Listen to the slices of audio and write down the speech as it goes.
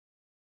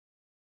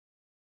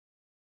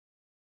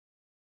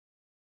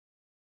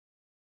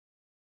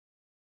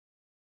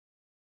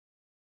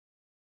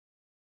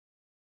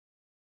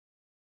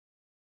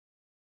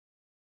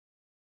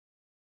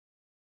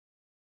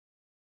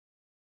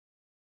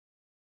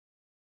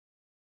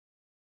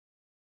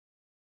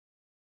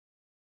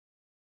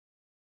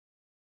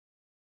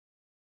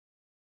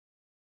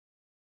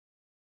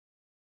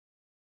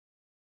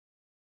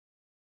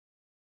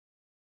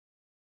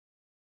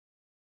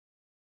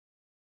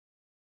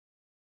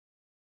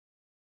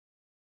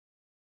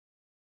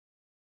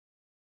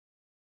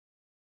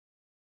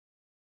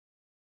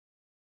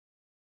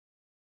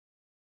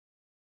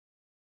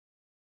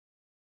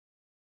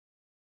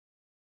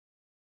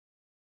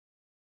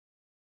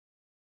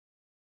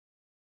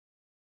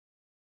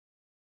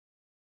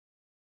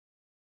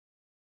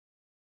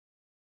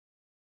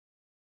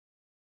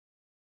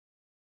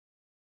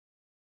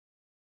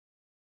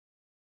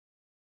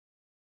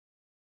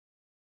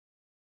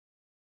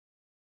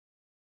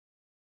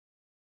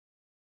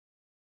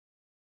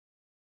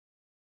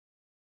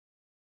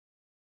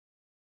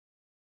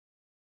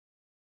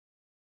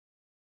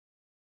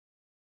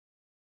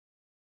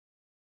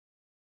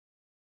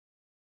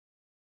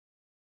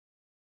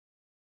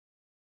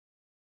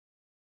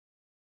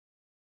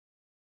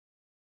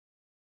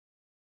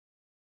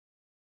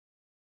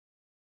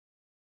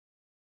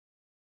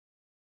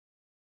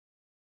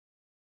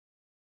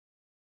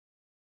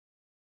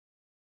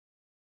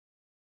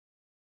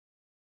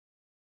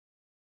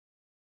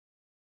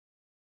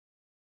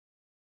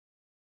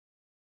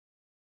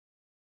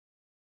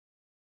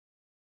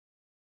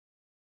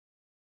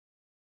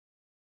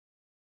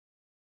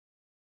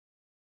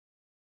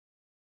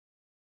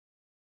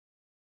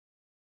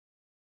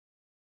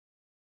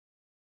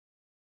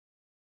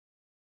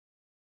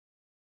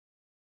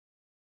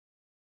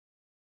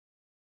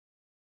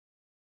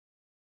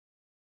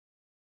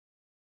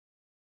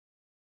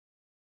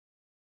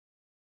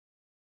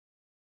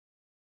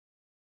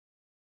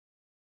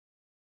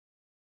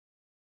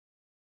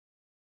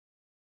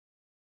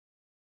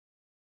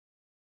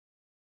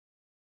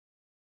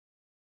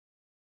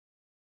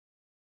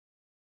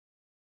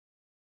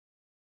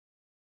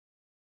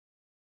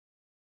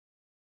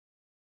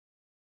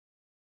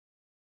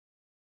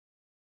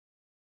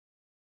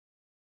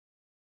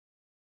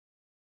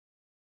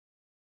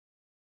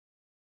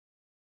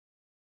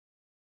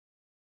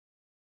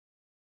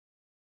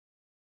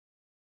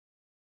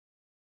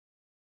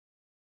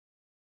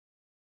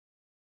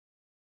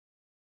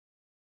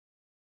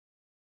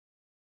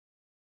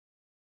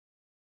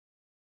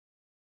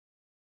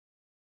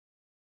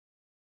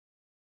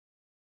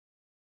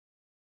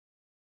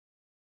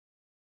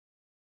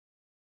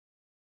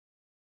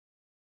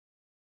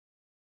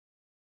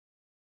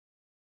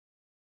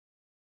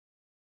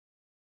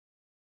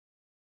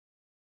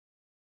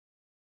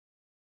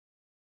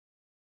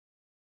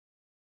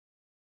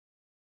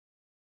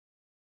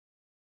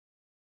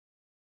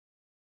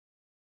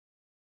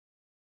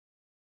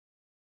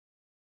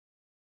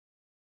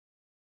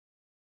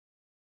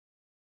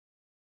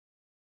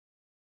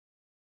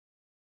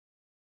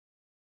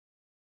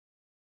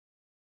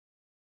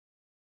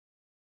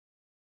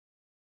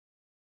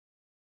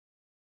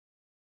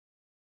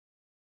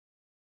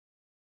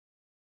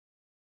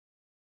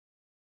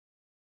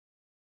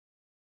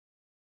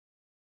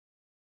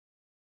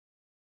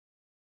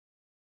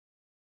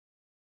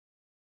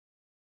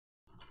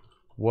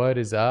What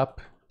is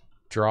up,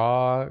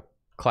 draw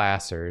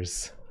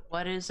classers?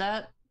 What is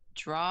up,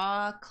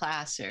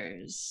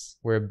 Drawclassers?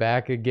 We're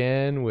back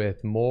again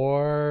with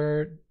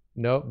more.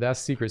 Nope,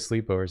 that's Secret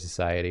Sleepover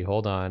Society.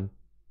 Hold on.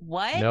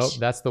 What? Nope,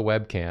 that's the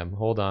webcam.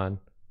 Hold on.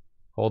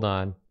 Hold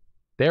on.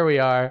 There we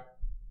are.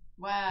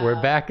 Wow.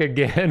 We're back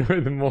again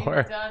with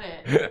more. You've done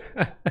it.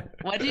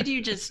 What did you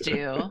just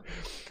do?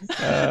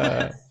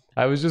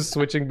 I was just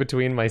switching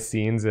between my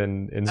scenes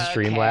in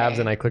Streamlabs,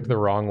 and I clicked the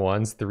wrong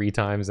ones 3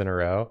 times in a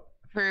row.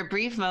 For a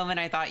brief moment,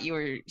 I thought you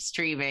were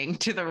streaming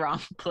to the wrong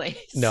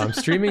place. No, I'm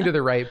streaming to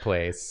the right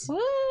place.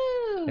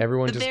 Woo!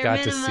 Everyone The just bare got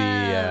minimum.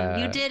 to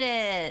see. You did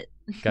it.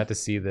 Got to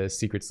see the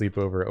Secret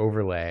Sleepover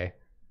overlay.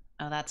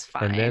 Oh, that's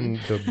fine. And then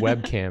the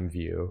webcam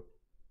view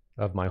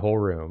of my whole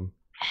room.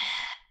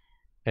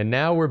 And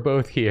now we're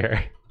both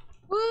here.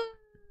 Woo!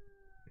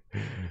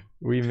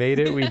 We made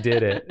it. We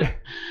did it.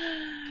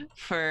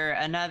 For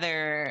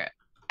another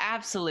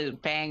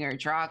absolute banger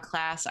draw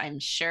class, I'm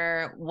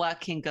sure.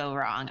 What can go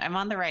wrong? I'm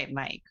on the right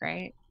mic,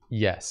 right?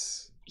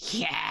 Yes.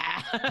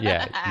 Yeah.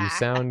 Yeah, you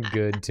sound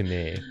good to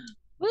me.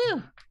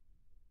 Woo.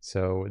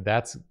 So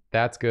that's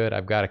good.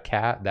 I've got a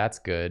cat. That's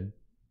good.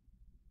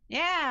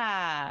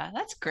 Yeah,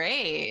 that's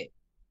great.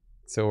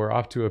 So we're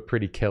off to a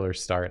pretty killer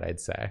start, I'd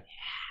say.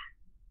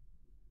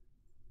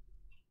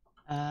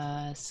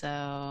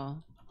 So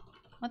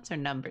what's our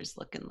numbers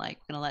looking like?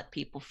 Gonna let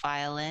people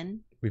file in.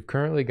 We've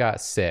currently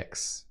got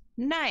 6,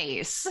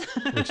 Nice.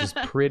 which is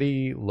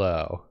pretty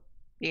low.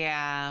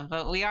 Yeah,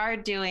 but we are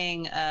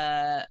doing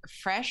a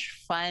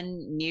fresh, fun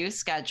new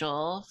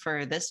schedule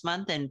for this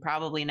month and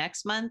probably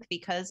next month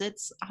because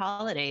it's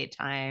holiday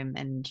time.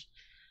 And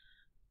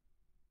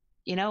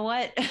you know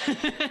what?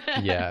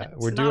 Yeah,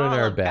 we're It's doing not all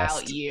our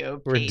about best.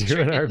 You, We're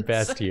doing our patrons.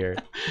 best here.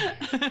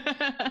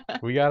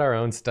 We got our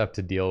own stuff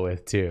to deal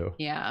with too.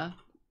 Yeah.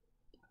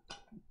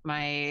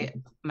 My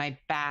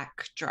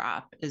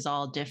backdrop is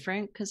all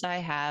different because I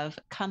have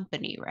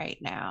company right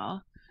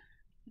now.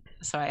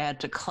 So I had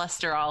to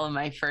cluster all of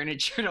my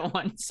furniture to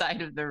one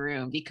side of the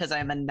room because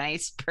I'm a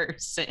nice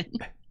person.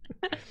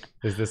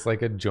 Is this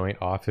like a joint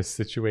office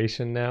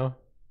situation now?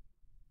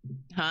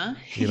 Huh?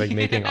 You like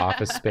making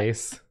office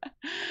space?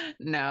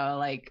 No,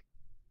 like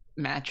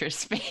mattress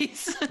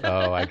space.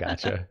 Oh, I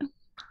gotcha.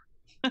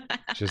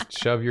 Just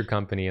shove your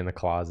company in the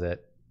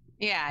closet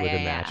Yeah, with yeah,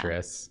 a yeah.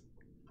 mattress.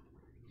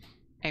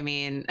 I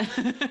mean,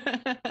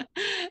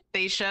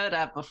 they showed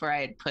up before I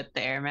had put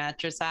the air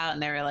mattress out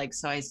and they were like,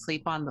 so I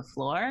sleep on the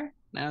floor?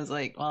 And I was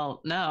like,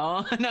 well,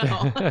 no,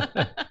 no.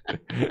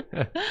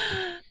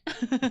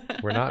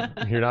 You're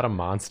not a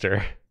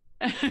monster.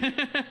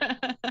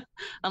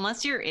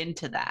 Unless you're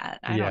into that.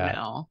 I Yeah. don't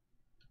know.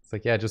 It's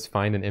like, yeah, just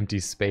find an empty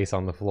space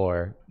on the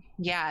floor.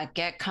 Yeah,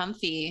 get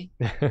comfy.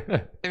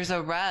 There's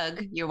a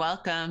rug. You're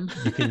welcome.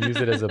 You can use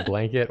it as a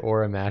blanket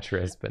or a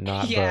mattress, but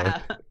not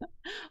Yeah. both.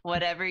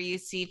 Whatever you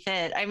see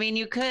fit. I mean,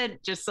 you could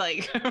just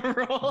like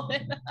roll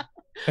it up.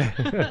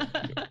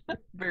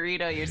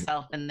 Burrito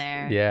yourself in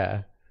there.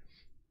 Yeah.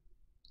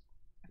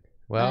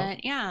 Well,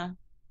 But yeah,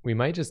 we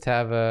might just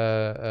have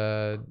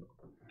a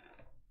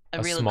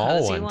real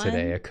small cozy one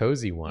today, a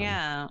cozy one.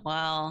 Yeah,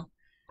 well,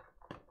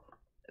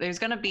 there's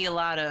going to be a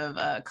lot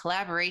of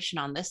collaboration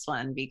on this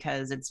one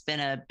because it's been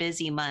a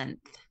busy month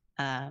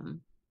and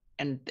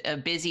a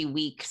busy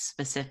week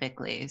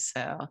specifically.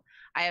 So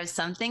I have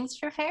some things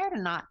prepared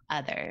and not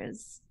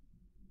others.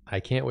 I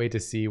can't wait to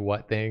see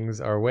what things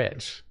are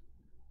which.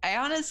 I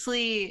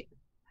honestly,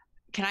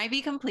 can I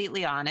be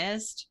completely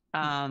honest?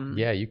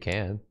 Yeah, you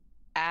can.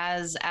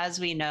 As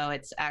we know,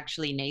 it's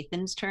actually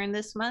Nathan's turn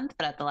this month,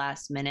 but at the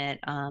last minute,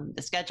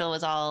 the schedule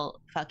was all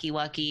fucky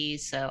wucky,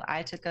 so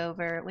I took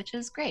over, which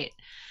is great.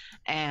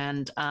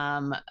 And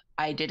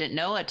I didn't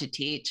know what to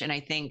teach, and I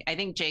think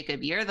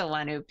Jacob, you're the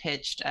one who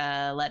pitched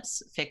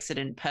 "Let's fix it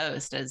in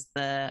post" as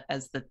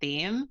the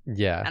theme.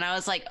 Yeah. And I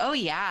was like, oh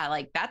yeah,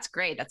 like that's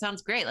great, that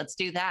sounds great, let's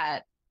do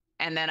that.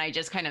 And then I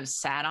just kind of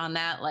sat on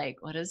that, like,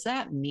 what does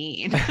that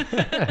mean?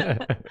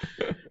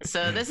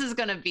 So this is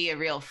going to be a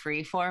real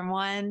freeform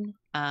one,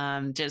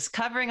 just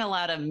covering a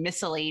lot of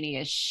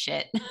miscellaneous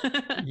shit.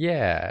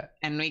 Yeah.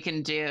 And we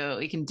can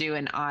do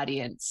an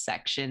audience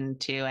section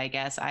too, I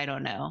guess. I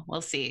don't know.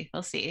 We'll see.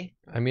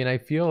 I mean, I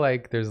feel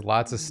like there's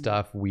lots of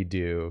stuff we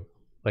do,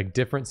 like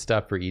different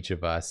stuff for each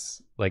of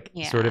us, like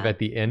sort of Yeah. at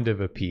the end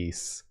of a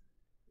piece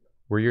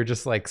where you're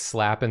just like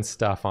slapping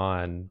stuff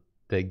on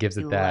that gives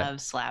it that love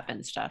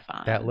slapping stuff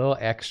on. that little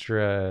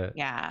extra.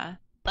 Yeah.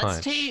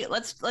 punch.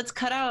 Let's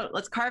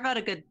carve out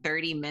a good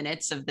 30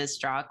 minutes of this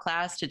draw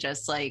class to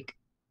just like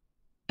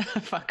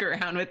fuck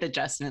around with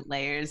adjustment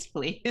layers,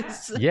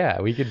 please. Yeah,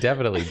 we could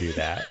definitely do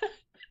that.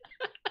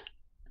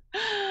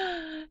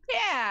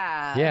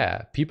 Yeah.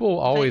 Yeah, people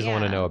always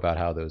want to yeah. know about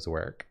how those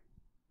work.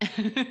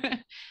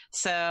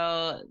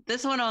 So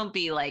this one won't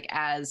be like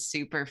as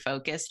super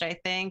focused. I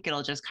think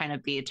it'll just kind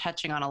of be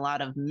touching on a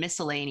lot of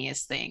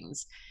miscellaneous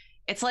things.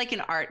 It's like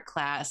an art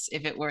class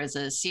if it was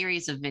a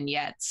series of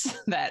vignettes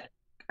that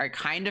are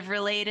kind of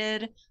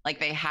related. Like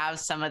they have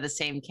some of the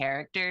same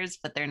characters,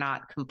 but they're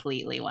not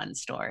completely one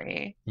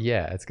story.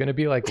 Yeah, it's gonna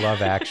be like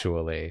Love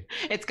Actually.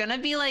 It's gonna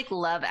be like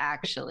Love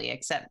Actually,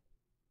 except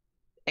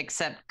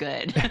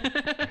good.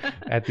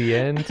 At the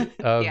end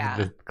of Yeah.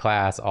 the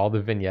class, all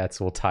the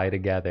vignettes will tie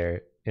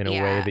together in a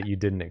way that you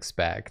didn't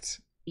expect.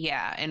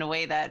 Yeah, in a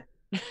way that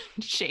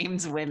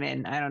shames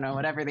women. I don't know,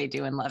 whatever they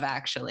do in Love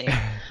Actually.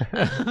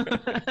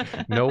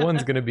 No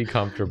one's going to be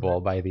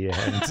comfortable by the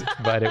end,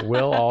 but it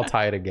will all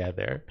tie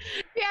together.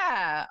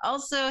 Yeah.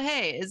 Also,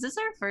 hey, is this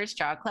our first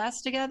draw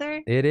class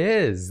together? It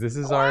is. This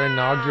is our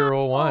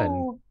inaugural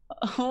one.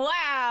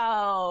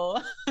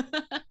 Wow.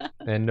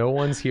 And no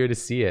one's here to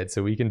see it,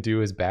 so we can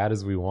do as bad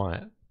as we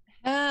want.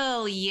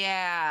 Hell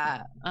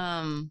yeah.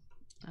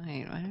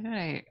 Wait, why did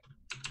I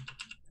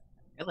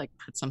like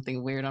put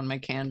something weird on my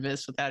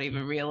canvas without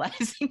even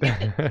realizing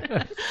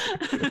it?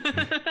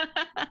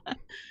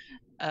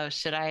 Oh,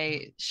 should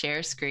I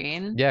share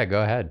screen? Yeah,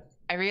 go ahead.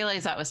 I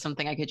realized that was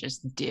something I could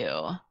just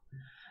do.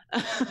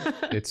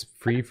 It's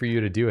free for you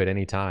to do at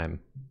any time.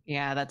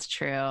 Yeah, that's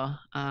true.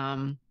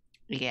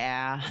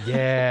 Yeah.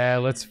 Yeah,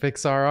 let's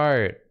fix our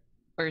art.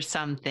 Or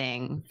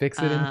something. Fix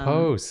it in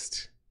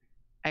post.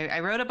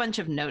 I wrote a bunch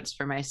of notes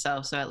for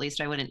myself, so at least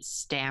I wouldn't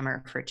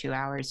stammer for 2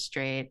 hours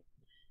straight.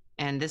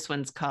 And this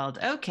one's called,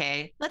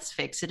 okay, let's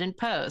fix it in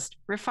post.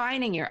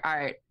 Refining your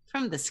art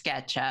from the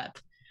SketchUp.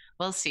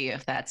 We'll see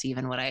if that's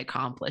even what I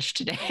accomplished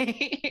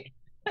today.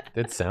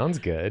 That sounds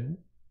good.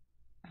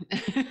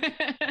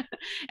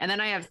 And then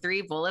I have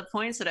 3 bullet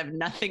points that have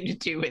nothing to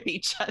do with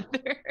each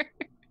other.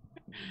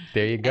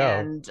 There you go.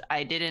 And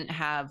I didn't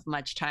have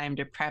much time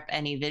to prep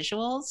any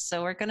visuals,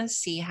 so we're going to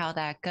see how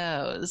that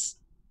goes.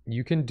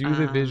 You can do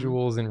the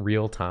visuals in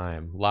real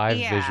time, live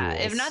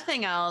visuals. If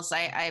nothing else,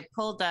 I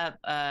pulled up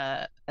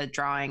a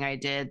drawing I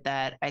did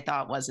that I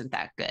thought wasn't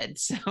that good,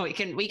 so we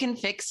can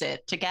fix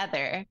it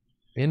together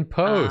in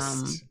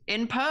post.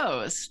 In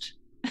post.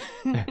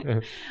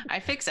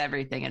 I fix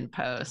everything in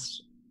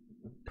post.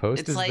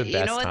 Post is like, the best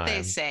you know what time.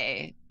 they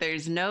say,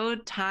 there's no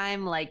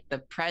time like the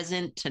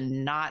present to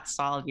not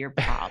solve your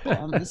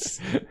problems.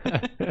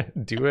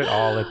 Do it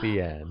all at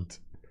the end.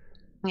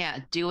 Yeah,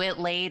 do it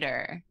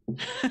later.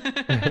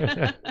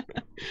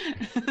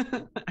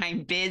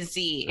 I'm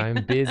busy.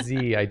 I'm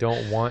busy. I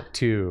don't want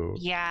to.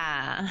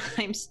 Yeah,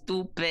 I'm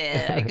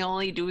stupid. I can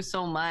only do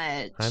so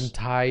much. I'm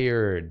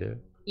tired.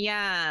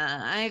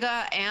 Yeah, I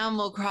got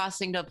Animal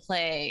Crossing to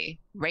play.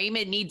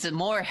 Raymond needs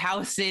more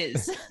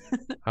houses.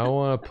 I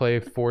want to play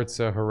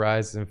Forza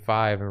Horizon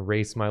 5 and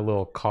race my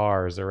little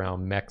cars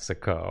around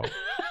Mexico.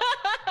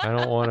 I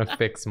don't want to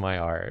fix my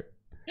art.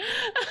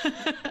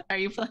 Are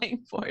you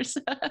playing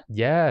Forza?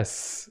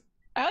 Yes.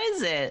 How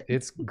is it?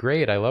 It's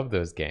great. I love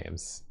those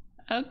games.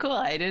 Oh, cool.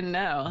 I didn't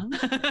know.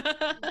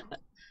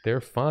 They're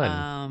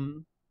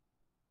fun.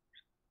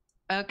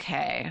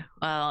 Okay.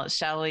 Well,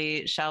 shall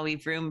we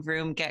vroom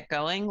vroom get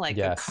going like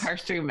a car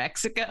through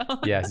Mexico?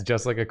 Yes,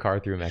 just like a car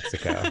through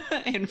Mexico.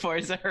 In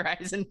Forza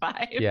Horizon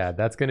 5. Yeah,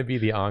 that's going to be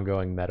the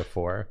ongoing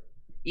metaphor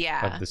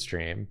of the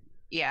stream.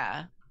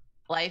 Yeah.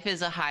 Life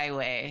is a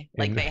highway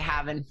like they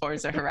have in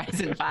Forza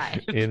Horizon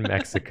 5. In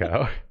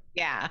Mexico.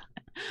 Yeah.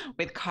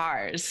 With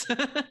cars.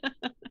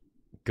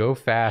 Go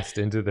fast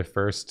into the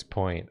first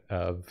point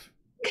of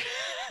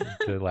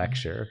the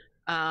lecture.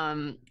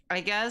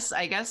 I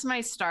guess my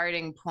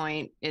starting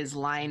point is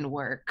line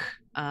work.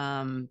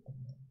 Because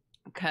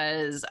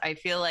I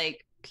feel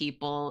like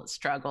people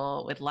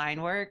struggle with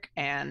line work,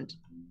 and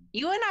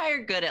you and I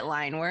are good at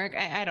line work.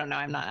 I don't know.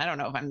 I don't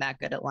know if I'm that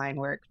good at line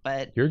work,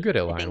 but you're good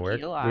at line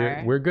work. You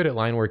are. We're good at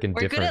line work in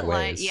different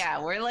ways.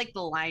 Yeah, we're like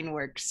the line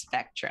work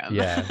spectrum.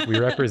 Yeah, we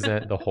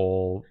represent the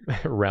whole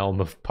realm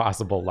of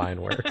possible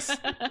line works.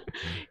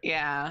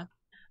 Yeah.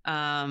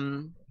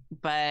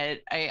 But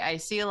I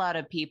see a lot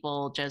of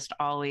people just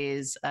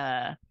always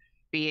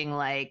being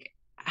like,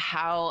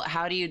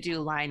 how do you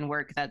do line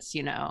work that's,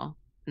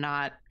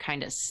 not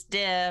kind of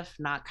stiff,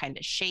 not kind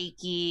of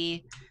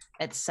shaky,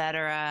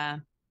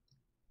 etc.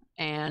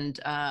 And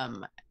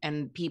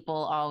people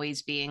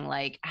always being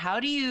like, how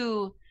do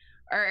you,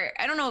 or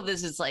I don't know if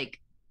this is like,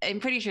 I'm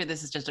pretty sure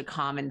this is just a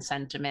common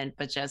sentiment,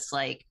 but just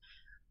like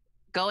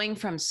going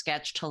from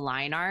sketch to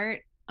line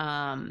art,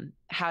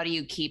 how do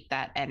you keep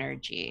that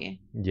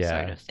energy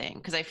sort of thing?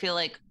 Because I feel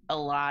like a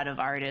lot of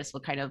artists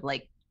will kind of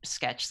like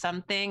sketch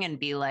something and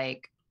be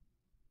like,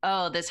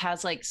 oh, this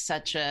has like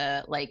such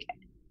a like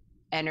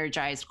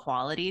energized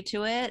quality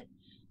to it,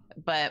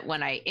 but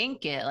when I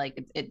ink it,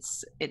 like it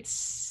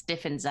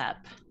stiffens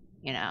up,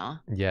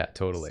 Yeah,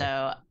 totally.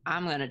 So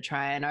I'm gonna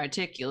try and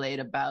articulate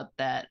about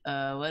that.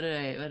 What do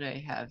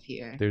I have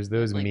here? There's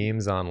those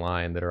memes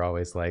online that are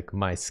always like,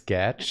 my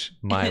sketch,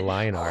 my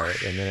line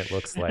art, and then it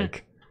looks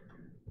like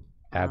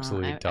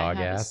absolute dog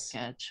ass.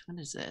 Sketch. What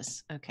is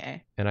this?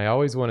 Okay. And I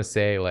always want to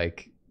say,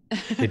 like,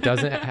 it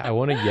doesn't. I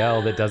want to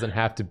yell that doesn't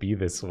have to be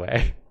this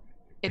way.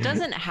 It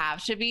doesn't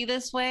have to be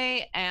this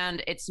way,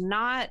 and it's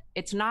not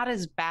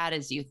as bad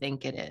as you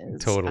think it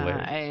is.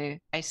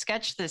 Totally. I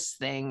sketched this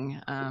thing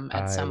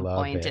at some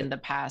point in the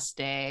past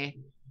day.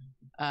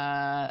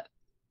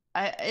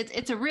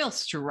 it's a real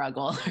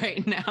struggle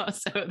right now.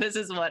 So this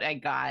is what I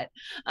got.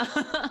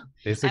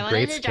 It's a I wanted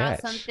great to draw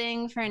sketch.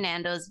 something for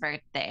Nando's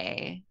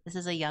birthday. This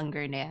is a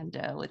younger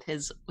Nando with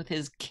his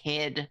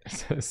kid,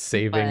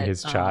 Saving but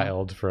his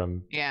child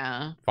from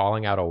yeah,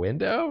 falling out a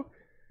window?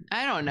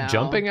 I don't know,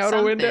 Jumping out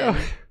a window?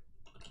 something.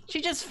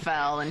 She just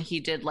fell and he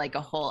did like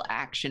a whole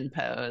action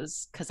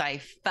pose because I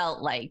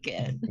felt like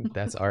it.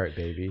 That's art,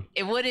 baby.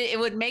 It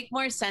would make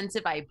more sense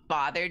if I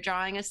bothered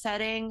drawing a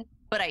setting,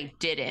 but I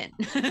didn't.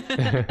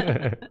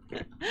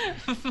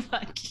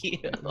 Fuck you.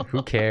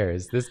 Who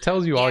cares? This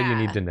tells you all you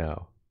Yeah. need to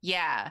know.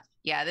 Yeah,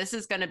 this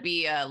is going to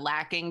be a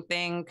lacking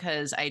thing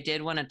because I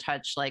did want to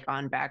touch like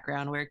on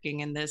background working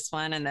in this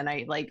one, and then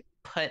I like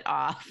put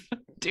off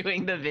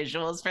doing the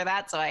visuals for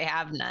that, so I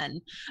have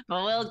none.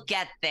 But we'll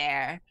get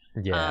there.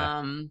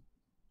 Yeah.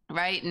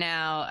 Right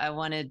now I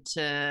wanted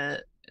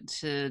to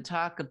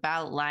talk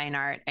about line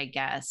art, I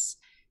guess,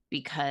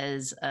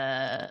 because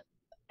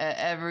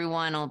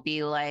everyone will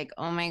be like,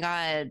 oh my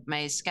god,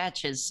 my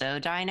sketch is so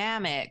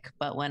dynamic,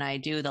 but when I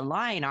do the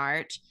line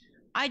art,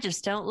 I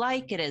just don't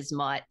like it as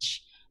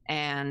much.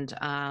 And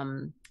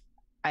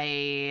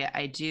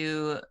I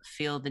do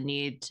feel the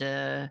need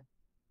to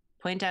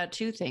point out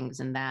two things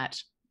in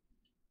that.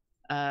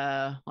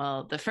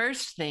 Well, the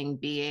first thing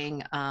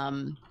being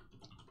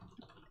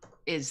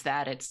is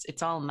that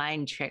it's all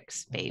mind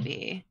tricks,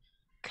 baby.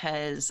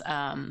 Because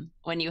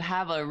when you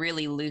have a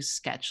really loose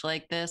sketch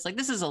like this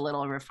is a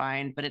little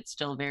refined, but it's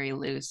still very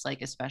loose,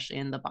 like especially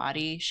in the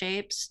body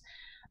shapes.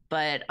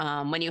 But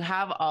when you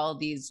have all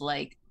these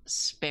like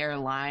spare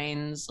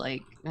lines,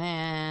 like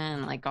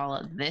and like all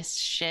of this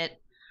shit,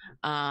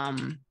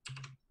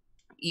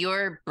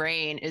 your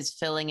brain is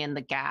filling in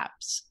the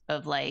gaps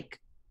of like,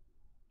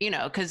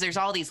 because there's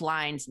all these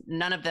lines,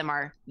 none of them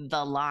are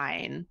the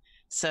line.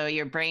 So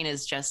your brain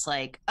is just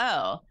like,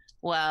 oh,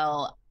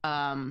 well,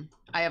 I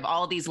have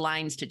all these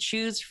lines to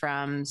choose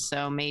from.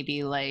 So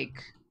maybe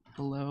like,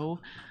 hello,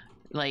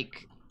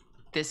 like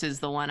this is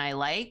the one I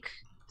like.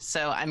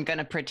 So I'm going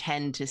to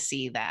pretend to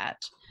see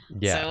that.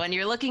 Yeah. So when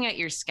you're looking at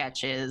your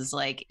sketches,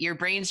 like your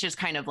brain's just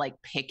kind of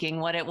like picking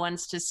what it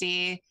wants to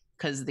see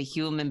because the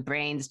human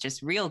brain's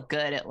just real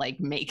good at like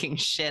making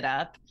shit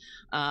up.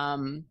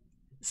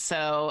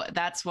 So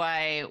that's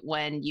why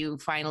when you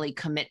finally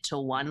commit to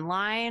one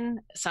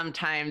line,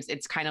 sometimes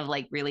it's kind of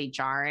like really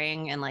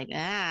jarring and like,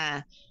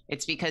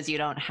 it's because you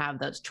don't have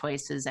those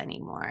choices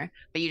anymore.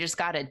 But you just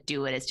got to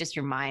do it. It's just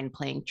your mind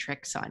playing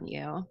tricks on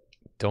you.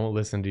 Don't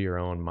listen to your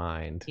own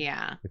mind.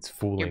 Yeah. It's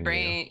fooling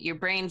you. Your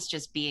brain's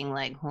just being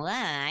like, well,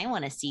 I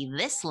want to see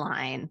this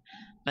line.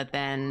 But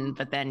then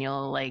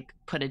you'll like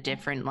put a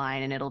different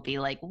line and it'll be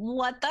like,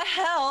 what the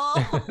hell?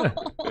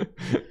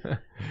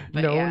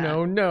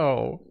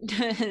 No.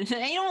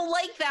 I don't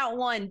like that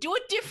one. Do a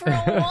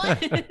different one.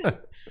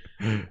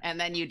 And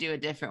then you do a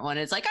different one.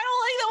 It's like, I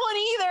don't like that one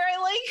either. I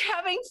like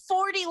having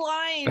 40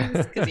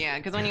 lines.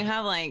 Because when you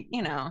have like,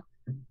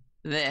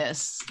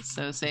 this,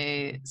 so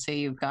say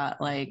you've got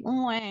like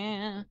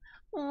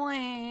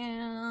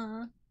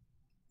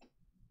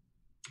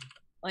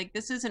like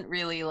this isn't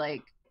really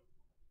like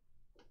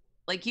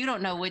you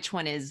don't know which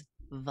one is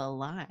the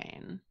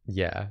line.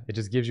 Yeah, it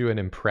just gives you an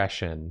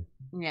impression.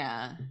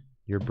 Yeah.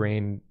 Your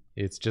brain,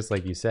 it's just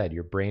like you said,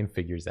 your brain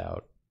figures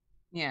out.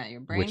 Yeah,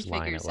 your brain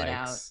figures it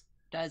out,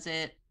 does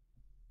it,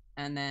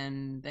 and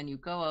then you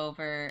go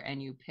over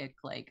and you pick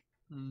like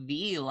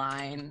the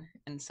line,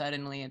 and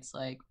suddenly it's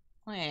like,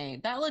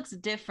 wait, that looks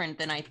different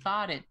than I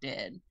thought it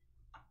did.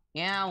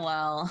 Yeah,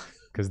 well,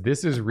 because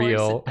this is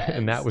real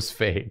and that was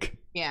fake.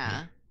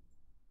 Yeah.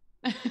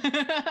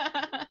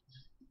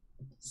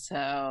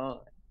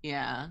 So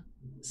yeah,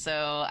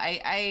 so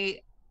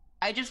I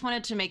just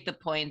wanted to make the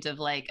point of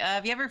like,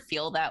 if you ever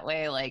feel that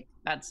way, like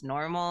that's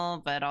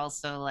normal, but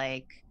also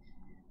like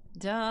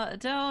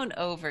don't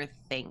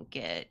overthink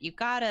it. You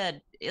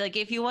gotta, like,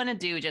 if you want to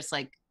do just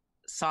like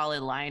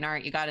solid line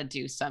art, you gotta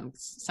do some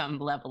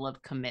level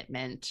of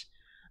commitment,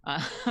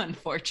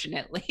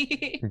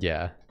 unfortunately.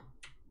 Yeah.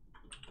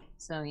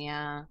 So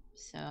yeah,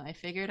 so I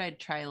figured I'd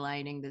try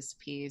lining this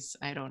piece,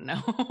 I don't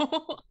know,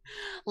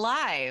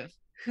 live.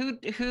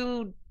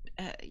 Who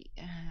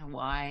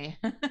why?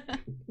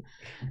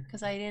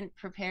 Because I didn't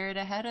prepare it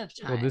ahead of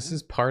time. Well, this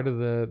is part of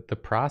the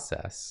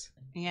process.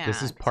 Yeah,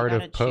 this is part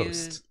of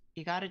post.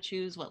 You got to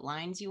choose what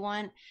lines you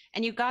want,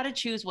 and you got to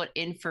choose what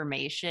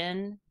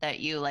information that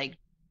you like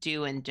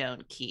do and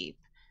don't keep.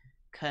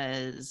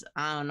 Because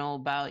I don't know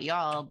about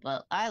y'all,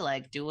 but I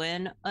like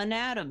doing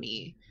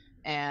anatomy.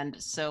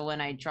 And so when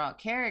I draw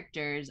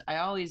characters, I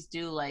always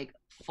do like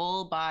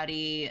full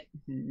body,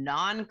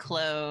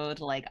 non-clothed,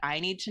 like I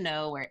need to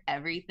know where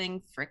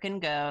everything frickin'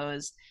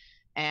 goes.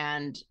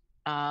 And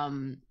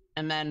then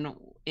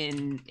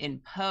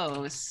in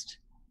post,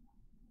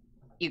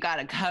 you got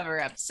to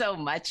cover up so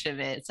much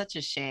of it. It's such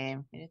a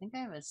shame. I think I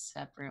have a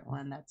separate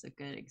one that's a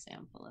good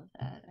example of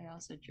that. I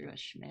also drew a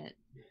Schmidt.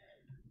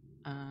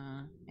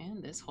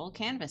 And this whole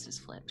canvas is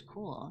flipped.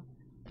 Cool.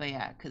 But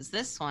yeah, because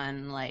this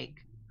one, like,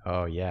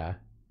 oh yeah,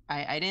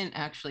 I didn't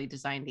actually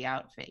design the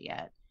outfit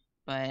yet.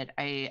 but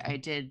I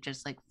did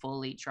just like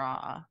fully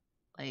draw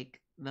like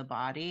the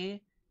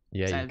body.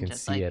 Yeah, So you I'm can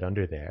just see like, it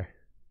under there.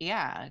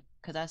 yeah,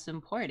 because that's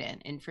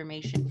important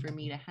information for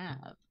me to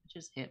have.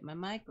 Just hit my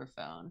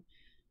microphone.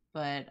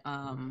 But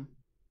I'm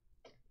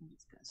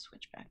just gonna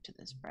switch back to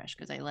this brush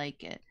because I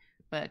like it.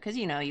 But because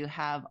you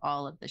have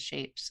all of the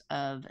shapes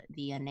of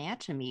the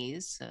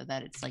anatomies so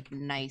that it's like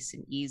nice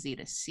and easy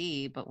to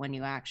see. But when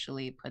you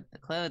actually put the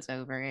clothes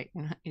over it,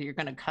 you're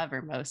gonna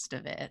cover most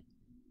of it.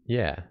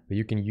 Yeah, but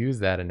you can use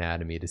that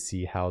anatomy to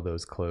see how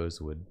those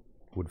clothes would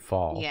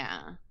fall.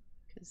 Yeah,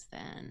 because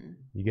then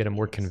You get a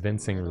more it's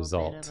convincing a little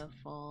result. bit of a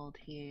fold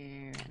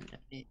here and a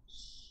bit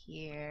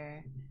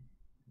here.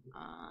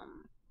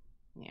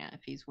 Yeah,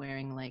 if he's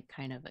wearing like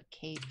kind of a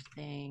cape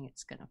thing,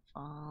 it's gonna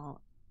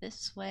fall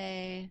this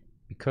way.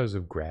 Because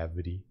of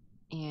gravity.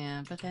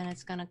 Yeah, but then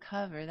it's gonna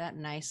cover that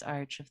nice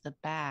arch of the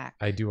back.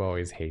 I do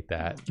always hate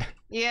that.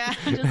 Yeah,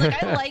 just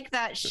like I like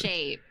that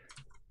shape.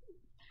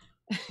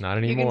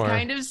 Not You anymore. can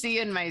kind of see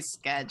in my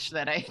sketch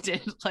that I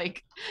did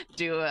like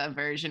do a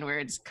version where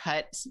it's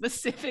cut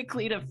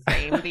specifically to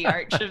frame the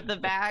arch of the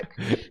back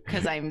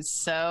because I'm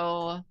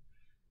so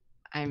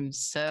I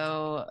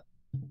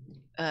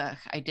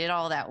did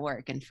all that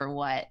work and for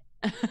what?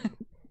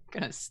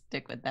 Gonna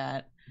stick with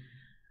that.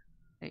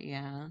 But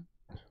yeah.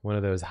 One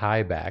of those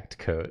high-backed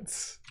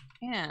coats.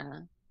 Yeah.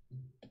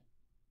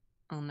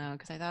 Oh no,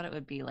 because I thought it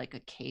would be like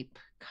a cape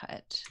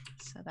cut.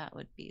 So that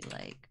would be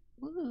like,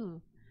 woo.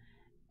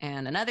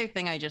 And another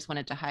thing I just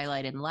wanted to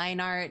highlight in line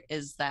art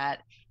is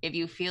that if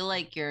you feel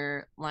like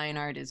your line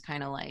art is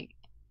kind of like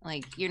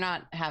you're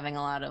not having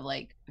a lot of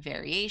like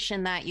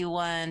variation that you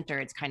want, or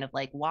it's kind of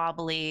like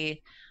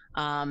wobbly.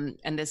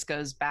 And this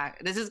goes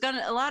back, this is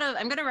gonna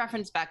I'm gonna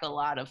reference back a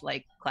lot of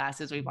like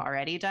classes we've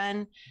already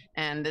done,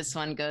 and this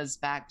one goes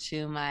back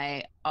to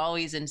my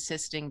always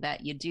insisting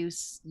that you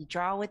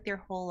draw with your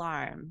whole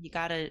arm. You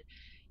gotta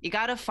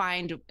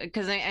find,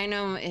 because I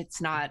know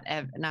it's not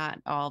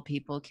all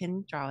people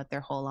can draw with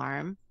their whole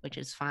arm, which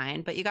is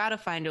fine, but you gotta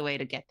find a way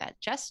to get that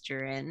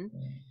gesture in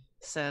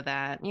so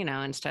that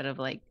instead of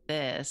like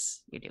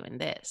this, you're doing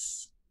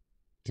this.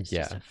 It's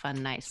just a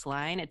fun, nice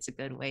line. It's a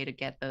good way to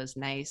get those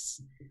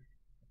nice,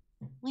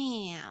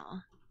 wow.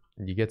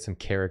 You get some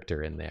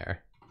character in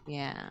there.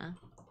 Yeah.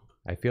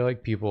 I feel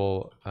like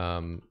people,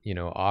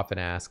 often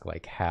ask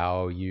like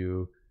how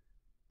you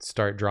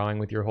start drawing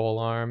with your whole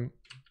arm,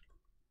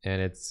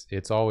 and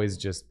it's always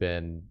just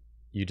been,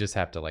 you just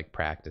have to like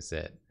practice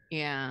it.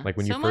 Yeah. Like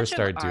when you first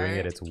start doing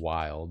it, it's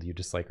wild. You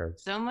just like are.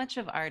 So much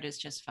of art is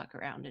just fuck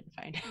around and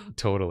find out.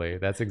 Totally.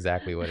 That's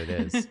exactly what it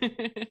is.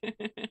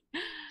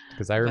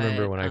 Because I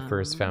remember when I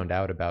first found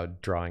out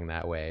about drawing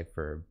that way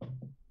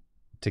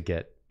to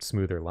get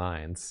smoother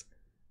lines,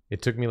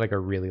 it took me like a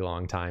really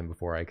long time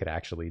before I could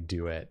actually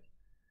do it.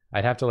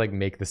 I'd have to like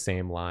make the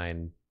same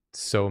line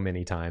so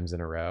many times in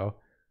a row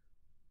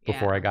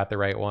before I got the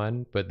right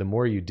one. But the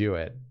more you do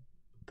it,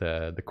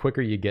 the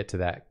quicker you get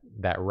to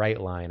that right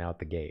line out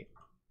the gate.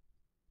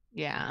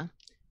 Yeah.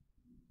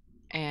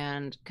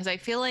 And because I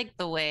feel like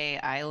the way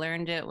I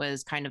learned it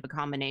was kind of a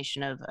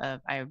combination of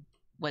I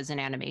was an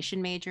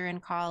animation major in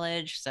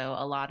college, so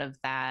a lot of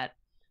that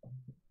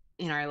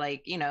are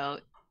like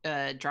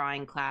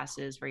drawing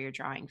classes where you're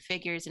drawing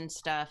figures and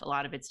stuff. A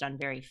lot of it's done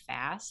very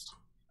fast,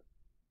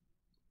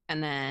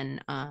 and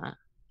then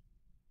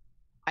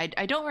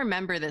I don't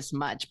remember this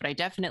much, but I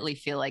definitely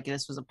feel like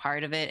this was a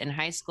part of it. In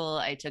high school,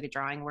 I took a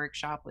drawing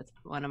workshop with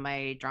one of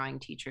my drawing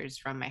teachers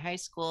from my high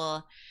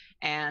school,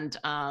 and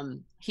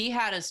he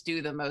had us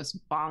do the most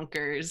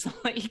bonkers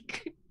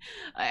like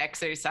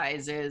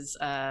exercises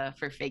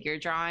for figure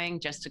drawing,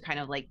 just to kind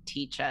of like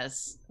teach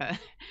us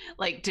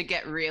like to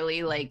get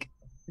really like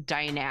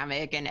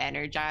dynamic and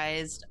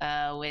energized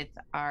with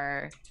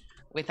our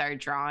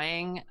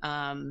drawing.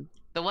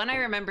 The one I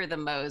remember the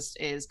most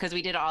is because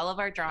we did all of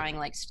our drawing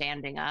like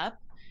standing up,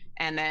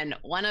 and then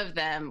one of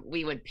them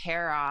we would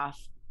pair off,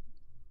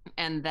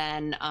 and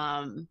then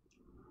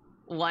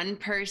one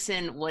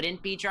person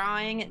wouldn't be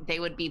drawing, they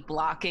would be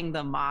blocking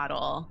the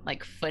model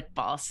like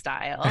football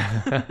style.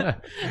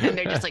 And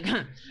they're just like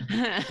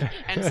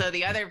and so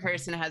the other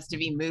person has to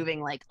be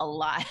moving like a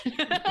lot.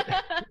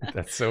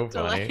 That's so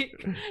funny.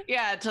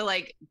 To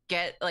like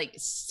get like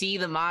see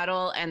the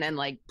model and then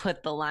like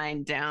put the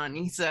line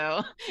down,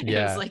 so it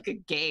was like a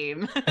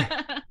game.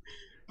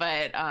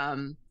 But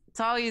it's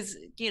always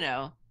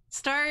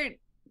start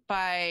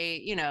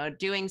by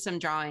doing some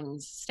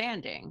drawings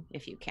standing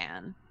if you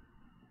can.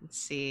 Let's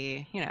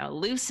see,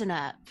 loosen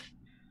up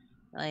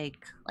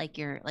like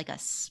you're like a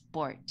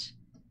sport.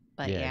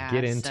 But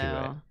get into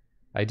it.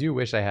 I do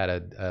wish I had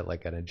a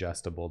like an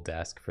adjustable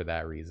desk for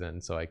that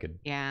reason, so I could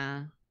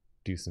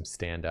do some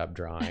stand-up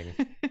drawing.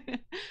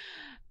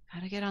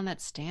 Gotta get on that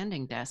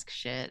standing desk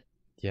shit.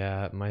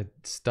 Yeah, my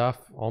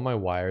stuff, all my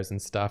wires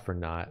and stuff are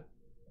not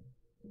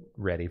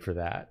ready for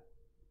that.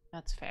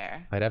 That's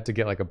fair. I'd have to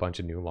get like a bunch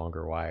of new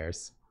longer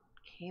wires.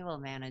 Cable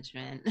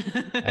management.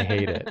 I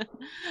hate it.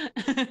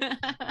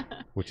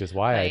 Which is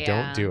why I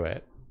don't do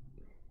it.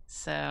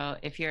 So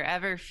if you're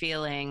ever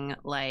feeling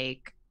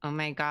like, oh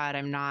my God,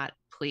 I'm not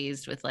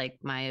pleased with like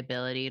my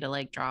ability to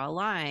like draw a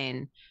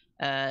line.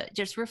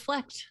 Just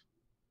reflect,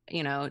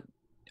 you know,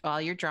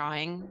 while you're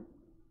drawing.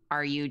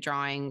 Are you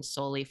drawing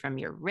solely from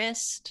your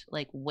wrist?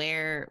 Like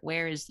where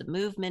is the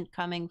movement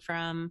coming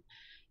from?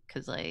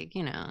 Because like,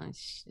 you know,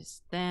 it's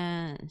just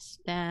that,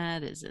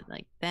 is it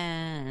like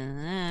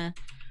that?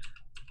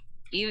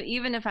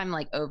 Even if I'm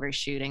like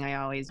overshooting, I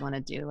always want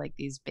to do like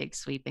these big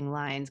sweeping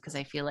lines because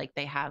I feel like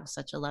they have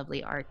such a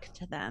lovely arc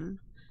to them.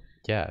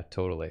 Yeah,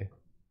 totally.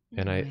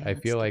 And anyway, I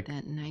feel like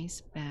that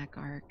nice back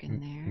arc in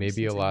there.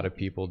 Maybe a lot of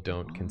people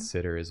don't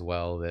consider as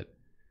well that,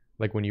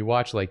 like when you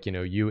watch like, you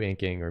know, you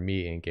inking or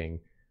me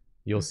inking,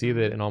 you'll see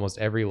that in almost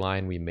every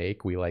line we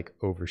make, we like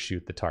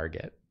overshoot the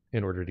target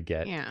in order to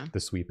get the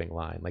sweeping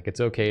line. Like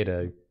it's okay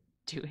to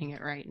doing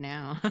it right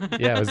now.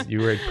 Yeah, you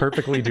were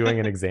perfectly doing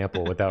an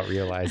example without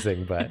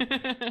realizing, but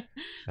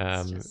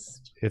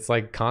it's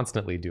like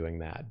constantly doing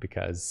that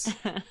because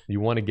you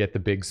want to get the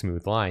big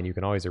smooth line. You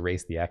can always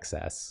erase the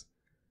excess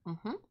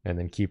and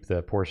then keep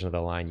the portion of the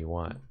line you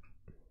want.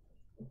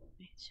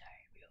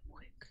 Sorry, real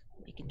quick,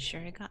 making sure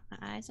I got my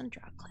eyes on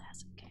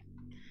Drawclass. Okay,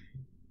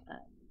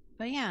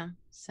 but yeah,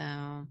 so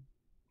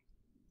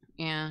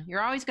yeah,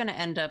 you're always going to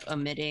end up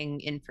omitting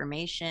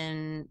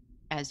information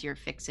as you're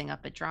fixing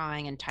up a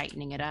drawing and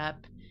tightening it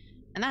up,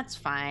 and that's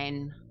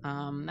fine.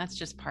 That's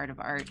just part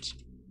of art,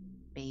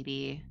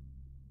 baby.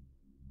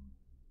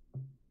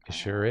 It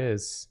sure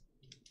is.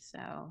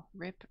 So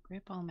rip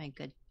all my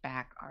good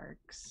back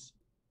arcs.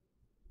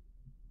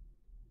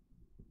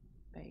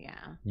 But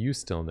yeah, you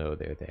still know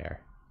they're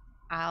there.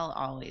 I'll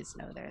always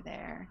know they're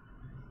there.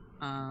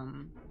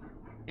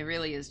 It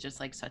really is just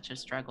like such a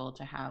struggle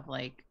to have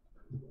like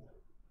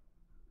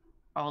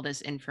all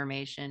this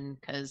information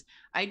because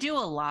I do a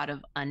lot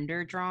of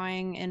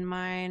underdrawing in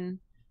mine,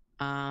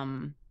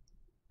 and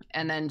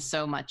then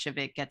so much of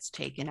it gets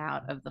taken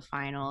out of the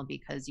final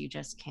because you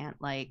just can't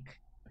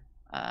like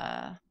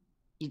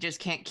you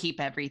just can't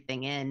keep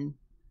everything in.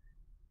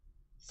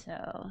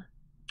 So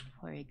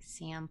for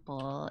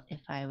example,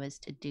 if I was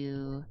to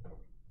do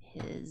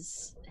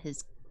his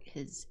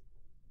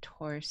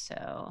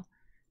torso,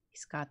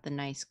 he's got the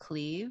nice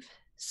cleave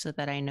so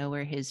that I know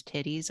where his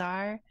titties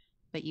are,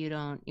 but you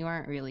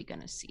aren't really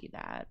going to see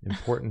that.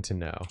 Important to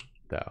know,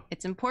 though.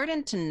 It's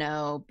important to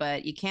know,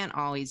 but you can't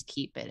always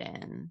keep it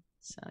in.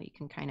 So you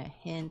can kind of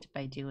hint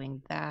by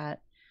doing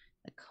that.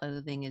 The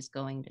clothing is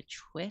going to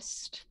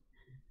twist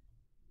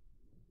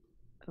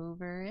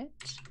over it.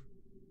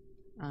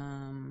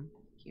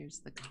 Here's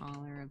the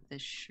collar of the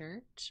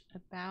shirt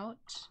about.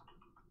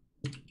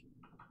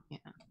 Yeah.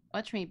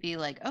 Watch me be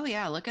like, oh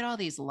yeah, look at all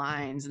these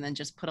lines, and then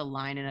just put a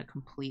line in a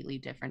completely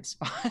different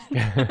spot.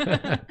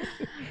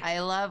 I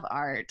love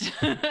art.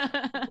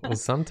 Well,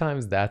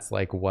 sometimes that's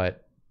like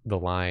what the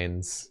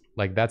lines,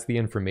 like that's the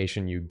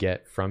information you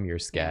get from your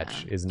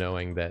sketch, is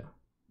knowing that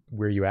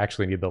where you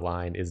actually need the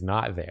line is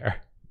not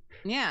there.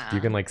 Yeah.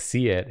 You can like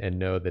see it and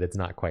know that it's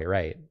not quite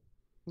right.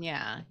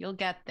 Yeah, you'll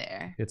get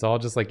there. It's all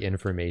just like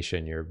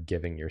information you're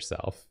giving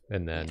yourself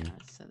and then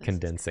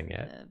condensing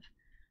it.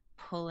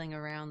 Pulling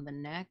around the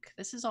neck.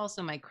 This is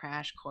also my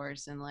crash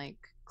course in like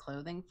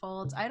clothing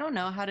folds. I don't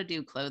know how to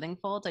do clothing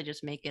folds. I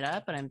just make it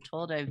up, and I'm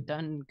told I've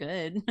done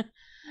good.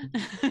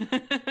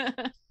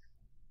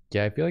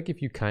 Yeah, I feel like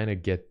if you kind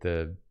of get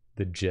the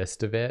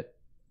gist of it,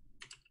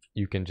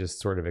 you can just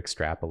sort of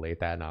extrapolate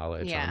that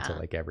knowledge onto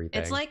like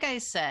everything. It's like I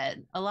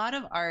said, a lot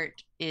of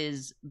art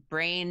is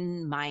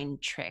brain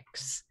mind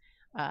tricks.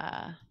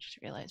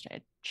 Just realized I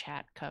had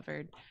chat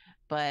covered,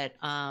 but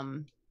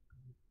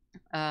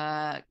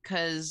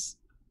because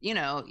you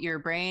know your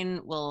brain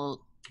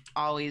will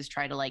always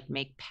try to like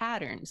make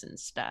patterns and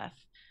stuff.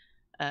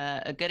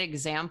 A good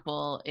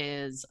example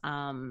is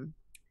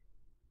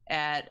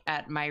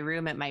at my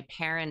room at my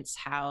parents'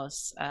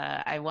 house.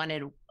 I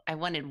wanted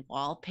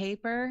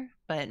wallpaper,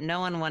 but no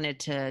one wanted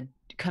to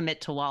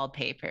commit to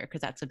wallpaper because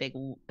that's a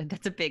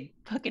big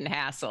fucking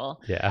hassle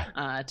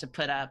to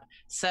put up.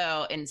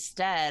 So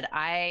instead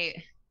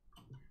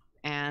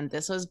and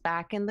this was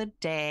back in the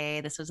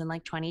day, this was in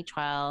like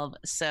 2012,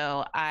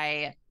 so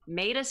I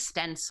made a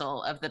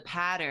stencil of the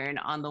pattern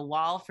on the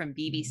wall from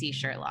BBC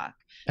Sherlock.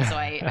 So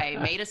I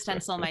made a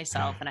stencil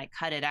myself and I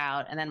cut it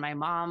out, and then my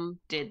mom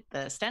did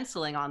the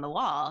stenciling on the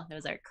wall. It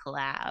was our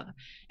collab,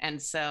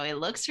 and so it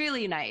looks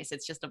really nice.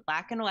 It's just a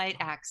black and white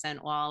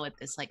accent wall with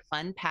this like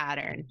fun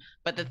pattern.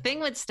 But the thing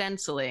with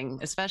stenciling,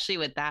 especially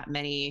with that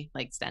many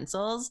like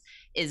stencils,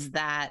 is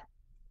that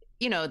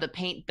you know the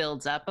paint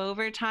builds up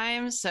over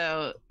time,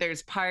 so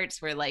there's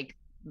parts where like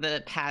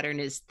the pattern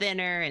is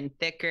thinner and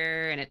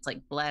thicker and it's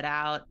like bled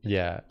out.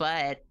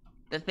 But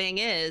the thing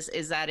is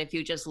that if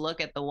you just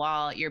look at the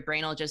wall, your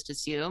brain will just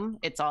assume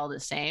it's all the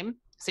same,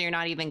 so you're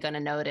not even going to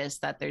notice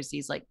that there's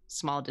these like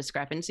small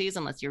discrepancies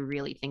unless you're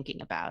really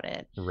thinking about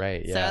it. So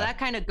that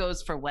kind of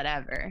goes for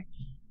whatever.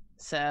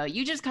 So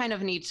you just kind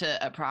of need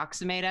to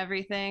approximate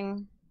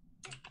everything,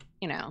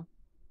 you know.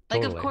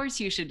 Like, of course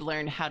you should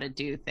learn how to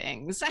do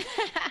things,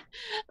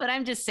 but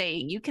I'm just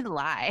saying you can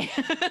lie.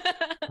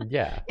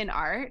 In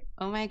art.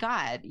 Oh my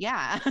God.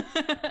 Yeah.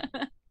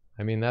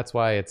 I mean, that's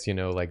why it's, you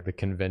know, like the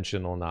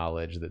conventional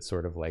knowledge that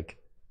sort of like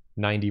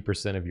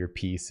 90% of your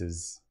piece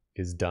is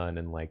done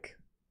in like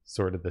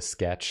sort of the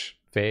sketch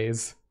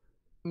phase.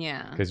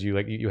 Yeah. Because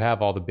you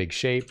have all the big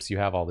shapes, you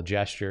have all the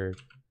gesture,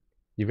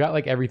 you've got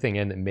like everything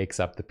in that makes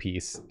up the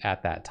piece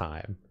at that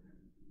time.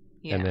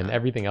 Yeah. And then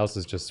everything else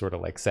is just sort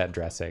of like set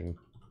dressing.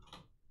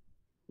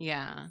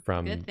 Yeah.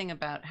 The good thing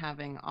about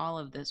having all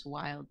of this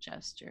wild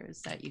gesture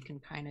is that you can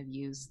kind of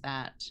use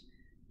that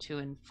to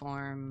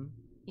inform,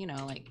 you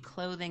know, like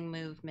clothing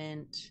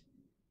movement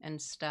and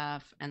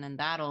stuff. And then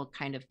that'll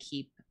kind of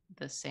keep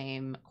the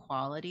same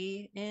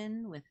quality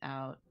in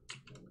without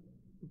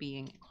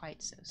being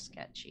quite so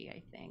sketchy,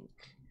 I think.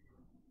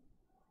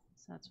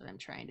 So that's what I'm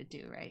trying to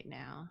do right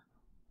now.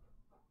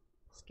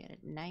 Let's get it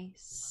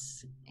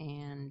nice.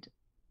 And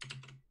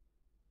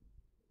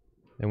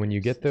when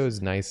you get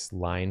those nice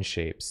line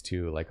shapes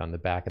too, like on the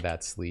back of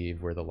that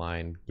sleeve where the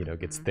line, you know,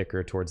 gets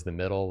thicker towards the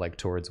middle, like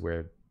towards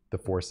where the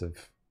force of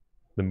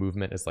the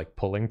movement is like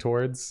pulling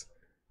towards,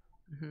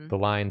 the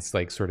lines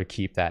like sort of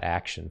keep that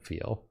action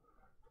feel.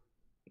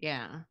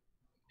 Yeah,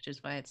 which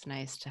is why it's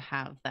nice to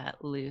have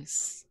that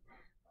loose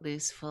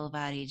full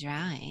body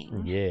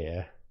drawing.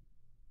 Yeah.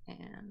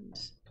 And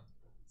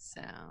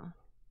so,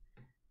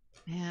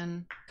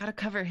 man, gotta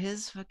cover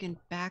his fucking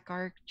back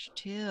arch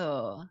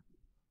too.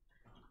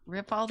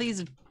 Rip all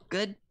these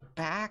good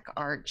back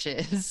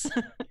arches.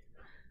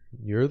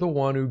 You're the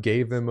one who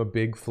gave him a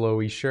big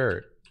flowy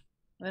shirt.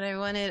 But I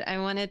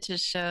wanted to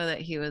show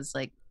that he was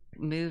like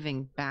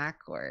moving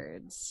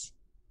backwards.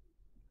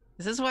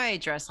 This is why I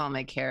dress all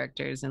my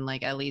characters in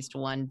like at least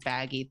one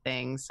baggy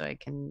thing, so I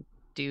can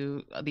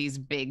do these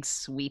big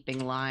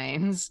sweeping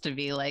lines to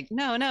be like,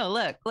 no,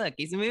 look,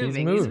 he's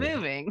moving. He's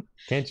moving.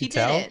 Can't you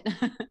tell? Did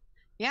it.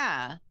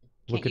 Yeah.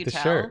 Look at the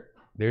shirt.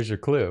 There's your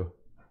clue.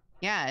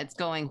 Yeah, it's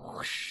going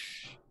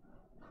whoosh.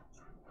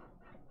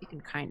 You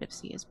can kind of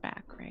see his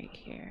back right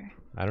here.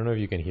 I don't know if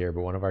you can hear,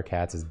 but one of our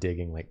cats is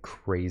digging like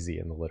crazy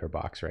in the litter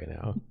box right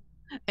now.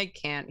 I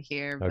can't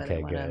hear, but I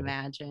want to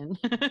imagine.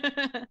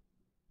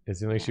 It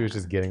seemed like she was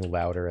just getting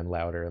louder and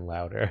louder and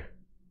louder.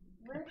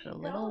 Put a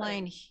little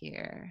line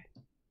here,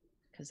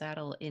 because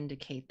that'll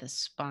indicate the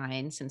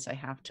spine, since I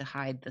have to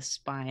hide the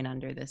spine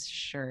under this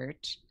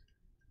shirt.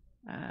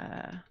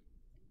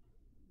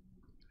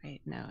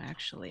 Wait, no,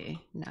 actually,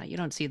 no, you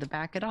don't see the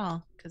back at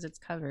all, because it's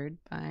covered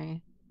by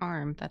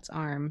arm. That's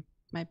arm.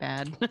 My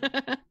bad.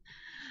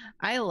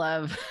 I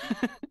love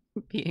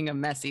being a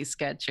messy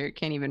sketcher.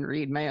 Can't even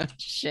read my own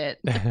shit.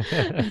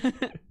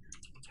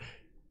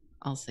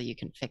 Also, you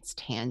can fix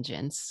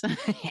tangents. I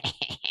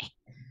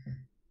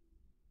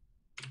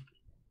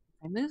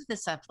move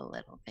this up a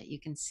little bit. You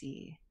can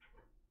see,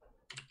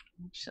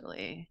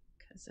 actually,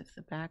 because if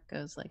the back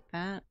goes like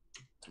that,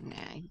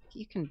 nah,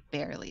 you can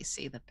barely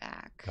see the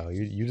back. Oh,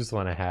 you just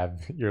want to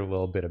have your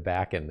little bit of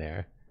back in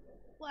there.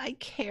 Well, I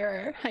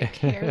care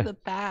the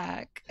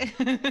back.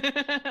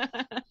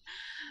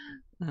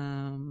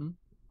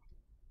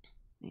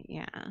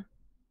 Yeah.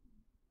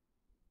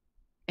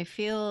 I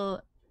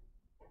feel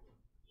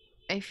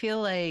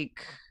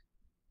like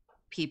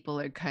people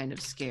are kind of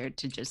scared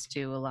to just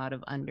do a lot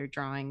of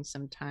underdrawing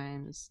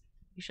sometimes.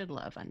 You should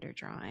love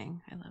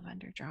underdrawing. I love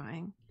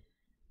underdrawing.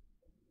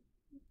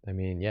 I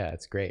mean, yeah,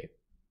 it's great.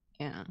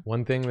 Yeah.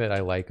 One thing that I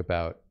like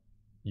about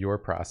your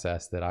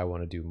process that I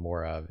want to do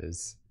more of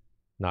is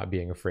not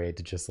being afraid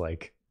to just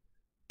like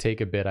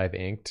take a bit I've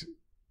inked,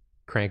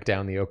 crank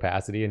down the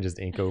opacity, and just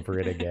ink over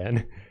it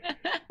again.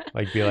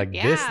 Like be like,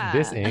 yeah.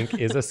 this ink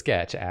is a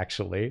sketch,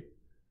 actually.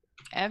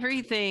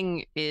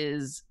 Everything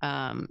is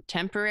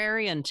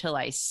temporary until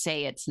I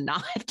say it's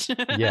not.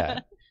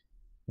 Yeah.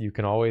 You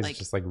can always like,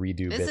 just like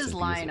redo bits and pieces. This is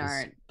line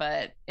art,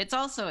 but it's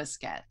also a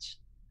sketch.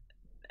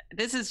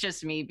 This is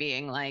just me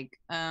being like,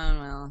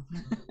 oh,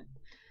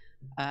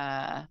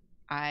 well,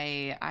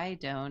 I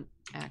don't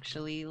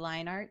actually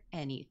line art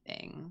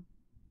anything.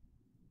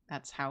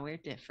 That's how we're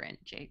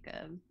different,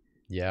 Jacob.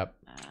 Yep.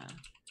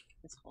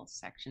 This whole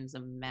section's a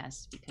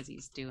mess because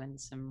he's doing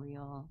some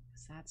real,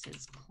 that's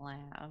his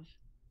clav.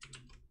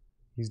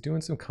 He's doing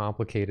some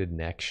complicated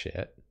neck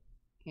shit.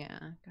 Yeah,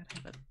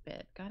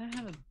 gotta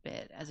have a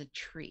bit as a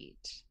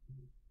treat.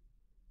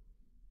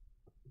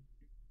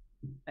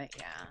 But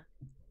yeah.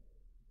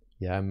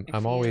 Yeah,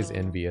 I'm always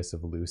envious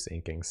of loose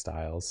inking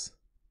styles.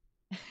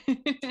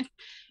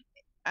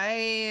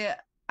 I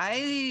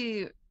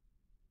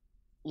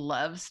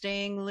love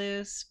staying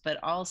loose, but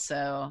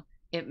also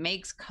it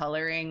makes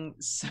coloring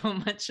so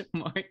much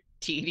more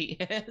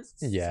tedious.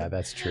 Yeah,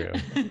 that's true.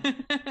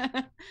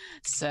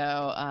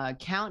 So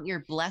count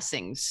your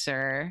blessings,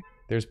 sir.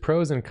 There's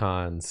pros and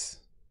cons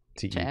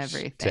to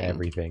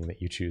everything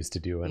that you choose to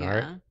do in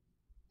art.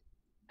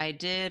 I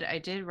did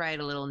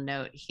write a little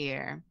note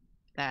here.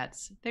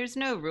 There's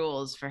no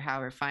rules for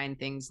how refined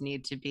things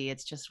need to be.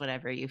 It's just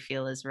whatever you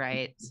feel is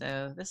right.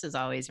 So this is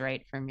always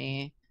right for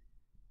me.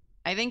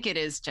 I think it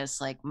is just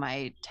like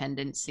my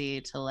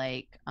tendency to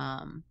like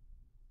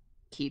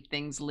keep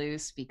things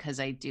loose because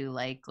I do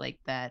like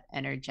that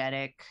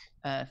energetic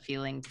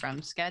feeling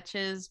from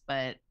sketches,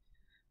 but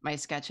my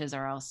sketches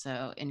are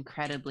also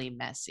incredibly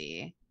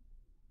messy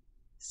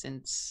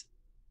since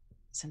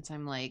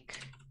I'm like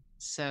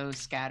so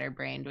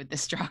scatterbrained with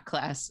this draw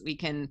class.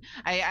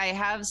 I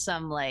have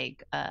some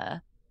like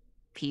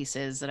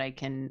pieces that I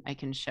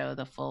can show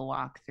the full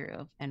walkthrough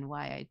of and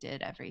why I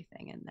did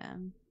everything in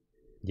them.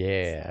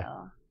 Yeah.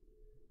 So,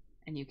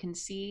 and you can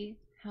see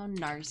how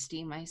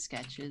nasty my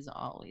sketches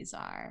always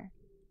are.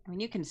 I mean,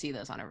 you can see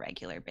those on a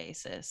regular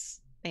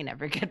basis. They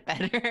never get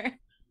better.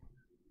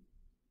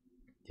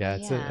 Yeah,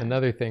 it's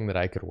another thing that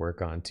I could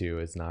work on too,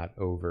 is not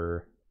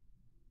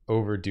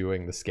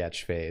overdoing the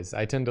sketch phase.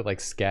 I tend to like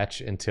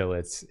sketch until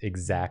it's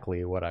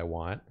exactly what I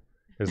want.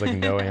 There's like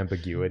no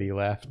ambiguity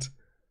left.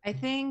 I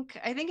think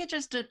it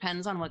just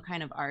depends on what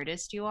kind of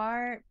artist you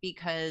are,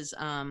 because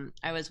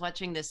I was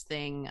watching this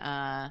thing,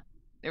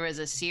 there was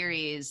a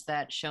series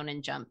that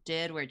Shonen Jump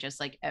did where just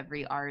like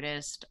every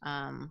artist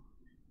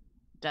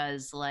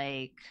does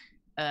like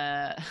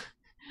I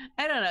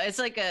don't know, it's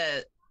like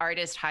a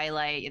artist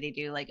highlight. They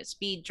do like a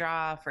speed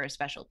draw for a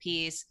special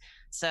piece.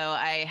 So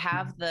I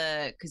have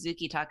the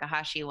Kazuki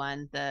Takahashi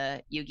one,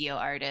 the Yu-Gi-Oh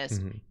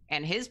artist,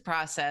 and his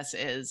process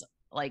is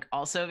like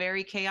also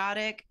very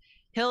chaotic.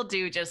 He'll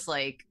do just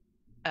like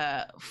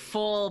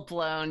full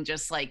blown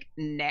just like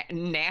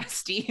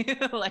nasty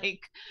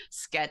like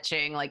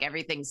sketching, like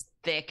everything's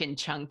thick and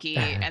chunky,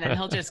 and then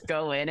he'll just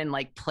go in and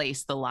like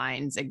place the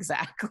lines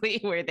exactly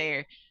where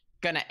they're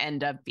gonna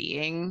end up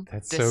being.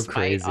 That's despite so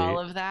crazy. all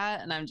of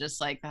that, and I'm just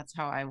like, that's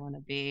how I want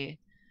to be.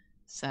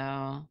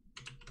 So,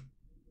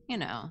 you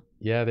know,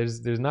 yeah,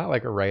 there's not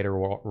like a right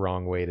or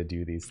wrong way to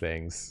do these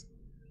things.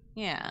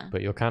 Yeah,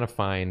 but you'll kind of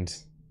find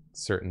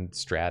certain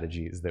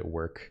strategies that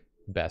work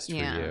best for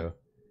you.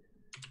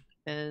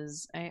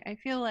 Because I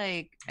feel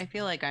like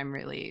I'm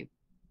really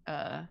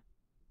I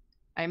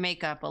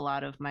make up a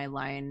lot of my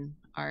line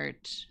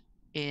art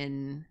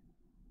in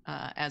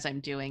as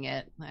I'm doing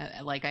it,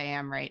 like I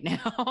am right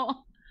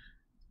now.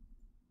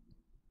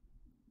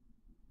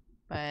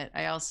 But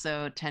I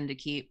also tend to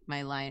keep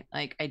my line,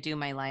 like I do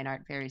my line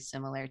art very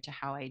similar to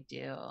how I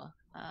do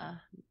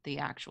the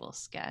actual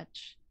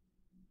sketch.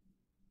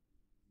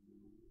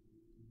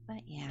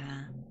 But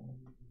yeah,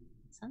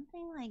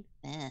 something like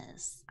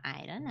this.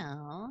 I don't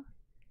know.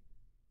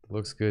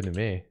 Looks good to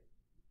me.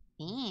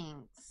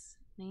 Thanks.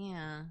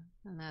 Yeah,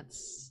 and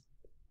that's,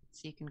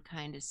 so you can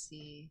kind of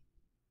see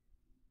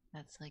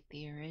that's like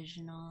the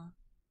original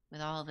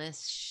with all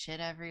this shit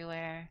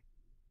everywhere.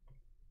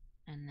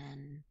 And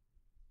then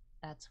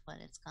that's what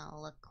it's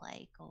gonna look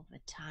like over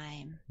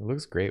time. It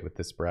looks great with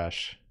this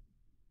brush.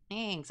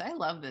 Thanks. I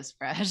love this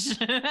brush. Is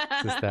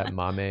this that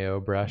Mameo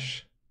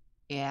brush?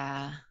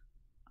 Yeah.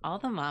 All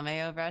the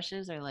Mameo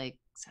brushes are like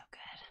so good.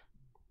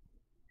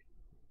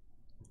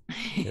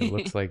 It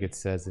looks like it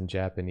says in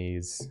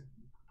Japanese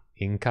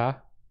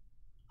Inka.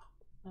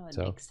 Oh, it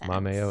so makes sense.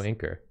 Mameo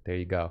Inker. There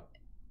you go.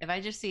 If I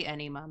just see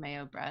any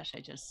Mameo brush, I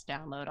just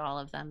download all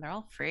of them. They're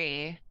all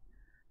free.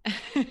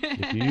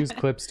 If you use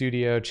Clip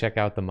Studio, check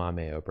out the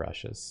Mameo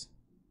brushes.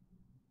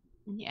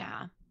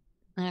 Yeah.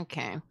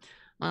 Okay.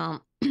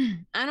 Well,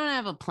 I don't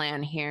have a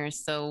plan here,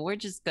 so we're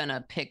just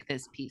gonna pick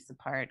this piece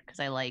apart because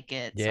I like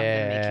it. So I'm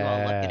gonna make you all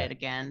look at it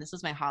again. This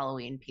is my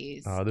Halloween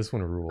piece. Oh, this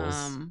one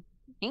rules.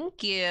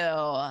 Thank you.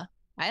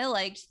 I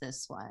liked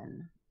this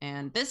one.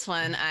 And this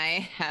one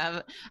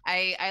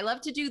I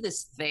love to do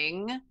this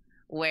thing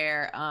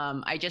where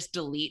I just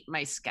delete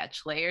my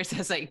sketch layers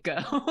as I go.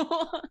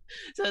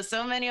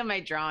 so many of my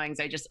drawings,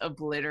 I just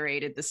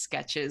obliterated the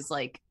sketches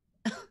like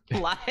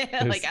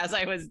like as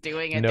I was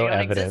doing it. No they don't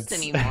evidence.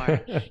 exist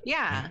anymore.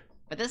 Yeah.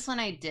 But this one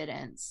I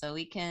didn't. So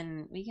we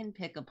can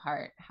pick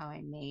apart how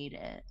I made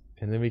it.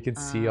 And then we can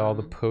see all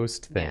the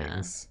post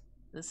things.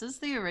 Yeah. This is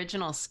the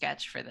original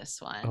sketch for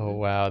this one. Oh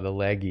wow, the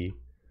leggy.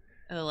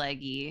 The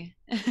leggy.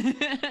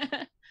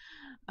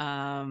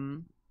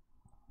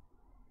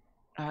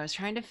 I was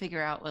trying to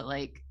figure out what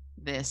like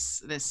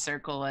this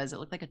circle was. It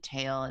looked like a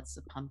tail. It's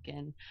a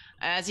pumpkin.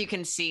 As you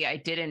can see, I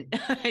didn't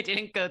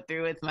go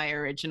through with my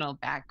original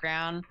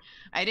background.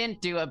 I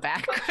didn't do a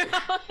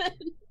background.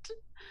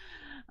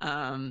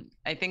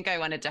 I think I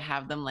wanted to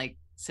have them like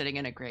sitting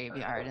in a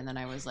graveyard, and then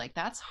I was like,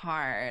 that's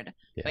hard.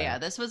 Yeah. But yeah,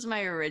 this was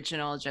my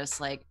original,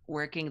 just like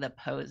working the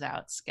pose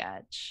out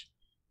sketch.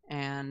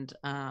 And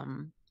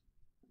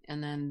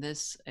then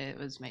this, it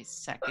was my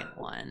second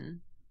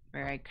one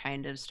where I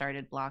kind of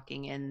started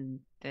blocking in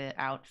the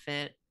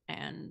outfit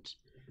and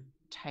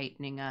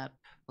tightening up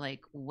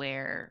like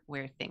where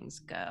things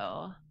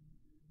go.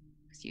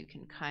 Because you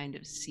can kind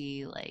of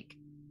see like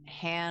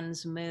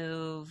hands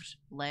moved,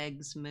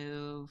 legs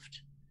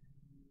moved.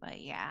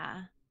 But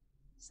yeah,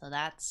 so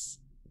that's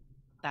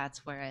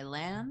where I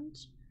land.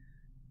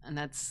 And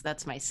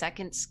that's my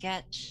second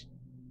sketch.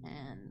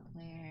 And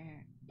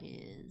where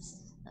is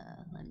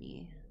let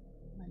me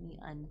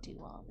undo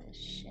all this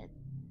shit.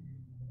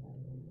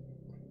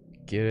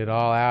 Get it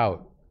all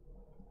out.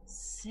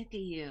 Sick of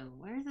you.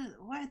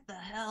 What the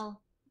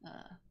hell?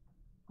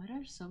 What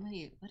are so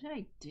many? What did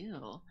I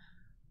do?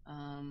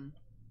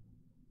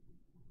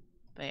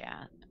 But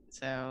yeah,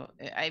 so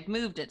I've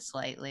moved it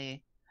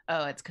slightly.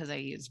 Oh, it's because I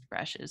used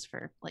brushes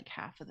for like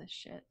half of this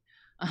shit.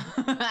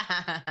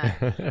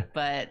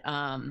 But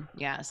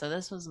yeah, so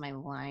this was my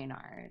line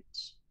art.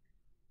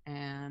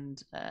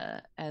 And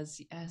as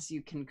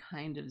you can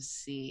kind of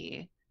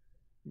see,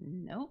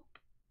 nope.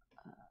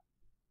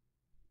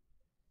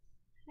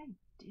 What did I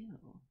do?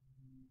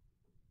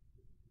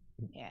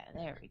 Yeah,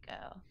 there we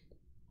go.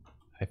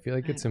 I feel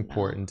like it's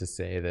important to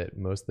say that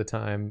most of the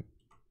time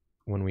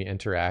when we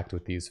interact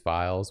with these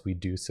files, we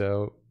do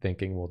so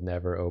thinking we'll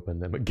never open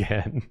them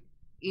again.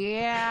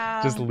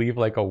 Yeah. Just leave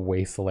like a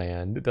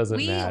wasteland. It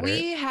doesn't matter.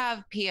 We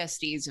have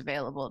PSDs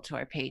available to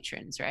our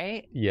patrons,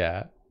 right?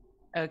 Yeah.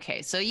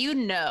 Okay, so you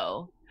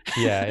know.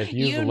 Yeah, if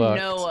you've you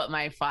looked, know what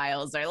my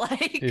files are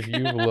like. If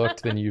you've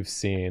looked, then you've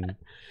seen.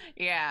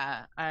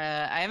 Yeah,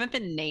 I haven't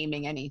been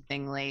naming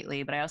anything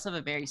lately, but I also have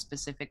a very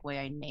specific way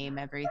I name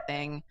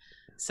everything.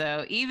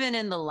 So even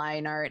in the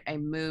line art, I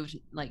moved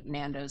like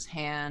Nando's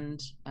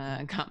hand,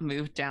 got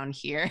moved down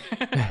here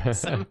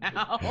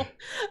somehow.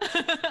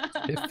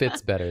 It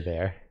fits better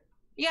there.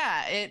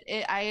 Yeah,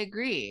 I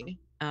agree.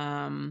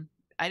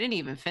 I didn't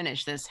even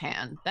finish this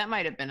hand. That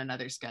might have been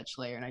another sketch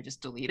layer and I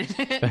just deleted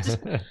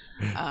it.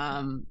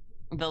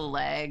 The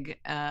leg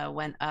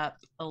went up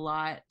a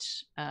lot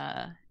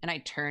and I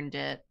turned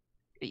it.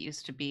 It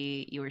used to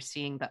be you were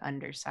seeing the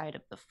underside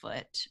of the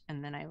foot,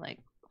 and then I like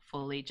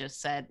fully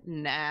just said,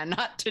 nah,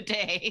 not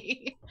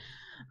today.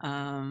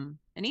 And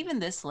even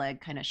this leg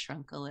kind of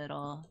shrunk a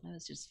little. I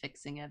was just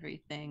fixing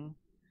everything.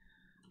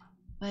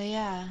 But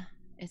yeah,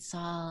 it's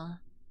all...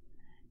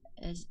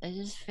 I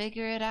just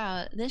figure it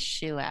out. This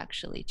shoe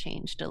actually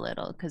changed a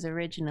little because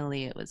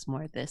originally it was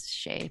more this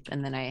shape,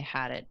 and then I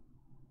had it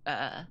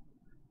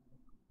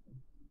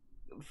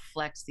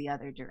flex the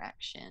other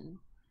direction.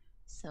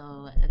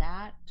 So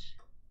that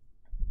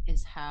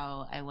is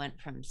how I went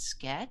from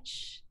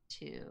sketch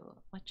to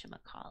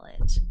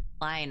whatchamacallit,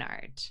 line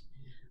art.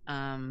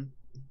 And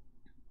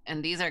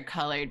these are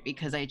colored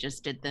because I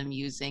just did them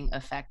using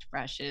effect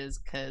brushes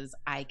because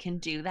I can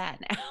do that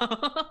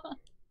now.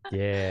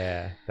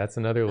 Yeah, that's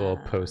another little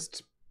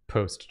post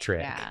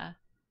trick.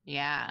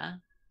 Yeah.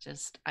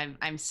 Just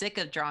I'm sick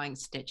of drawing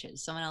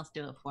stitches. Someone else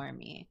do it for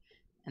me,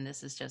 and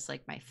this is just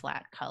like my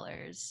flat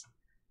colors.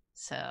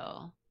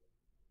 So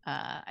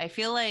I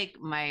feel like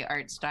my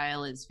art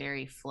style is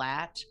very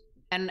flat.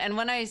 And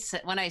when I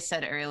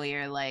said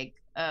earlier, like,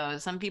 oh,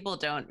 some people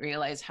don't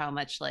realize how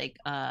much like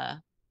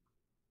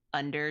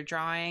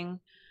underdrawing.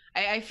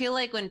 I feel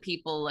like when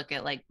people look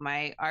at like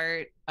my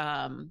art,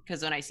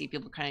 because when I see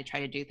people kind of try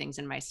to do things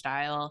in my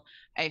style,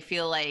 I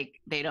feel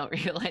like they don't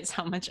realize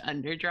how much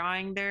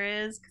underdrawing there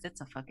is because it's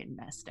a fucking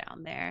mess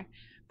down there.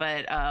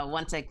 But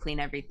once I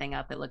clean everything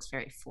up, it looks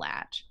very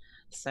flat.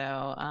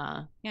 So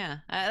yeah,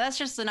 that's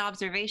just an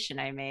observation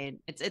I made.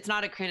 It's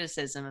not a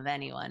criticism of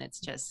anyone. It's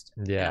just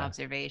an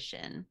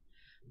observation.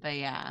 But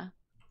yeah.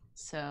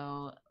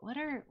 So what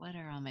are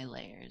all my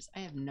layers? I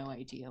have no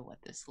idea what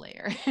this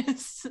layer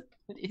is.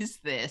 What is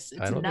this?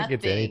 It's I don't think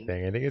it's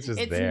anything. I think it's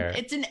just there.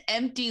 It's an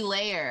empty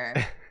layer,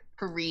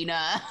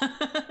 Karina.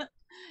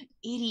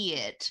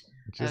 Idiot.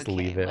 Just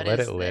leave it. Let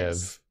it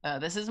live. Oh,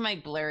 this is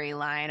my blurry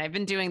line. I've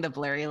been doing the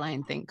blurry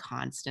line thing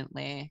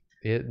constantly.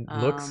 It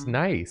looks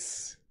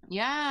nice.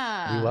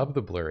 Yeah. We love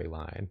the blurry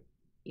line.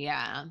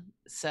 Yeah.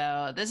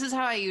 So this is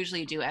how I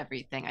usually do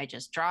everything. I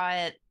just draw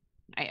it.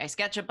 I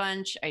sketch a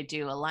bunch, I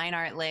do a line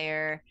art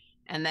layer,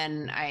 and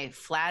then I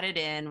flat it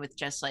in with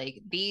just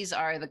like, these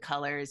are the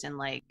colors and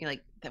like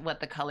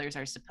what the colors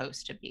are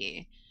supposed to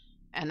be.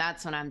 And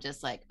that's when I'm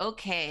just like,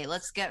 okay,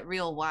 let's get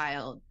real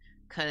wild.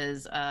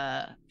 Because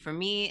for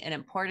me, an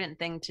important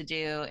thing to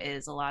do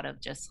is a lot of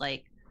just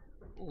like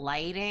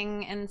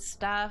lighting and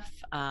stuff.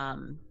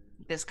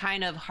 This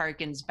kind of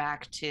harkens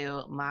back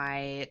to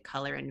my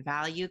color and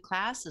value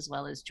class, as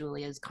well as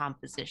Julia's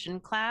composition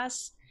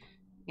class.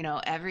 You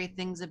know,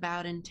 everything's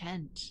about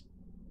intent.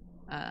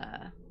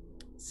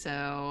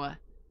 So,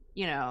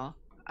 you know,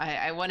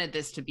 I wanted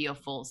this to be a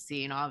full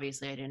scene.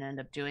 Obviously, I didn't end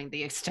up doing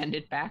the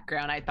extended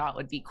background I thought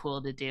would be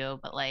cool to do,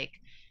 but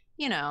like,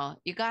 you know,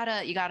 you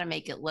gotta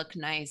make it look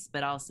nice,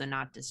 but also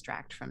not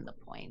distract from the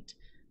point.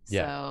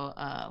 Yeah.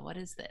 So, what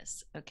is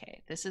this?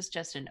 Okay, this is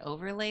just an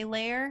overlay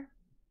layer.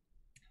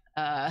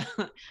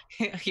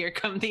 Here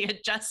come the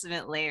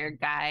adjustment layer,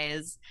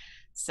 guys.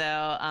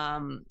 So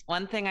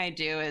one thing I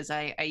do is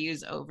I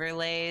use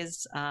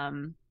overlays,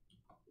 and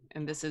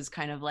this is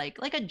kind of like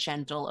a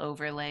gentle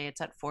overlay.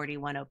 It's at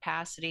 41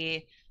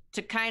 opacity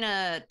to kind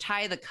of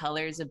tie the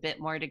colors a bit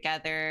more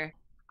together.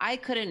 I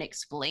couldn't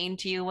explain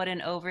to you what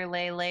an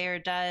overlay layer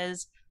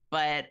does,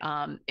 but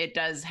it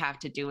does have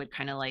to do with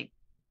kind of like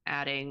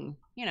adding,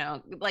 you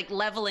know, like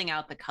leveling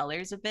out the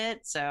colors a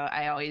bit. So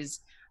I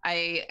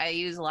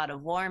use a lot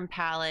of warm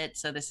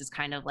palettes, so this is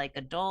kind of like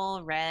a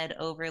dull red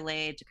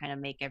overlay to kind of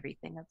make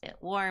everything a bit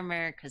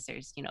warmer because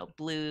there's, you know,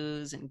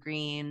 blues and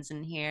greens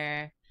in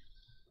here.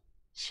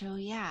 So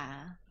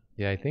yeah.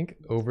 Yeah, I think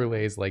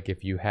overlays, like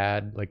if you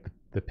had like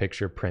the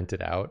picture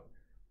printed out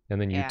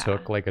and then you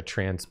took like a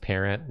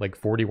transparent, like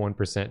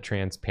 41%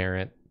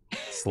 transparent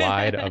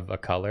slide of a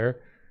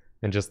color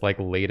and just like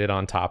laid it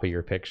on top of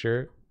your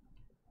picture,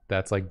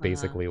 that's like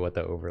basically what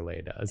the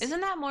overlay does.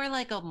 Isn't that more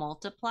like a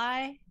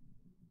multiply?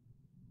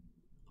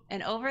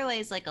 An overlay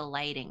is like a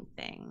lighting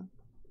thing.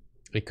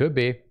 It could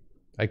be.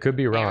 I could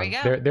be wrong.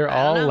 They're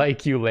all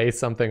like you lay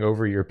something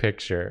over your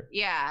picture.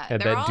 Yeah,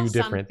 and that do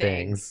different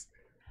things.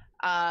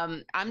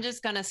 I'm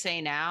just gonna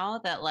say now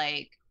that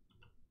like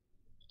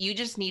you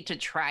just need to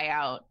try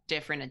out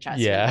different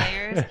adjustment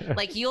layers.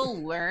 Like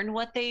you'll learn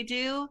what they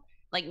do.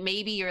 Like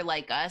maybe you're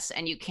like us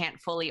and you can't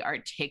fully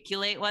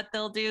articulate what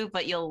they'll do,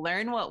 but you'll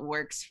learn what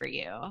works for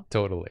you.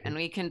 Totally. And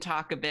we can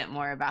talk a bit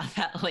more about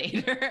that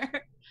later.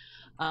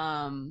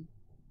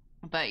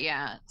 But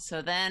yeah,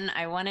 so then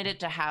I wanted it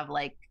to have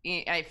like,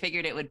 I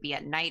figured it would be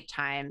at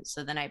nighttime.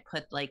 So then I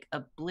put like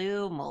a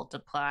blue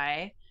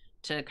multiply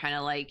to kind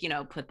of like, you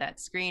know, put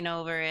that screen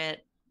over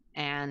it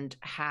and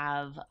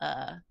have,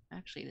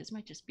 actually, this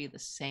might just be the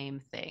same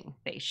thing.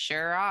 They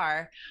sure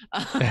are.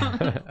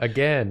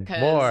 Again,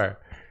 more.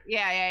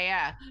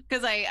 Yeah.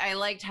 Because I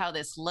liked how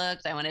this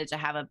looked. I wanted to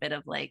have a bit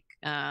of like,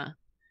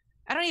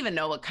 I don't even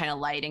know what kind of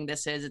lighting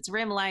this is. It's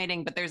rim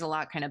lighting, but there's a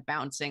lot kind of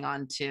bouncing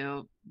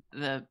onto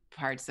the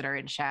parts that are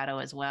in shadow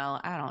as well.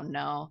 I don't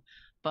know.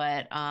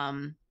 But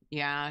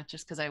yeah,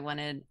 just because I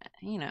wanted,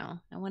 you know,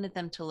 I wanted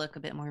them to look a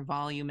bit more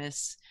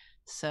voluminous.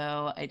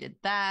 So I did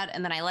that.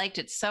 And then I liked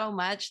it so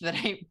much that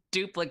I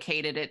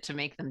duplicated it to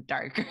make them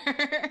darker.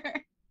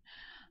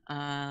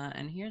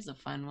 And here's a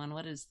fun one.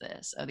 What is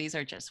this? Oh, these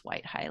are just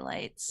white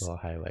highlights. Little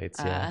highlights,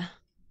 yeah.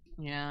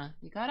 Yeah,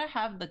 you gotta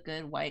have the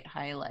good white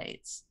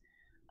highlights.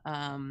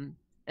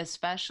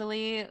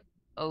 Especially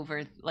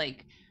over,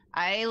 like,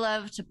 I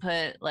love to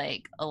put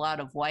like a lot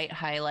of white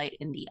highlight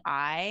in the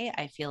eye.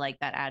 I feel like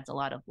that adds a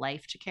lot of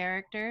life to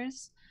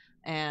characters.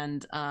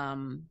 And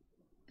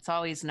it's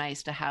always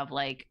nice to have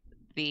like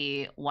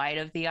the white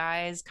of the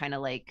eyes kind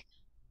of like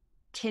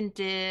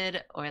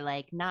tinted or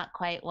like not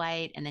quite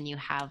white, and then you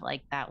have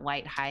like that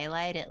white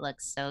highlight. It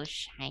looks so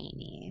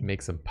shiny.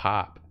 Makes them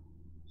pop.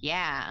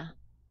 Yeah.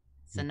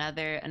 It's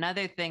another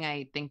thing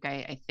I think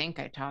I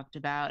talked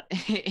about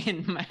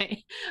in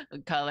my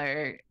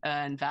color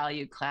and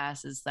value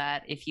class is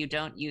that if you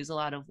don't use a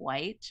lot of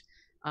white,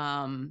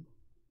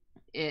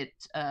 it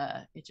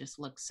just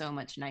looks so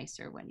much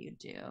nicer when you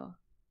do.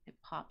 It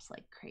pops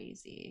like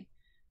crazy.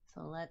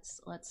 So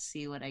let's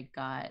see what I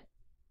got,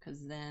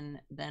 because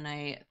then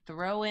I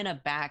throw in a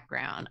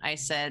background. I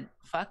said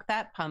fuck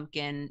that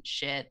pumpkin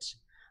shit,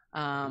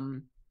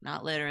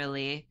 not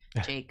literally,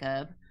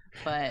 Jacob,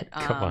 but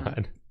come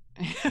on.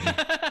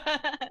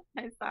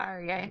 I'm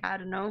sorry, I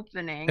had an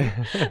opening.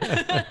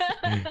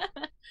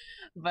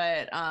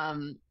 But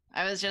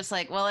I was just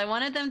like, well, I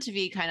wanted them to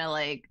be kind of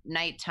like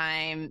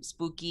nighttime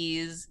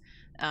spookies,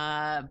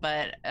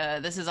 but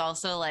this is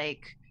also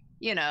like,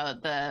 you know,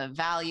 the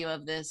value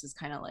of this is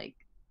kind of like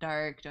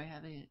dark. Do I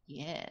have it?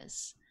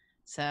 Yes.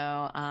 So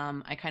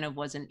I kind of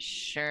wasn't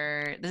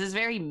sure. This is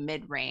very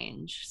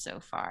mid-range so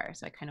far,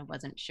 so I kind of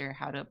wasn't sure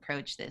how to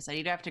approach this. I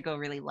either have to go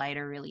really light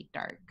or really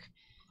dark.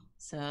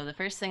 So the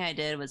first thing I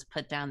did was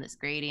put down this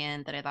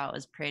gradient that I thought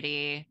was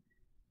pretty.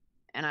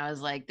 And I was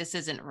like, this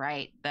isn't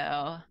right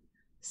though.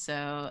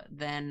 So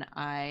then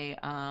I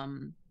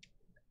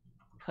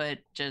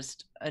put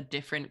just a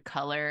different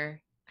color,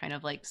 kind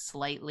of like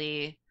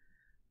slightly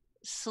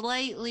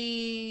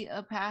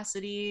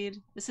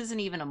opacityed. This isn't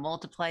even a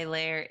multiply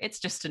layer. It's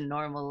just a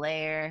normal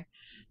layer.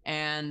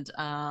 And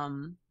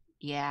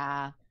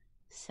yeah.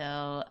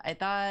 So I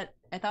thought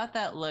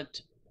that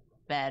looked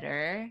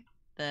better.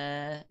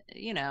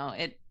 You know,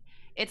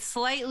 it's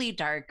slightly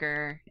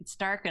darker. It's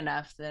dark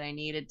enough that I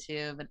needed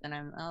to, but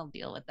then I'll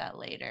deal with that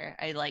later.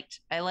 I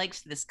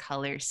liked this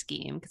color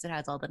scheme because it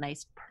has all the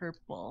nice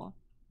purple.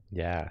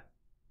 Yeah.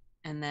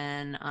 And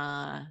then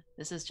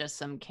this is just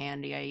some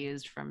candy I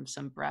used from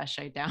some brush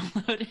I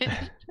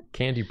downloaded.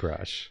 Candy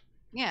brush.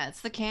 Yeah,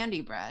 it's the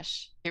candy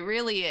brush. It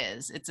really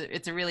is. It's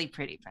a really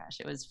pretty brush.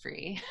 It was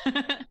free.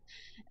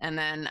 And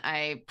then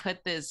I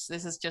put this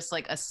is just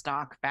like a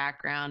stock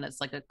background. It's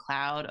like a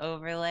cloud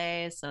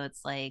overlay. So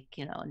it's like,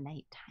 you know,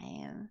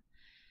 nighttime.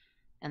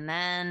 And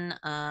then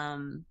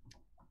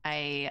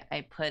I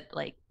put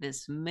like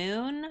this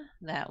moon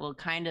that will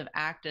kind of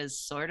act as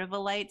sort of a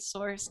light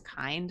source,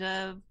 kind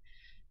of.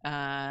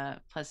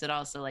 Plus it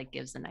also like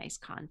gives a nice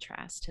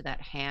contrast to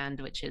that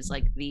hand, which is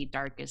like the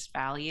darkest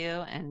value.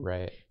 And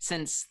right.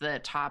 Since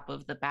the top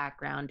of the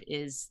background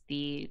is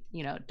the,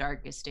 you know,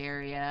 darkest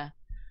area,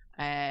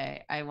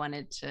 I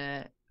wanted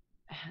to,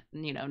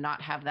 you know,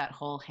 not have that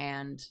whole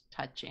hand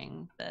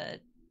touching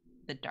the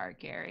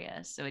dark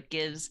area. So it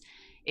gives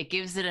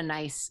it a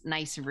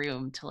nice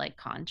room to like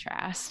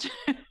contrast.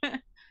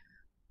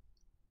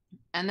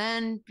 And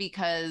then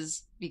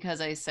because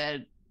I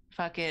said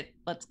fuck it,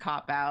 let's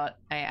cop out,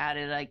 I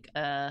added like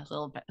a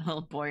little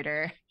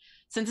border.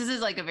 Since this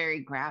is like a very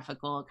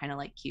graphical kind of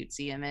like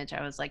cutesy image,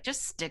 I was like,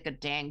 just stick a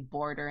dang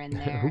border in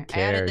there. Who cares?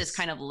 I added this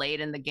kind of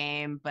late in the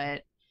game,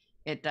 but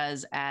it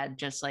does add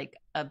just like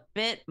a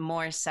bit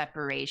more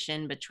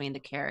separation between the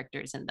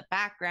characters in the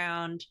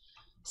background.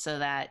 so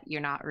that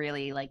you're not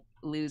really like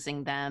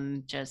losing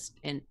them just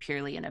in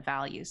purely in a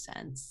value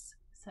sense.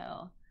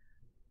 So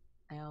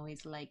I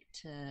always like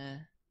to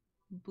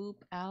boop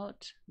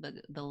out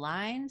the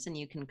lines, and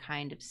you can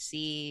kind of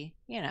see,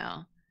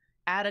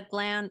 at a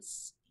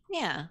glance,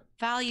 yeah,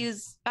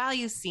 values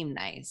seem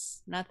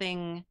nice.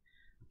 Nothing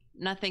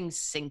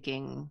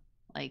sinking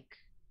like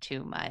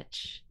too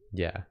much.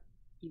 Yeah.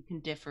 You can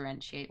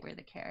differentiate where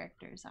the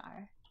characters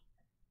are.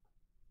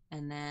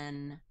 And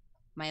then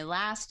my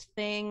last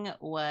thing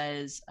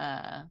was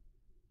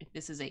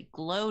this is a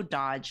glow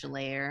dodge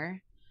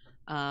layer,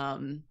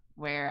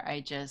 where I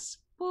just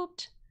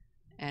booped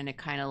and it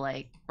kind of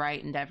like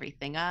brightened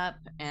everything up,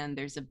 and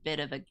there's a bit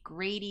of a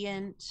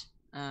gradient.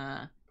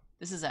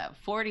 This is at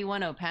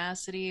 41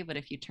 opacity, but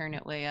if you turn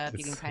it way up,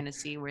 you can kind of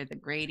see where the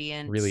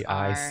gradients really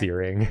are.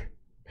 eye-searing.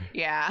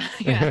 Yeah,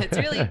 it's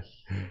really.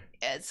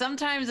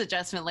 Sometimes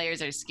adjustment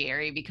layers are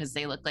scary because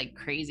they look like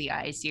crazy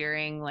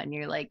eye-searing when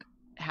you're like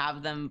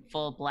have them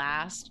full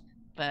blast,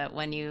 but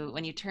when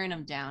you turn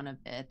them down a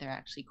bit, they're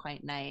actually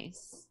quite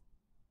nice.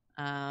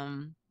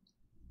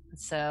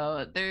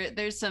 So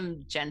there's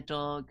some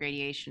gentle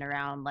gradation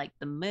around like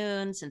the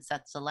moon, since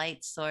that's the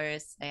light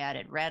source. I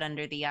added red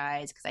under the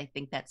eyes because I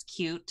think that's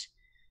cute.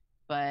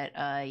 But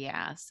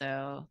yeah,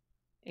 so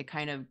it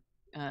kind of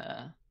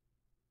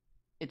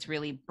it's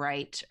really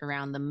bright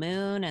around the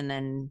moon, and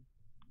then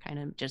kind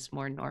of just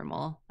more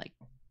normal like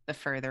the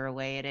further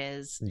away it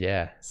is.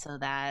 Yeah. So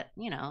that,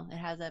 it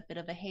has a bit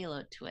of a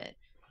halo to it.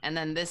 And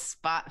then this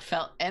spot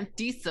felt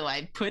empty, so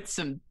I put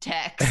some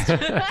text.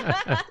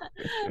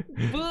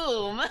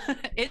 Boom.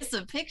 It's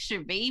a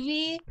picture,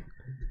 baby.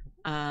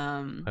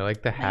 I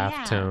like the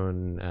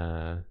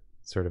halftone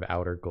sort of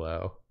outer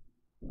glow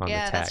on the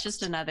text. That's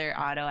just another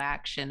auto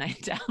action I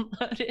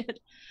downloaded.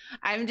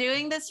 I'm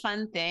doing this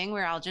fun thing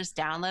where I'll just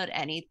download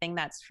anything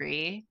that's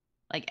free,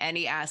 like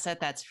any asset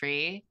that's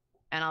free,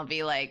 and I'll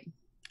be like,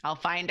 I'll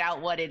find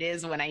out what it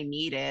is when I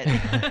need it.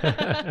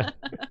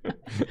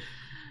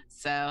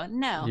 So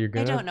no,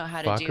 I don't know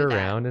how to do that. Fuck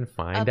around and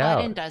find out. A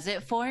button does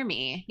it for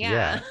me.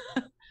 Yeah.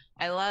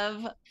 I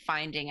love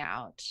finding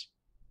out.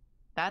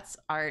 That's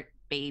art,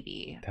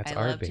 baby. I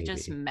love to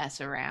just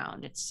mess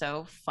around. It's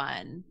so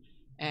fun.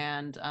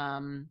 And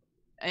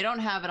I don't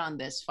have it on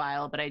this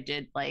file, but I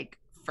did like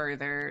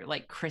further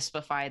like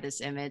crispify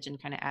this image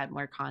and kind of add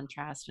more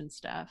contrast and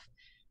stuff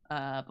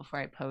before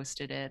I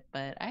posted it.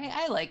 But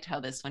I liked how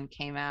this one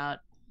came out.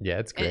 Yeah,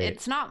 it's great.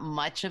 It's not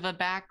much of a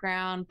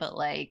background, but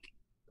like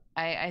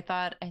I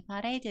thought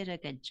I did a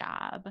good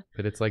job.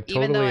 But it's like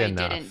totally enough. Even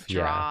though I didn't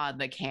draw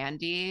the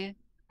candy,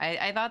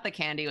 I thought the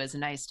candy was a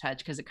nice touch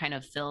because it kind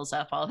of fills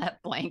up all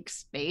that blank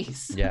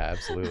space. Yeah,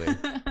 absolutely.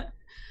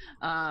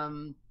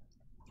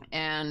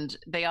 And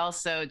they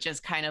also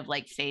just kind of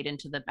like fade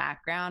into the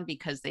background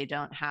because they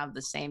don't have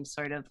the same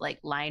sort of like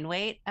line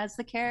weight as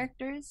the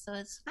characters, so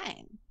it's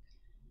fine.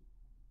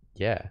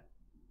 Yeah.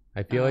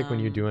 I feel like when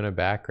you're doing a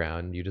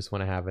background, you just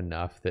want to have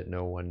enough that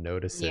no one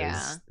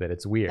notices that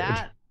it's weird.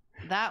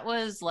 That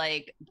was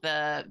like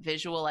the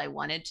visual I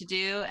wanted to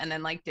do, and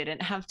then like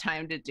didn't have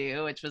time to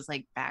do, which was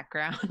like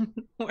background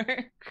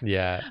work.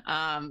 Yeah.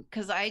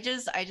 Because I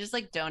just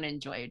like don't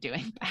enjoy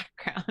doing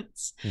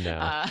backgrounds.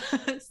 No.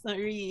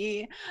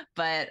 Sorry,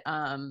 but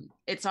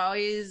it's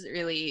always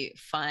really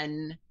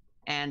fun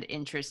and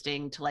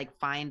interesting to like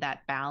find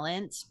that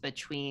balance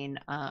between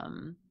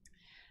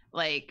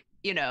like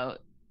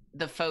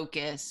the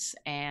focus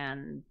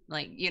and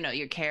like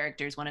your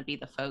characters want to be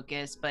the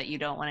focus, but you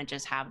don't want to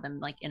just have them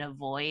like in a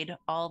void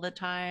all the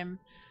time,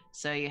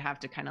 so you have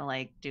to kind of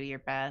like do your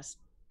best.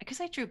 Because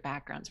I drew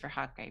backgrounds for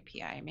Hawkeye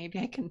PI, maybe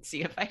I can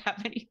see if I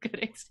have any good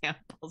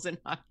examples in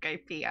Hawkeye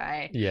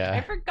PI. Yeah,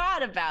 I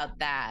forgot about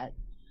that.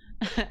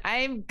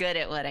 I'm good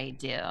at what I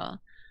do.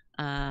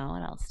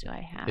 What else do I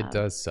have? It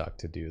does suck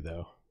to do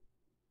though.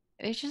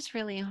 It's just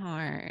really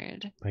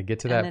hard. I get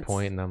to that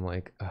point and I'm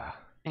like, ugh.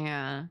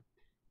 Yeah.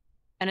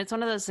 And it's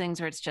one of those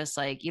things where it's just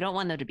like, you don't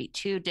want them to be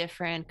too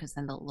different because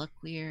then they'll look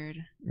weird.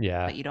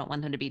 Yeah. But you don't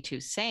want them to be too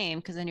same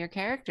because then your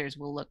characters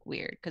will look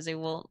weird because they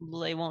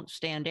won't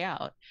stand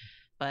out.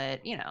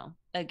 But,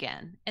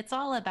 again, it's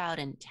all about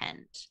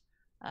intent.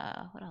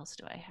 What else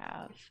do I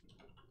have?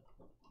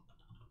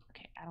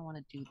 Okay, I don't want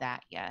to do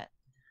that yet.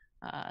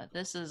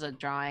 This is a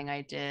drawing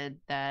I did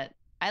that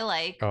I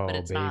like, but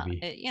it's not,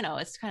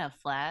 it's kind of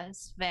flat.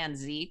 It's Van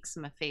Zeek's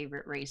my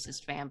favorite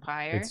racist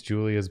vampire. It's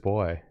Julia's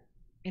boy.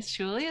 It's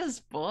Julia's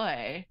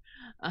boy.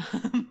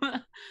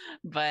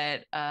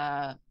 But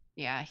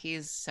yeah,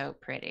 he's so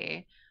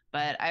pretty.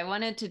 But I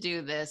wanted to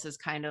do this as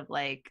kind of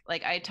like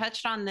I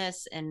touched on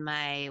this in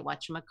my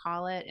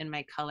whatchamacallit in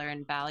my color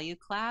and value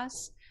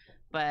class.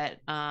 But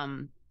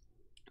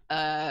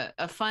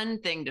a fun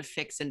thing to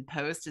fix in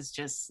post is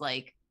just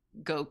like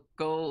go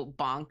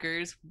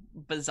bonkers,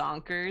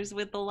 bazonkers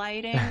with the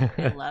lighting.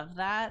 I love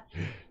that.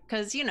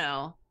 Because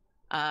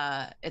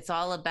it's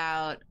all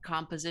about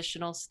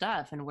compositional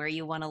stuff and where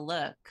you want to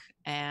look.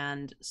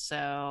 And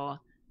so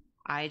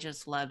I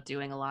just love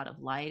doing a lot of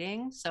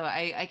lighting. So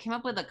I came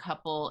up with a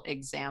couple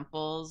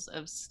examples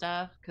of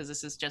stuff because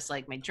this is just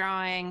like my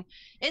drawing.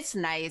 It's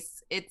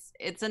nice.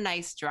 It's a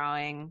nice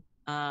drawing.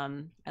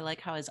 I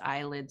like how his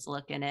eyelids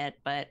look in it,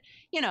 but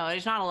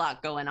there's not a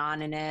lot going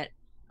on in it.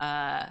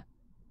 Uh,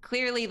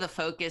 Clearly the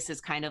focus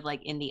is kind of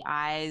like in the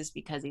eyes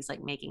because he's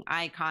like making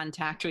eye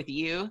contact with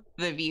you,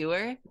 the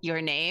viewer,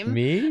 your name.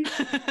 Me?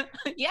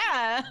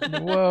 Yeah.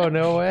 Whoa,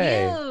 no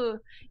way.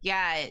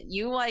 Yeah,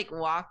 you like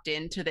walked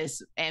into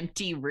this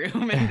empty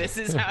room and this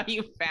is how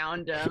you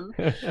found him.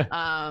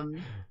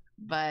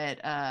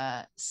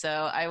 So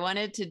I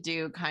wanted to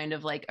do kind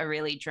of like a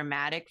really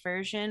dramatic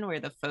version where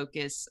the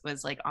focus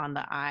was like on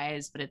the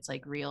eyes, but it's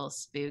like real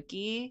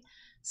spooky.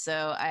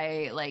 So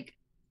I like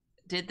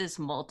did this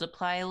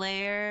multiply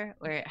layer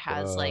where it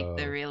has like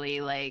the really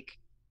like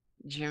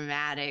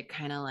dramatic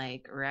kind of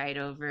like right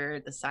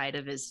over the side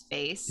of his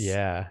face.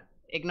 Yeah.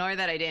 Ignore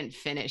that I didn't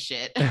finish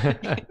it.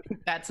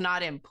 That's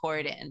not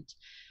important.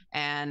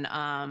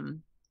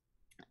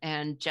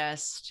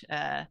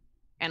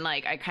 And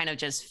like I kind of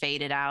just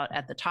faded out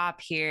at the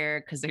top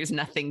here because there's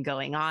nothing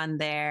going on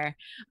there.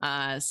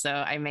 So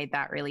I made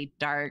that really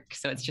dark.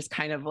 So it's just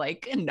kind of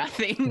like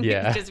nothing.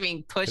 Yeah. It's just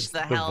being pushed it's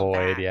the hell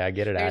void. back. Yeah,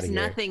 get it out of here.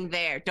 There's nothing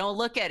there. Don't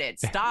look at it.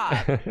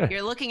 Stop.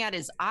 You're looking at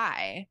his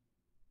eye.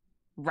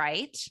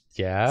 Right?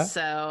 Yeah.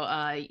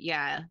 So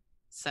yeah.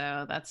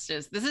 So this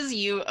is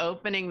you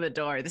opening the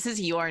door. This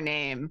is your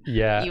name.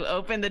 Yeah. You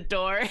open the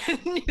door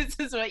and this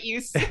is what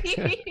you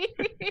see.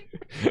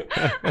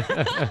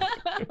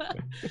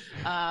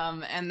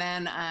 And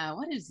then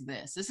what is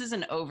this? This is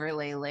an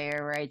overlay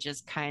layer where I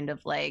just kind of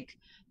like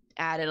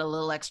added a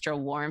little extra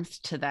warmth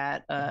to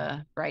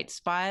that bright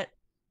spot.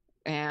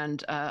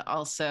 And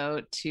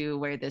also to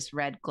where this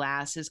red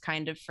glass is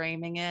kind of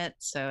framing it.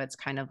 So it's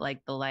kind of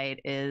like the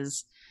light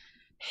is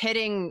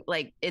hitting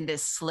like in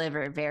this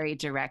sliver very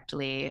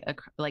directly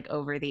like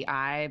over the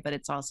eye, but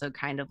it's also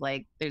kind of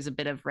like there's a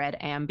bit of red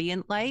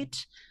ambient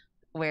light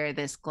where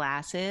this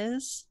glass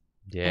is.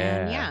 Yeah.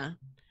 And yeah.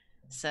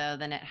 So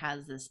then it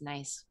has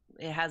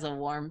it has a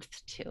warmth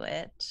to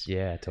it.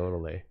 Yeah,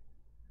 totally.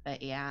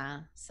 But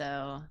yeah,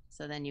 so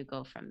then you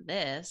go from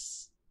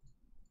this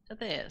to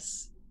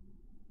this.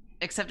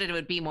 Except it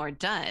would be more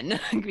done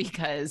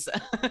because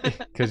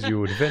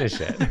you would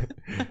finish it.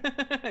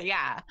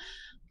 Yeah.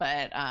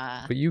 But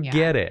you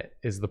get it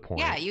is the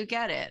point. Yeah, you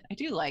get it. I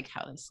do like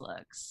how this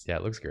looks. Yeah,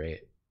 it looks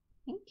great.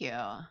 Thank you.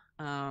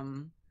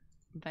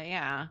 But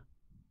yeah.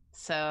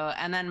 So,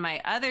 and then my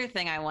other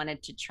thing I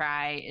wanted to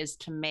try is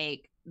to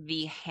make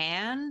the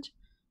hand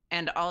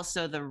and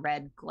also the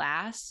red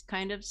glass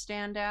kind of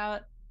stand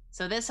out.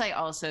 So this I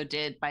also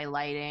did by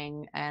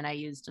lighting, and I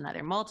used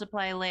another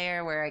multiply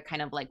layer where I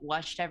kind of like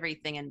washed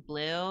everything in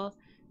blue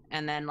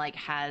and then like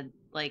had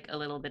like a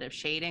little bit of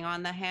shading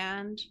on the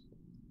hand.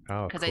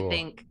 Oh, because cool. I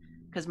think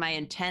because my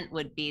intent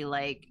would be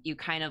like you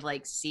kind of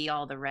like see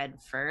all the red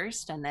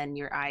first and then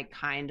your eye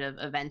kind of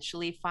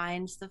eventually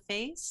finds the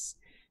face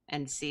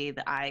and see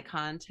the eye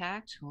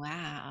contact.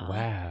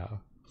 Wow.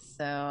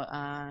 So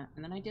and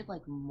then I did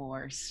like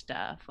more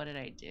stuff. What did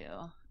I do?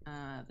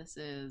 This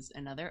is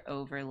another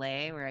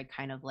overlay where I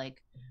kind of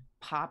like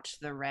popped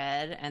the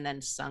red and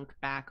then sunk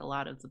back a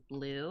lot of the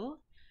blue.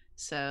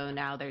 So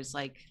now there's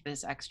like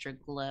this extra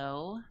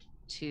glow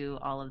to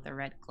all of the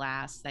red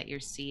glass that you're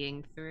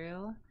seeing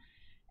through.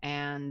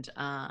 And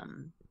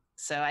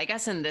so I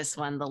guess in this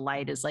one, the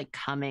light is like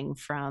coming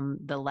from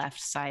the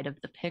left side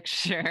of the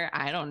picture.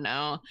 I don't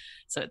know.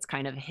 So it's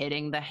kind of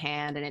hitting the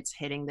hand and it's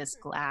hitting this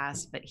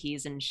glass, but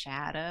he's in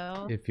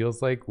shadow. It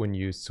feels like when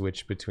you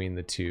switch between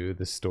the two,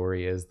 the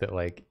story is that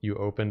like you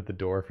opened the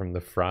door from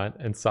the front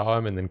and saw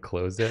him and then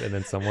closed it. And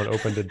then someone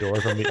opened a door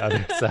from the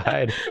other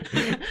side.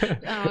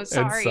 Oh,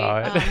 sorry. And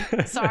saw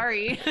it.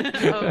 Sorry.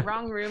 Oh,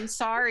 wrong room.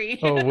 Sorry.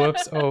 Oh,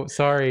 whoops. Oh,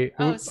 sorry.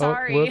 Oh,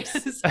 sorry. Oh,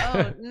 whoops.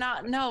 Oh,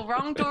 no,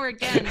 wrong door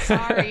again.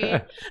 Sorry.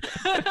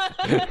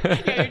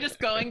 Yeah, you're just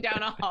going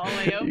down a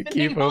hallway. You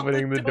keep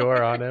opening the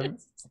door on him.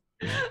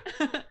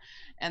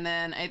 And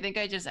then I think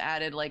I just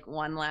added like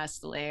one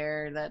last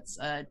layer that's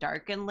a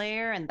darken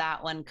layer, and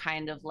that one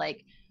kind of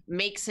like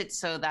makes it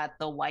so that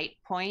the white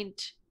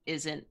point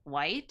isn't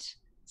white.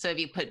 So if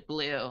you put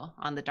blue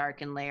on the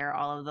darken layer,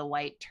 all of the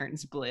white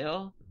turns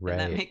blue. Right. If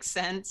that makes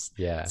sense.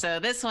 Yeah. So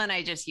this one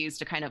I just used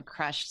to kind of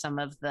crush some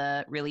of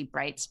the really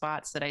bright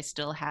spots that I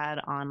still had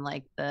on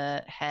like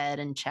the head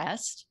and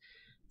chest,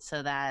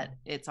 so that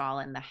it's all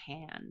in the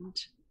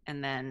hand.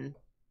 And then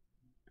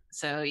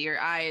so your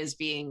eye is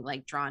being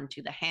like drawn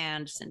to the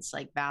hand, since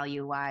like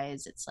value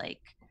wise it's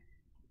like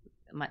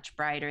much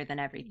brighter than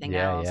everything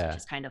else, which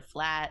is kind of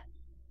flat.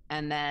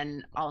 And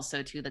then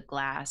also to the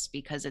glass,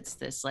 because it's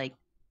this like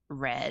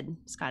red,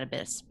 it's got a bit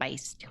of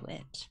spice to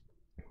it.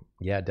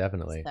 Yeah,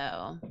 definitely.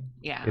 So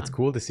yeah, it's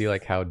cool to see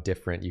like how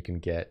different you can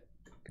get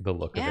the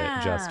look of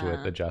it just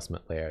with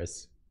adjustment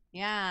layers.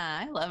 Yeah,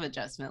 I love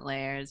adjustment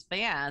layers. But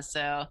yeah,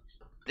 so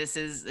this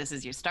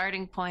is your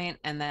starting point,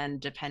 and then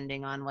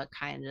depending on what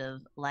kind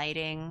of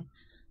lighting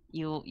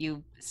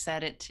you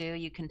set it to,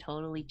 you can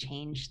totally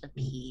change the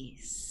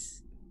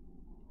piece.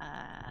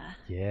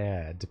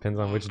 Yeah, it depends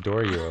on which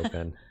door you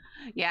open.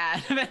 Yeah,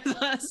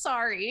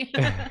 sorry.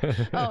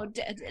 Oh,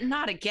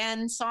 not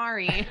again.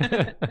 Sorry.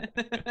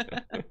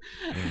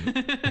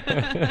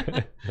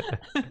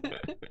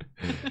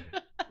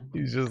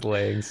 He's just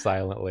laying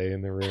silently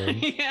in the room.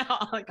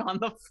 Yeah, like on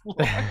the floor.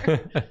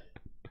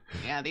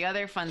 Yeah, the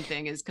other fun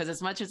thing is because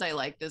as much as I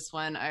like this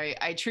one,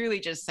 I truly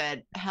just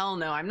said, hell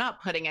no, I'm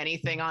not putting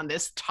anything on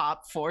this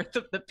top fourth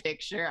of the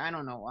picture. I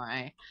don't know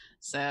why.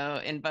 So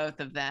in both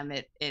of them,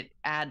 it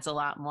adds a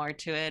lot more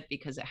to it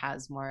because it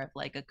has more of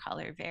like a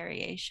color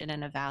variation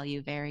and a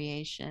value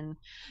variation.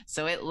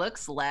 So it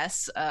looks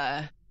less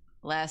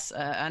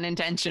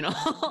unintentional.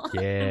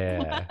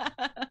 Yeah.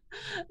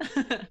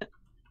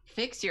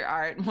 Fix your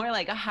art, more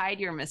like hide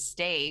your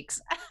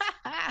mistakes.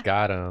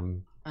 Got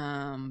him.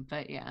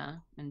 But yeah,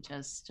 and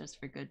just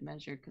for good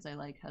measure, because I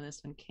like how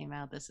this one came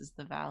out, this is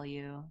the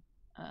value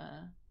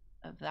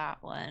of that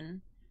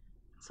one.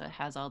 So it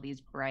has all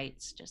these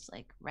brights just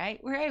like right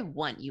where I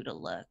want you to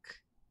look.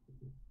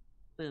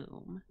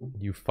 Boom.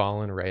 You've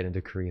fallen right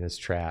into Karina's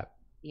trap.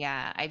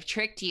 Yeah, I've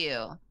tricked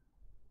you.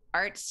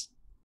 Art's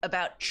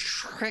about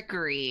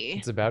trickery.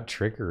 It's about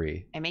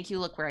trickery. I make you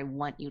look where I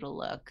want you to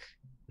look.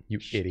 You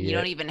idiot. You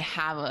don't even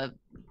have a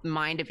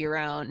mind of your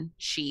own,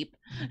 sheep.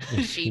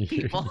 Sheep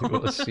people.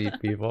 Sheep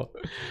people.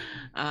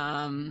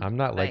 I'm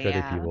not like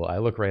other people. I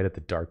look right at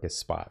the darkest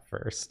spot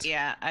first.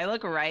 Yeah, I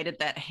look right at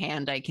that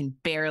hand I can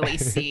barely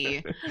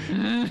see.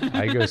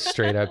 I go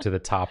straight up to the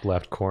top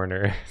left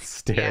corner,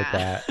 stare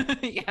at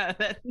that. Yeah,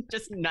 that's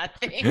just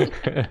nothing.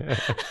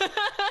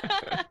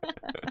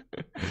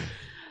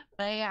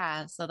 But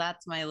yeah, so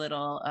that's my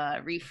little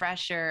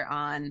refresher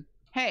on,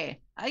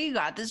 hey, how you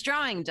got this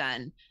drawing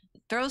done?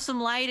 Throw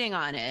some lighting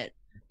on it,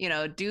 you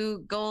know,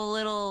 go a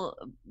little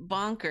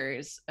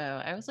bonkers.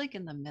 I was like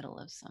in the middle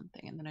of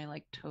something and then I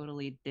like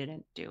totally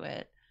didn't do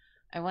it.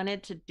 I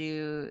wanted to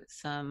do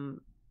some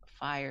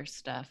fire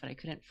stuff and I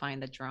couldn't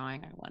find the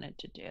drawing I wanted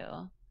to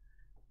do.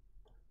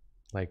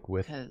 Like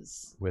with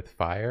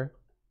fire?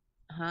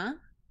 Huh?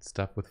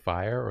 Stuff with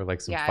fire, or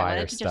like some fire stuff? Yeah, I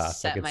wanted to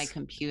just set my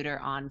computer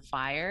on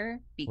fire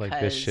because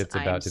like this shit's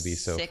about to be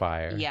so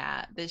fire.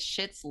 Yeah, this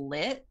shit's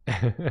lit.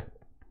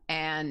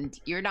 And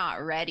you're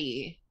not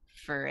ready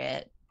for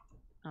it.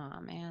 Oh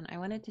man, I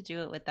wanted to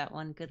do it with that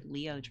one good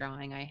Leo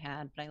drawing I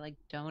had, but I like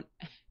don't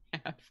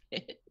have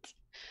it.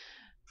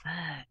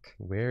 Fuck.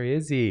 Where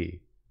is he?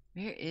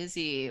 Where is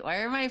he? Why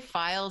are my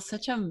files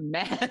such a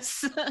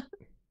mess?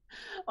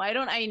 Why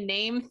don't I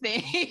name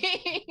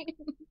things?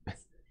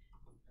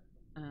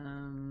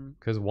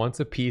 Because once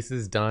a piece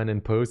is done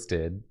and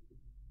posted,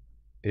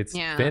 it's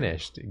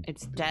finished.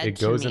 It's dead. It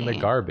goes in the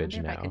garbage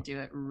now. I could do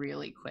it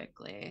really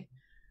quickly.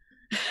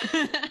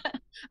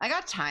 I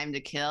got time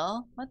to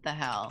kill. What the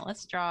hell?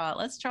 Let's draw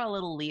a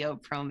little Leo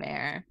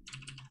Promare.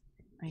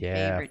 My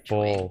favorite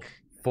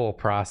full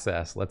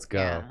process. Let's go.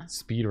 Yeah.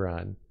 Speed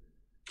run.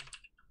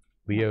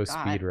 Leo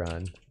speed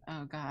run.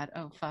 Oh god.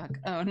 Oh fuck.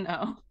 Oh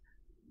no.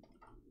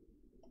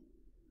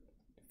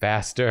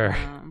 Faster.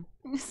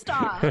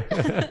 Stop.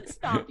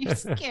 Stop. You're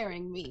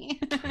scaring me.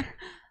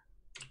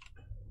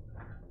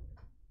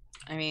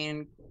 I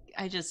mean,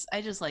 I just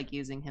like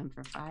using him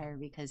for fire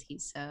because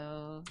he's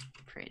so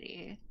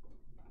pretty.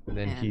 And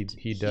then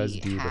he does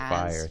do the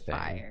fire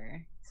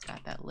thing. He's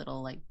got that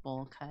little like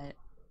bowl cut.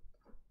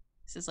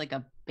 This is like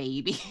a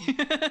baby.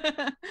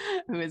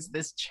 Who is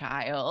this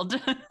child?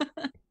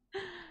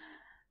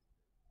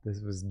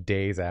 This was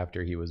days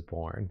after he was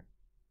born.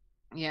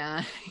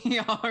 Yeah, he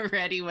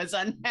already was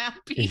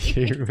unhappy.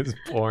 He was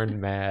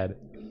born mad.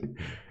 All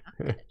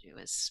I'm gonna do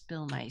is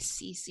spill my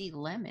CC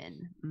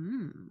lemon.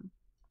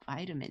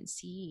 Vitamin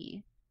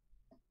C.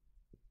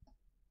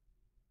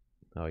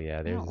 Oh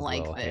yeah, there's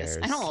little hairs.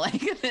 I don't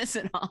like this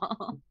at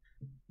all.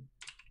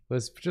 It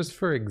was just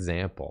for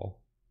example.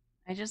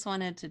 I just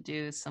wanted to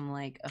do some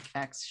like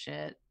effects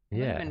shit. It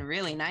would have been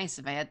really nice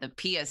if I had the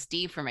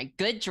PSD for my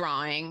good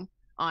drawing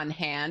on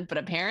hand, but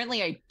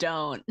apparently I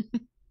don't.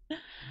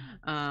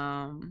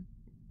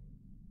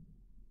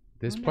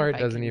 This part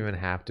doesn't even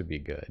have to be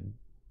good.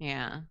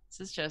 Yeah,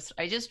 this is just,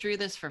 I just drew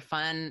this for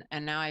fun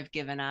and now I've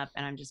given up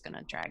and I'm just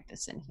gonna drag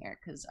this in here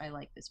because I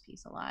like this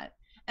piece a lot.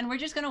 And we're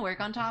just gonna work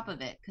on top of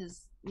it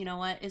because you know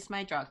what? It's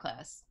my draw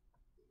class.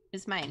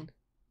 It's mine.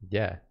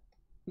 Yeah.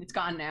 It's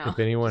gone now. If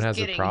anyone has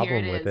a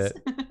problem with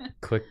it,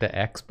 click the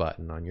X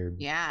button on your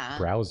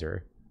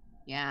browser.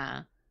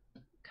 Yeah.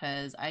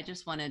 Because I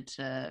just wanted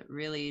to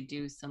really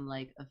do some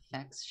like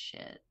effects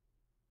shit.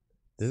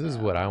 This is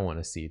what I want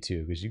to see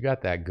too, because you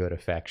got that good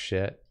effects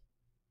shit.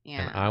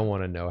 Yeah. And I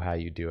want to know how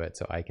you do it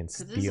so I can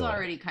steal it. This is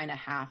already kind of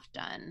half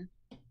done.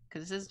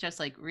 Because this is just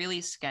like really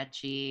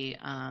sketchy.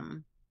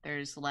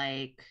 There's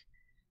like,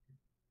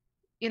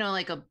 you know,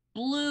 like a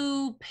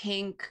blue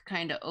pink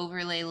kind of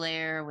overlay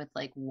layer with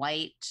like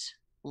white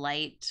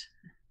light.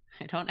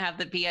 I don't have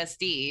the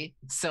PSD,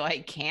 so I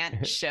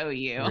can't show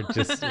you.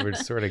 we're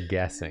sort of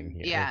guessing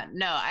here. Yeah,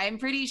 no, I'm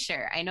pretty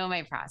sure. I know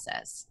my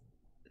process.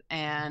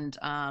 And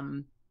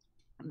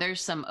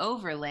there's some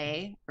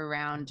overlay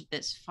around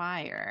this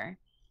fire.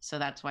 So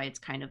that's why it's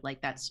kind of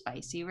like that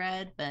spicy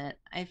red. But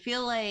I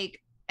feel like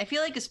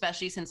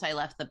especially since I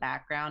left the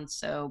background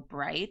so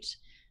bright,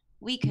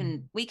 we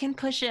can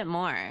push it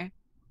more.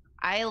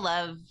 I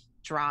love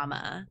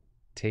drama.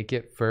 Take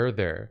it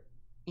further.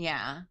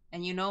 Yeah.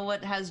 And you know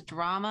what has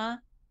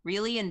drama?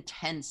 Really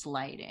intense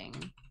lighting.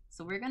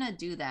 So we're gonna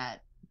do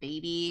that,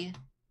 baby.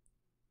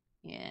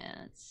 Yeah,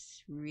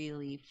 let's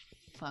really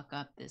fuck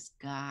up this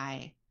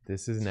guy.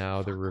 This is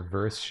now the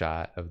reverse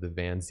shot of the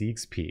Van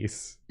Zeeks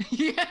piece.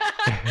 Yeah.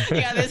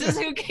 Yeah, this is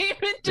who came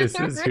into this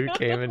the is room. who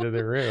came into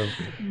the room.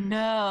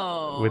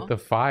 No. With the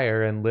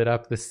fire and lit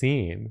up the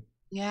scene.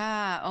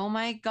 Yeah. Oh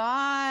my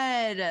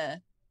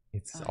god.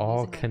 It's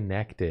all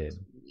connected.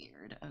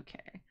 Weird.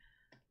 Okay.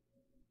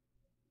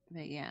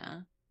 But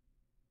yeah.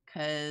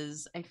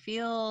 Cause I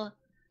feel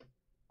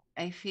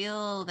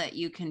that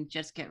you can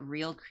just get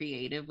real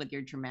creative with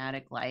your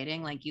dramatic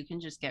lighting. Like you can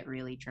just get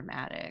really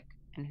dramatic.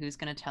 And who's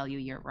gonna tell you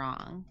you're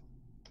wrong?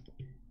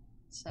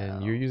 So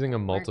and you're using a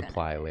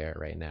multiply layer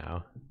right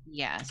now.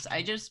 Yes,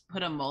 I just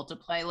put a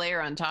multiply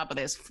layer on top of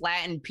this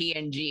flattened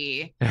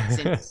PNG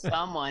since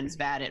someone's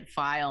bad at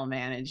file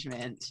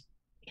management.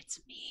 It's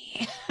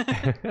me.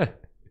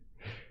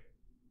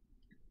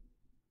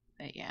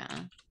 But yeah.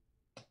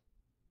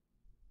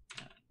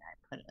 I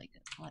put it like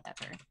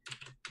whatever.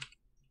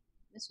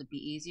 This would be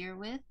easier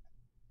with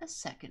a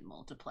second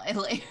multiply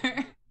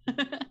layer.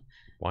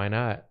 Why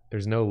not?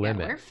 There's no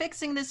limit. We're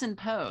fixing this in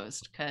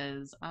post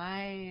because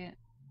I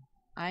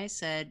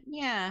said,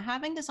 yeah,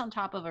 having this on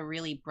top of a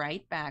really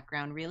bright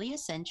background really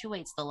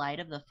accentuates the light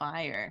of the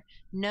fire.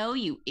 No,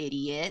 you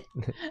idiot.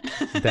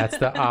 That's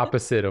the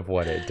opposite of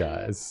what it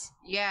does.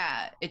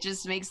 Yeah, it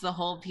just makes the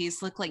whole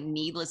piece look like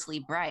needlessly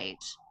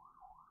bright.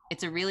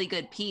 It's a really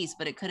good piece,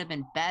 but it could have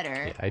been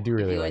better. Yeah, I do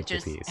really like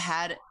the piece. Just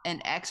had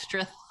an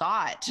extra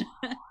thought.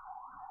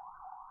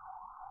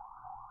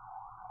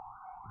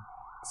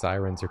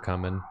 Sirens are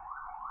coming.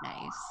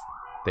 Nice.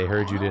 They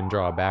heard you didn't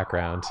draw a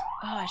background.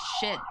 Oh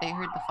shit, they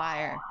heard the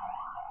fire.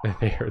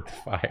 They heard the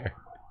fire.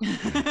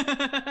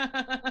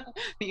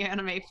 The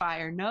anime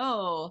fire,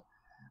 no.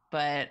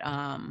 But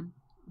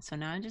so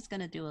now I'm just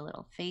gonna do a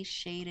little face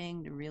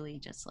shading to really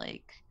just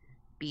like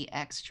be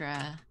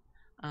extra.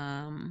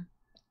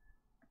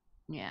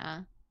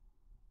 Yeah.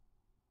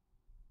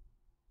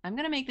 I'm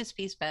gonna make this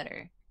piece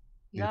better.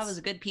 You thought it was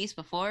a good piece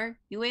before?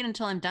 You wait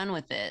until I'm done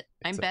with it.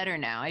 I'm better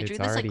now. I drew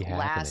this like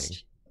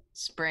last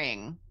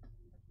spring.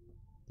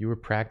 You were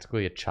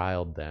practically a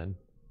child then.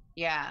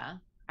 Yeah.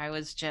 I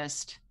was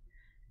just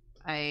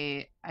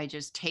I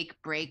just take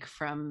break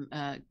from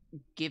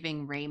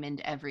giving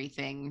Raymond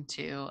everything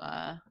to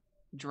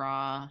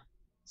draw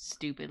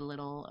stupid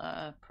little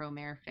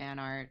Promare fan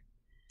art.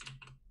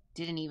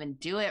 Didn't even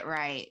do it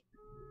right.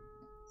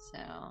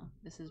 So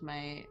this is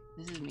me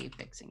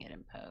fixing it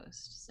in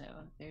post. So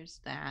there's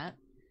that.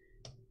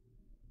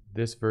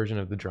 This version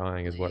of the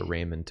drawing is what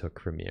Raymond took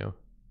from you.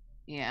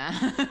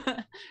 Yeah.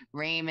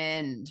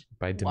 Raymond.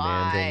 By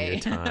demanding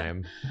your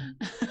time.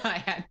 I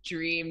had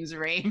dreams,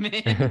 Raymond.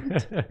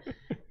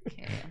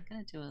 Okay, I'm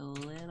gonna do a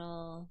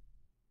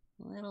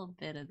little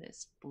bit of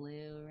this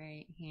blue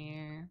right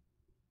here.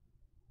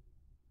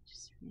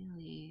 Just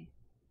really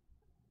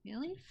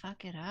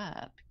fuck it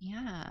up.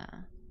 Yeah.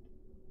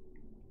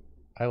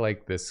 I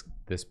like this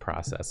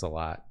process a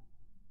lot.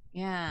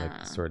 Yeah.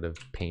 Like sort of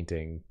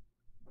painting,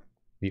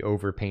 the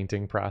over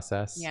painting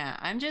process. Yeah,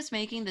 I'm just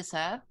making this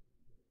up.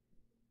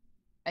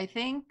 I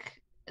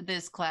think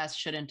this class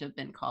shouldn't have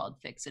been called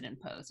Fix It and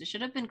Post. It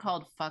should have been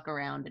called Fuck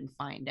Around and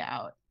Find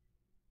Out.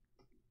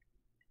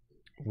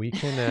 We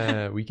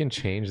can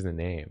change the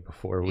name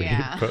before we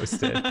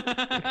post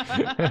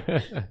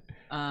it.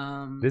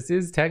 This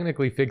is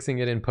technically fixing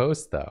it in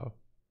post though.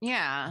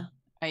 Yeah,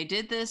 I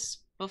did this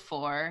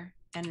before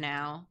and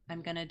now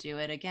I'm gonna do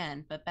it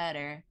again, but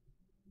better.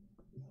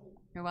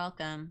 You're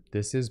welcome.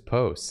 This is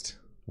post.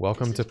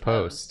 Welcome to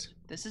post.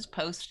 This is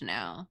post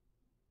now.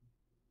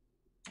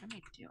 What am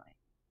I doing?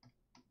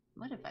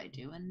 What if I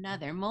do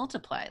another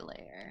multiply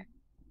layer?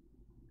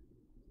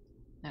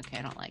 Okay,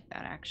 I don't like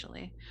that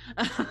actually.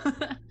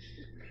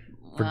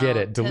 Forget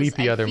it. Delete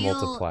the other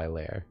multiply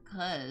layer.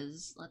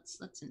 Because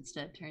let's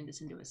instead turn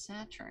this into a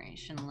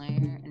saturation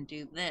layer and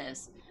do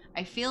this.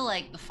 I feel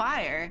like the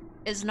fire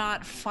is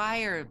not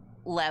fire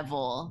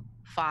level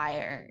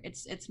fire.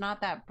 It's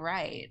not that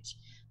bright.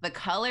 The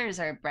colors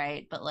are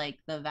bright, but like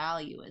the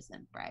value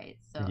isn't bright.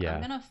 So yeah.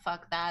 I'm gonna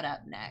fuck that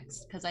up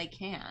next because I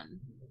can.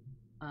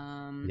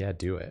 Yeah,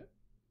 do it.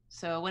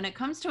 So when it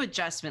comes to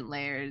adjustment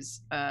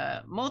layers,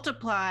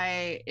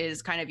 multiply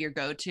is kind of your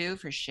go-to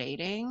for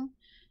shading,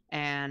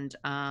 and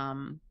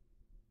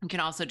you can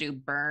also do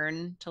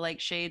burn to like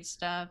shade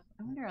stuff.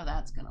 I wonder how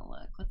that's gonna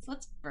look.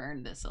 Let's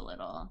burn this a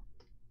little.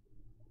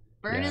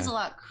 Burn is a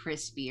lot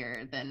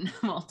crispier than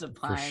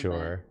multiply. For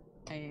sure.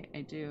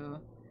 I do.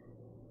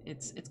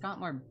 It's got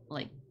more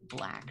like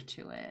black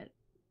to it.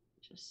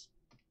 Just.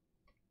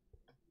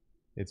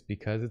 It's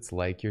because it's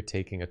like you're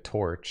taking a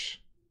torch.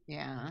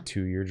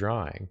 To your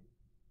drawing.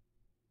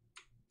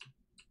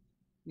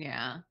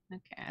 Yeah.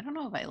 Okay. I don't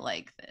know if I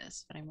like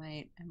this, but I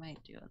might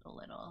do it a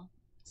little.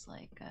 It's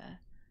like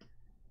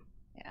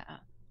yeah.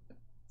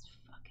 Let's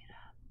fuck it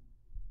up.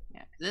 Yeah,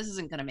 'cause this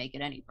isn't gonna make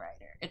it any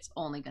brighter. It's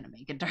only gonna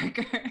make it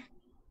darker.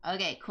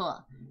 Okay,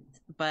 cool.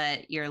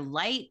 But your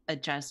light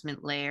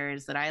adjustment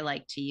layers that I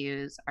like to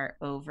use are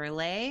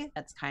overlay.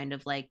 That's kind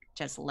of like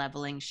just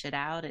leveling shit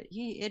out.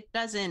 It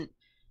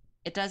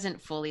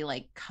doesn't fully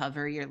like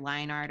cover your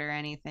line art or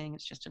anything.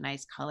 It's just a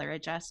nice color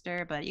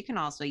adjuster, but you can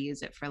also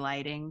use it for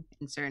lighting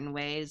in certain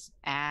ways.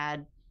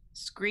 Add,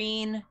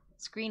 screen.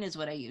 Screen is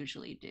what I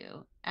usually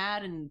do.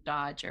 Add and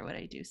dodge are what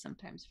I do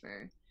sometimes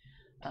for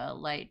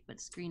light,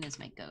 but screen is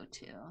my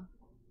go-to.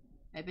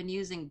 I've been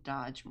using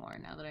dodge more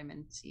now that I'm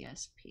in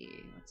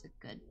CSP. What's a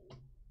good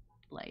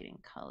lighting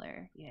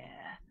color?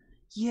 Yeah.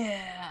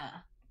 Yeah.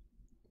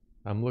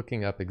 I'm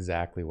looking up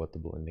exactly what the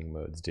blending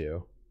modes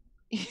do.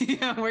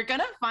 Yeah, we're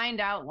gonna find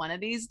out one of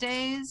these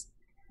days.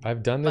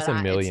 I've done this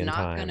a million it's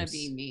not times, gonna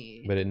be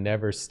me. but it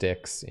never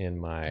sticks in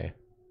my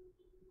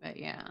But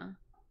yeah.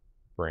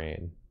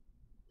 brain.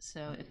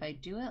 So if I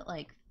do it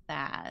like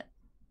that,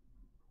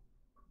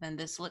 then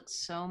this looks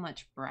so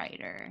much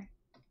brighter.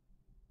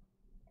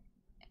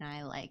 And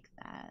I like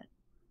that.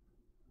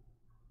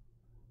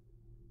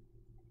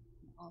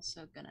 I'm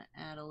also gonna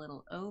add a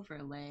little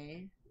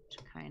overlay to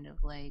kind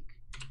of like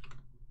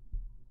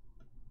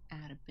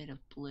add a bit of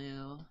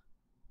blue.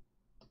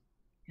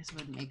 I guess it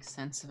would make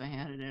sense if I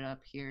added it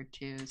up here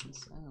too,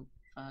 since oh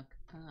fuck.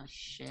 Oh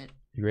shit.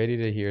 You ready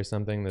to hear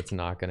something that's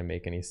not going to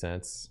make any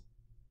sense?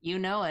 You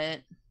know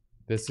it.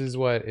 This is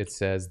what it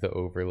says the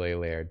overlay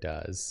layer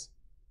does.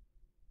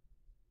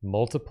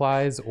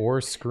 Multiplies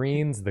or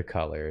screens the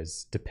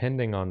colors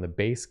depending on the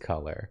base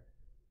color.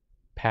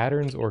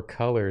 Patterns or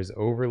colors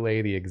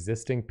overlay the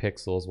existing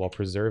pixels while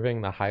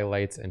preserving the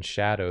highlights and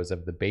shadows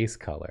of the base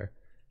color.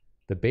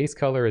 The base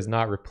color is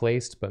not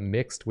replaced but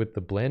mixed with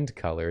the blend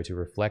color to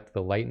reflect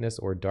the lightness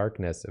or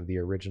darkness of the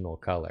original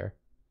color.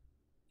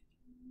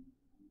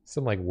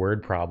 Some like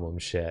word problem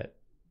shit.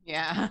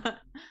 Yeah.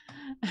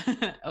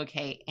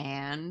 Okay,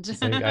 and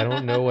like, I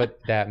don't know what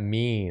that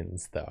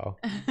means though.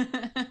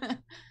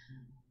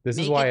 This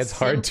is why it's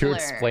hard to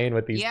explain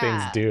what these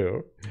things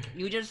do.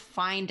 You just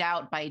find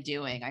out by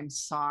doing. I'm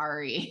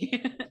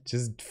sorry.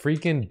 Just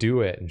freaking do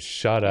it and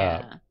shut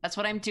up. That's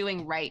what I'm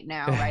doing right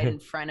now, right in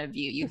front of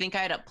you. You think I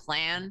had a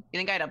plan? You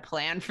think I had a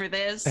plan for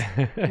this?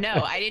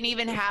 No, I didn't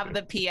even have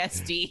the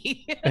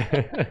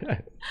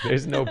PSD.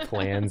 There's no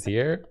plans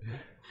here.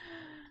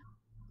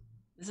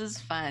 This is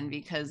fun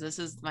because this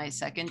is my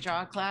second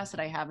draw class that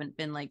I haven't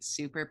been like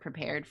super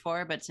prepared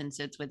for, but since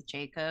it's with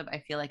Jacob, I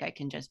feel like I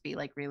can just be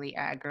like really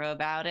aggro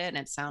about it and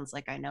it sounds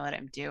like I know what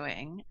I'm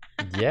doing.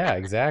 Yeah,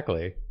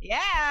 exactly.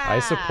 Yeah. I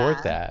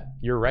support that.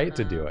 You're right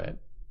to do it.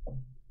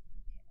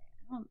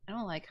 I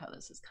don't like how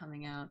this is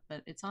coming out,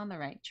 but it's on the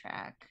right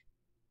track.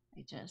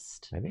 I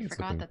think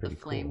forgot that the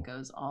flame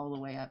goes all the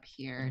way up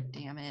here.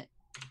 Damn it.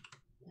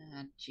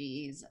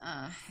 Jeez.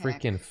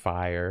 Freaking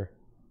fire.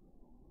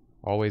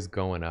 Always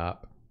going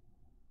up.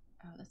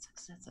 Oh,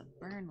 that's a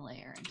burn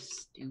layer. I'm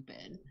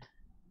stupid.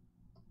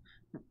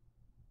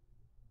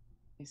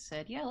 I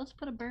said, yeah, let's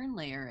put a burn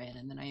layer in,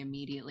 and then I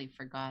immediately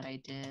forgot I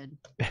did.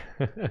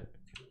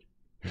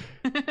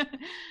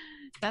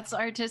 That's the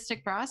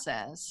artistic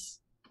process.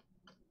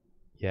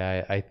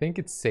 Yeah, I think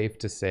it's safe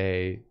to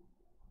say,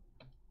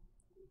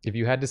 if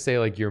you had to say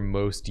like your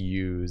most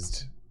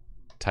used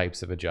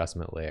types of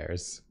adjustment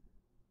layers.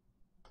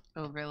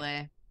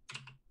 Overlay.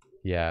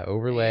 Yeah,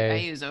 overlay. I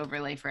use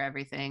overlay for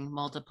everything.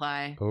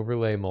 Multiply.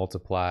 Overlay,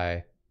 multiply.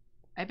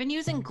 I've been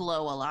using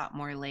glow a lot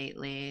more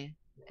lately,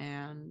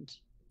 and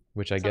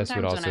which I guess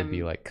would also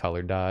be like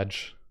color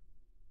dodge.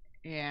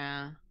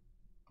 Yeah.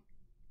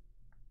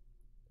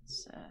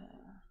 Let's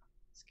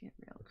get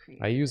real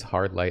creative. I use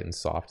hard light and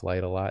soft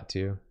light a lot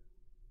too.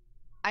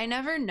 I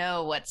never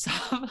know what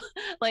soft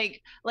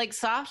like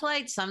soft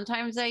light.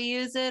 Sometimes I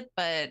use it,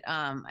 but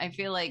I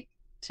feel like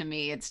to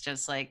me it's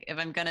just like if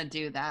I'm gonna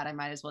do that, I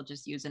might as well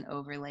just use an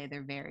overlay.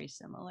 They're very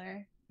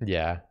similar.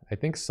 Yeah, I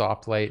think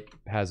soft light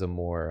has a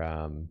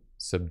more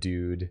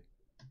subdued.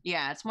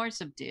 Yeah, it's more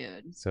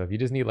subdued. So if you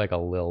just need like a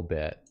little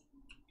bit,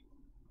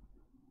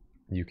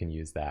 you can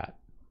use that.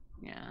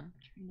 Yeah, I'm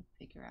trying to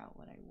figure out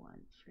what I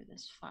want for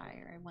this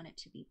fire. I want it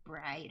to be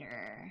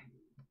brighter.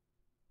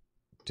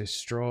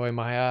 Destroy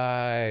my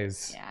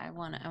eyes. Yeah, I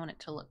want it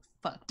to look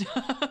fucked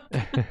up.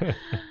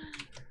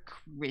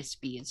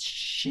 Crispy as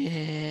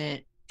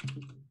shit.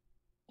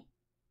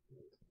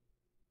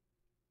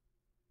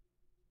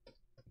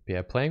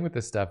 Yeah, playing with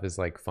this stuff is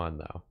like fun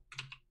though.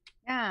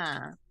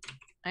 Yeah,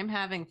 I'm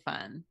having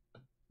fun.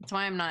 That's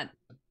why I'm not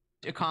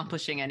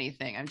accomplishing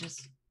anything. I'm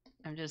just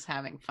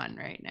having fun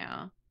right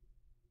now.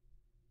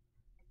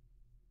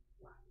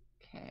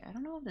 Okay, I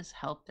don't know if this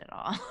helped at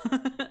all.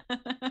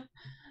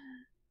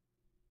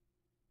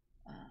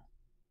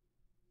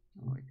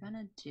 What we're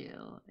gonna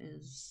do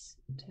is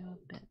do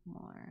a bit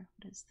more.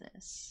 What is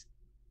this?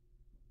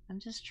 I'm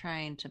just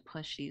trying to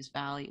push these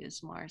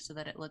values more so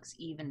that it looks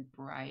even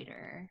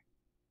brighter.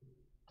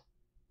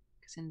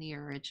 'Cause in the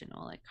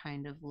original, it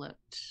kind of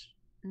looked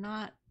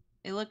not.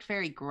 It looked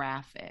very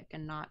graphic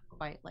and not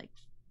quite like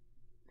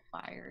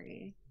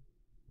fiery.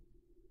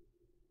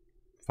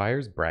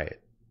 Fire's bright.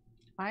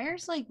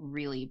 Fire's like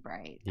really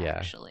bright, Yeah,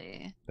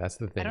 actually. That's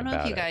the thing. I don't know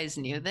about if you it. guys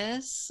knew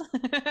this.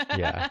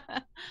 Yeah.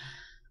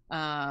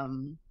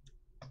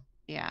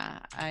 Yeah,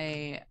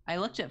 I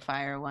looked at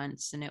fire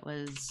once and it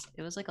was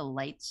like a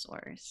light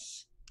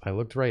source. I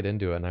looked right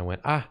into it and I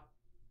went, ah.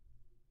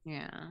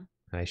 Yeah.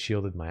 And I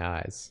shielded my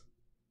eyes.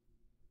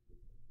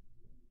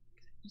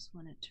 I just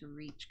wanted to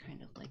reach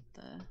kind of like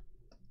the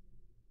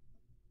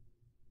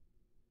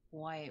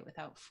white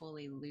without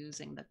fully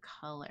losing the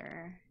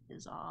color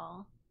is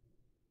all.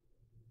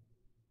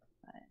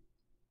 But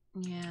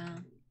yeah.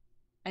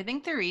 I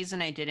think the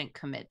reason I didn't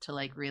commit to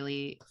like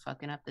really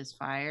fucking up this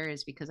fire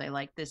is because I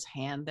like this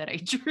hand that I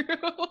drew.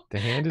 The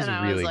hand is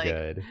really like,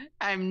 good.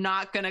 I'm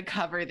not gonna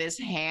cover this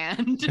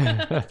hand.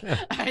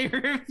 I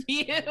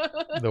refuse.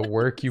 The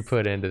work you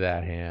put into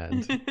that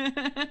hand.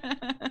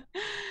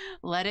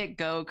 Let it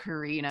go,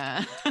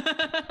 Karina.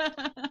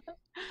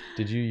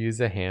 Did you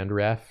use a hand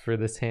ref for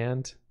this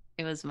hand?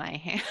 It was my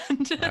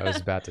hand. I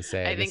was about to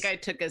say. I think I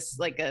took a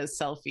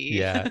selfie.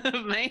 Yeah,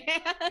 of my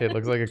hand. It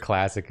looks like a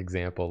classic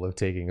example of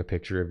taking a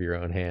picture of your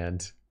own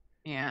hand.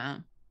 Yeah,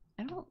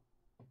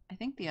 I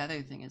think the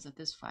other thing is that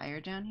this fire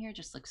down here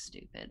just looks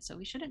stupid, so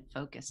we shouldn't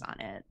focus on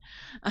it.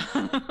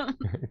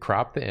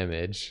 Crop the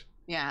image.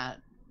 Yeah,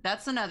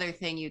 that's another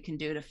thing you can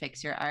do to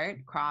fix your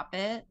art. Crop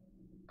it.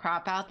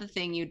 Crop out the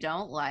thing you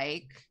don't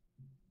like.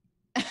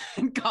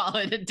 And call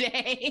it a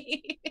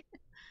day.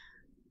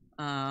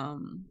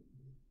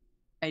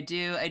 I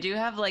do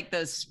have like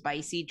those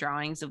spicy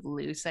drawings of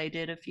Loose I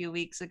did a few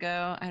weeks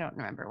ago. I don't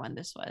remember when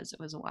this was. It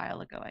was a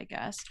while ago, I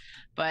guess.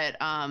 But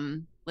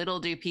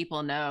little do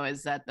people know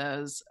is that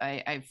those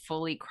I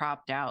fully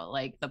cropped out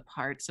like the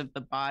parts of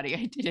the body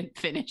I didn't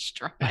finish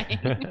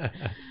drawing.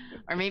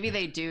 Or maybe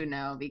they do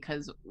know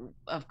because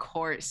of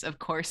course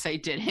I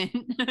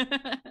didn't.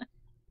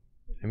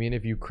 I mean,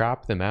 if you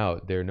crop them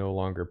out, they're no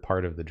longer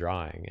part of the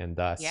drawing, and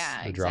thus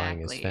the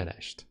drawing is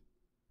finished.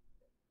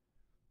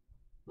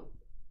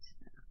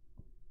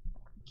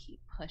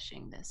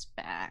 Pushing this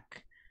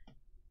back.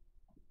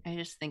 I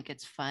just think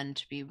it's fun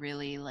to be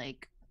really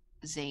like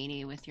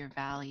zany with your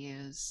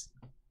values.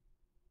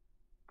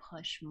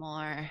 Push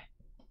more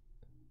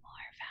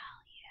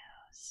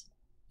values.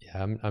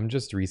 Yeah, I'm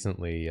just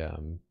recently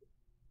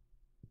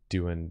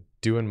doing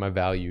my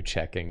value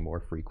checking more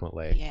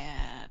frequently.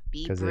 Yeah,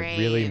 because it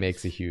really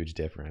makes a huge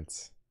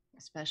difference.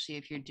 Especially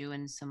if you're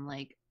doing some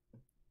like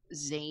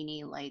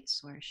zany light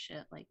source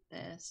shit like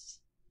this.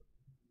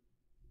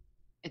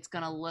 It's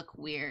gonna look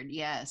weird,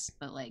 yes,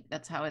 but like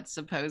that's how it's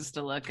supposed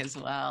to look as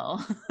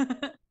well.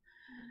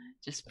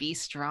 Just be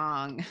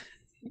strong.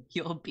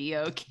 You'll be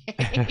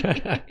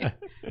okay.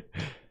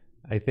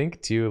 I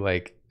think too,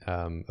 like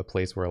a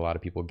place where a lot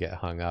of people get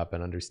hung up,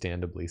 and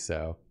understandably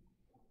so,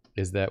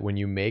 is that when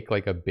you make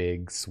like a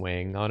big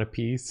swing on a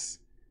piece,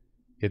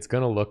 it's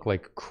gonna look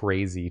like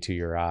crazy to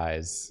your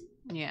eyes.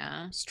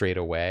 Yeah. Straight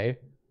away.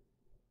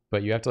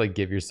 But you have to like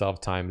give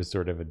yourself time to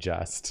sort of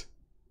adjust.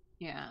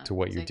 Yeah, to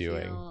what you're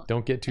doing.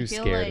 Don't get too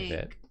scared of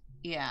it.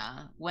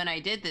 Yeah, when I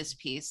did this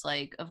piece,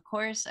 like of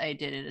course I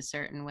did it a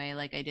certain way.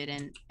 Like I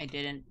didn't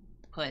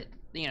put,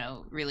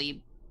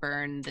 really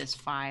burn this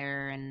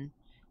fire and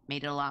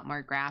made it a lot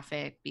more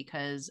graphic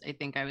because I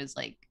think I was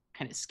like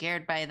kind of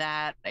scared by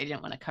that. I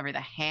didn't want to cover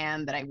the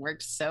hand that I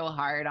worked so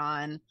hard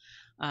on.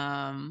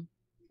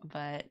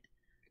 But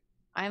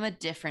I'm a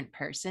different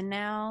person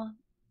now,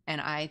 and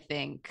I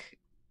think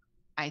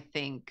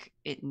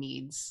it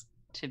needs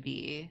to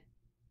be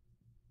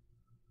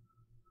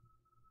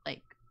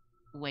like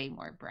way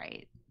more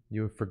bright.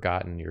 You have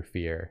forgotten your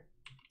fear.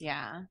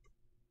 Yeah.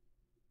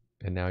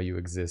 And now you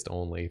exist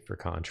only for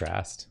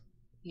contrast.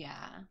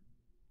 Yeah.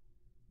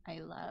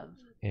 I love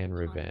and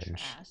revenge.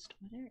 Contrast.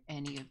 What are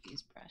any of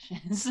these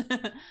brushes?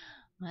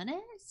 What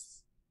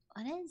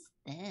is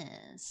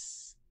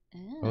this?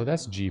 Ew. Oh,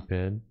 that's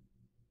G-Pen.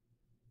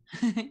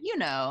 You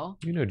know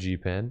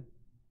G-Pen.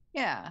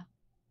 Yeah.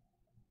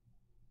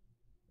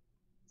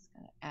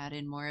 Add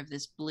in more of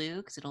this blue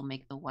because it'll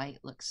make the white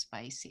look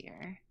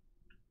spicier.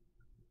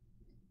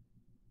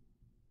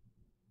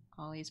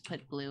 Always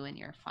put blue in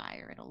your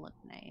fire. It'll look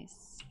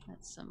nice.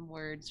 That's some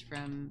words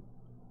from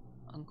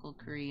Uncle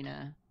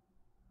Karina.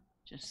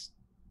 Just,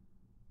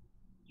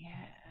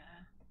 yeah.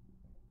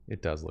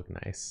 It does look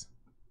nice.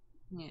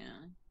 Yeah,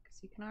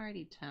 because you can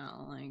already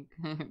tell, like,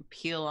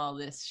 peel all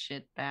this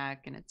shit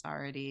back and it's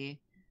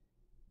already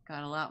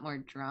got a lot more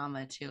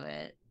drama to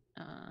it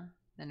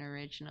than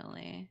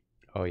originally.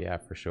 Oh yeah,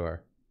 for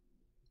sure.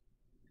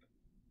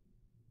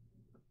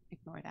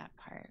 Ignore that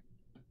part.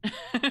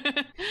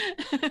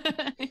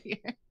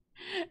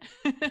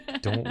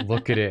 Don't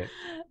look at it.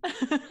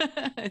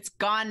 It's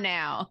gone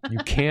now. You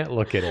can't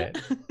look at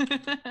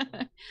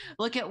it.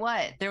 Look at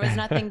what? There was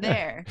nothing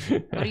there.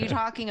 What are you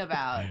talking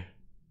about?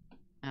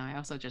 Oh, I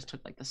also just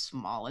took like the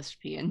smallest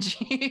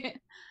PNG.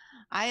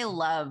 I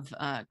love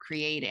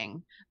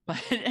creating,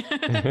 but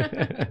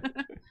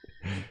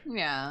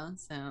Yeah,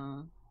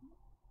 so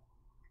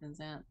because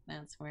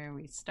that's where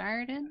we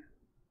started,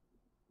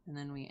 and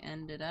then we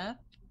ended up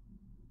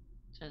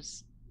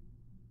just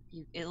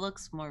it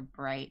looks more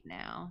bright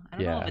now. I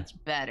don't know if Yeah. it's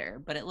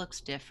better, but it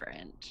looks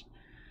different.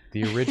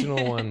 The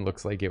original one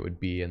looks like it would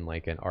be in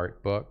like an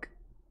art book.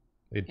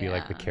 It'd be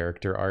like the Yeah.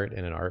 character art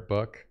in an art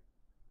book.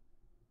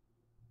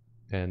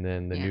 And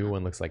then the new Yeah.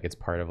 one looks like it's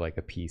part of like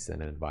a piece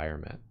in an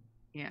environment.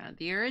 Yeah.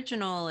 The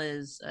original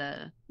is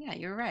yeah,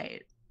 you're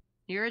right.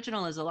 The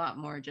original is a lot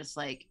more just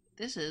like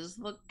this is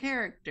the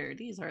character,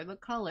 these are the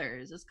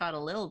colors. It's got a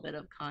little bit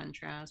of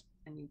contrast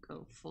and you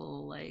go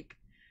full like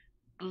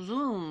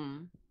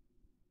zoom.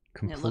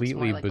 And it looks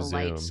more Completely like a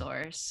light bazoom.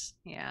 source.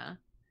 Yeah.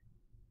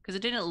 Because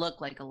it didn't look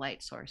like a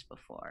light source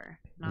before.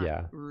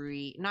 Yeah.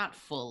 Not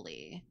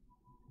fully.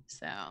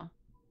 So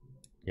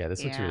Yeah,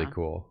 this looks really yeah.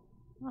 cool.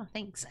 Oh,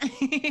 thanks.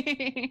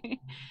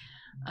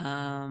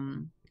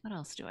 What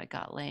else do I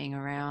got laying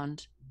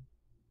around?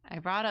 I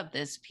brought up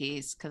this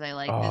piece because I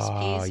like this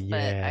Oh, piece, but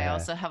I yeah.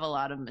 also have a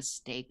lot of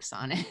mistakes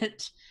on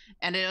it.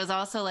 And it was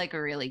also like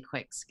a really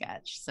quick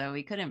sketch, so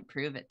we could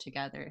improve it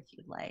together if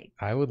you'd like.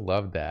 I would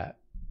love that.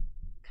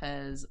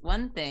 Because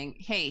one thing,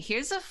 hey,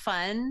 here's a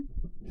fun,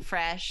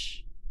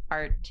 fresh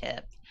art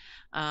tip.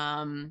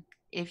 Um,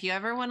 if you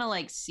ever want to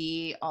like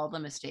see all the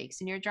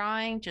mistakes in your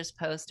drawing, just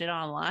post it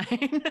online.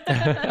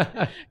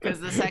 Because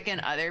the second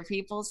other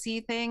people see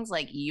things,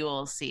 like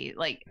you'll see,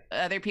 like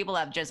other people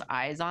have just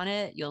eyes on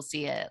it, you'll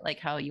see it. Like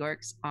how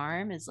York's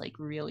arm is like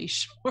really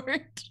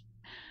short.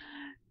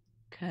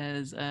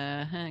 Because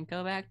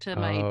go back to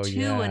my Oh, 2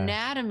 yeah.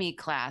 anatomy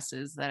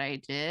classes that I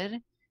did,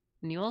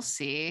 and you'll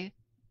see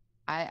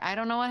I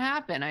don't know what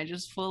happened. I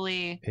just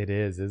fully It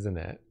is, isn't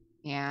it?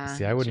 yeah, See, it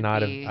should I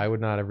be would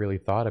not have really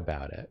thought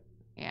about it.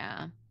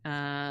 yeah.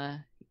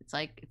 It's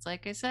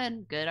like I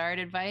said, good art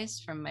advice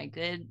from my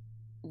good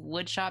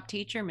woodshop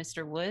teacher,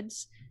 Mr.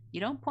 Woods.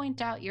 You don't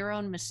point out your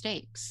own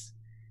mistakes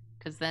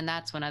because then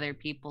that's when other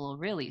people will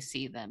really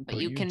see them. But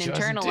But you you can just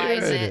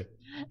internalize did. it.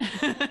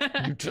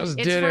 You just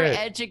It's did for it.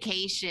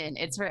 education.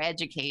 It's for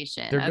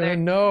education. They're gonna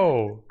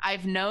know.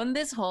 I've known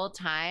this whole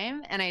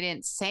time and I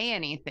didn't say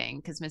anything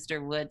because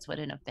Mr. Woods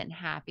wouldn't have been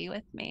happy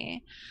with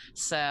me.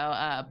 So,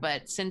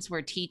 but since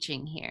we're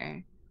teaching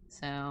here,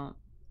 so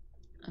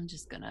I'm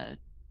just gonna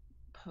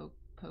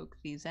poke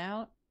these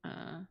out.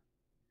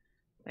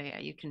 But yeah,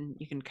 you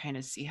can kind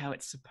of see how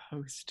it's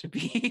supposed to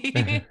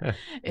be.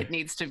 It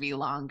needs to be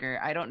longer.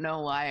 I don't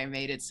know why I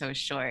made it so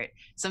short.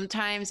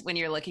 Sometimes when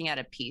you're looking at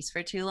a piece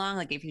for too long,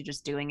 like if you're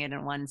just doing it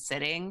in one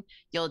sitting,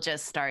 you'll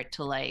just start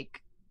to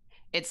like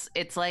it's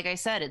like I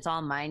said, it's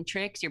all mind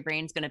tricks. Your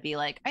brain's gonna be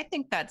like, I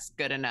think that's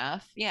good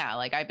enough. Yeah,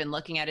 like I've been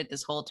looking at it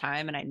this whole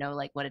time and I know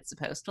like what it's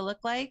supposed to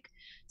look like.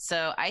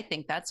 So I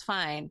think that's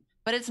fine,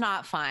 but it's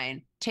not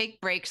fine. Take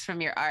breaks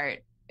from your art.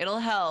 It'll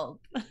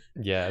help.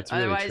 Yeah, it's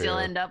really Otherwise, you'll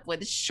true. end up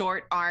with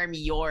short arm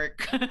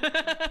York.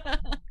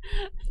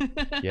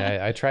 Yeah,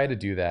 I try to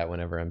do that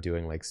whenever I'm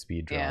doing like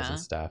speed draws Yeah. and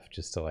stuff,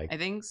 just to like I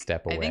think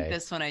step away. I think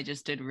this one I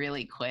just did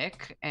really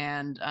quick,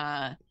 and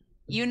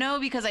you know,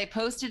 because I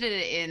posted it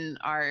in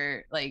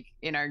our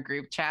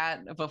group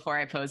chat before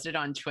I posted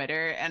on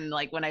Twitter, and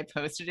like when I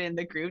posted it in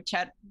the group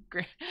chat,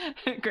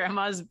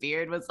 Grandma's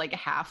beard was like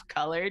half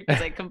colored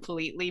because I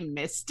completely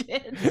missed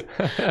it.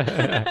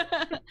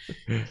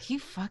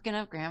 Keep fucking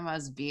up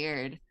Grandma's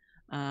beard.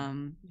 I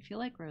feel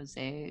like Rose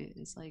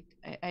is like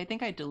I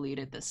think I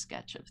deleted the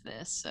sketch of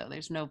this, so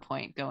there's no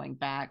point going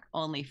back,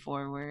 only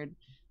forward.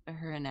 But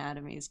her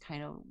anatomy is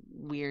kind of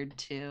weird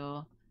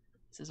too.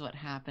 This is what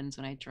happens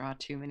when I draw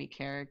too many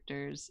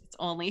characters. It's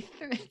only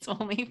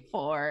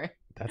 4.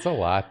 That's a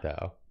lot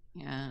though.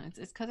 Yeah, it's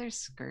because her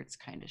skirt's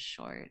kind of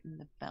short and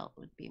the belt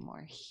would be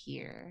more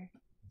here.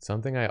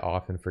 Something I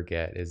often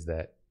forget is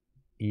that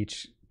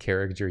each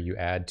character you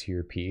add to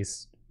your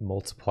piece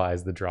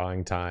multiplies the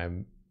drawing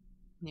time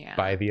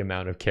by the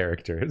amount of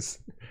characters.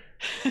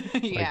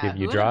 Yeah, like if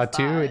you draw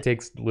 2, it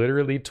takes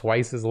literally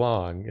twice as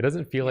long. It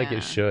doesn't feel like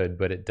it should,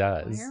 but it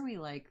does. Why are we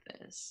like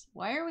this?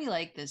 Why are we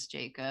like this,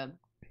 Jacob?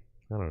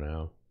 I don't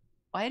know.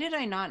 Why did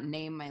I not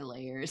name my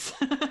layers?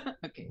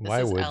 Okay, this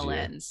Why is would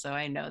LN, you? so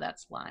I know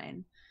that's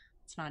line.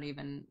 It's not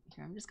even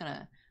here. I'm just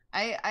gonna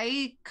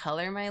I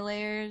color my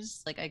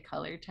layers, like I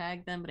color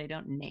tag them, but I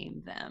don't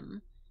name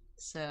them.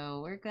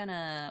 So we're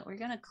gonna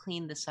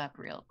clean this up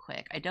real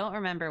quick. I don't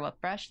remember what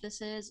brush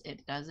this is.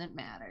 It doesn't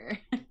matter.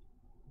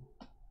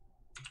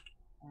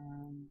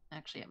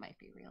 Actually, it might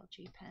be real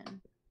G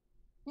pen.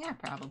 Yeah,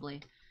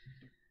 probably.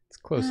 It's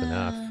close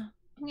enough.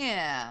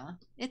 Yeah,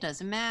 it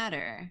doesn't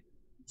matter.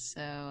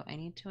 So I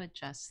need to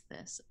adjust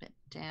this a bit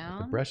down.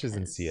 The brushes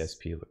in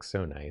CSP look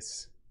so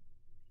nice.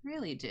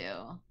 Really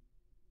do.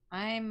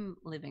 I'm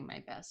living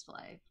my best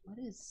life. What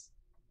is...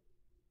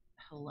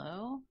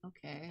 Hello?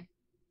 Okay.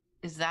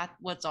 Is that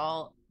what's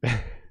all...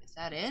 Is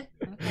that it?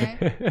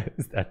 Okay.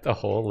 Is that the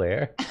whole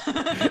layer?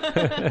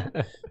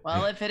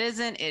 Well, if it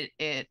isn't,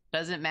 it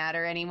doesn't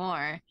matter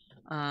anymore.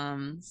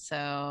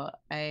 So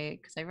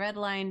because I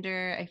redlined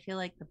her, I feel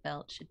like the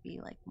belt should be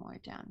like more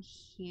down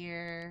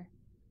here,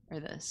 or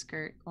the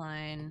skirt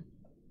line.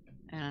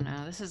 I don't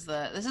know. This is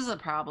the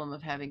problem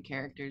of having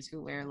characters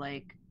who wear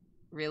like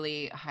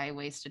really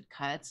high-waisted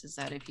cuts, is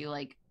that if you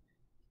like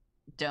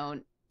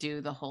don't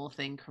do the whole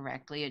thing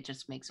correctly, it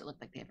just makes it look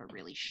like they have a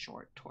really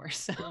short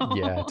torso.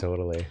 Yeah,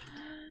 totally.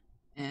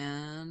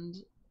 And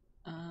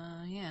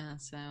yeah,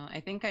 so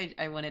I think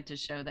I wanted to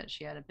show that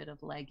she had a bit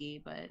of leggy,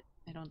 but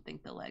I don't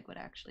think the leg would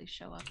actually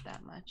show up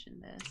that much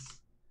in this.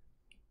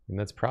 And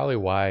that's probably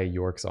why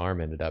York's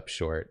arm ended up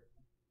short.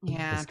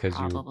 Yeah, because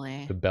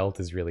the belt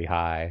is really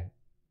high,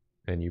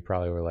 and you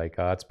probably were like,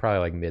 oh, it's probably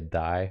like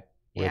mid-thigh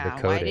where yeah,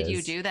 the coat why is. did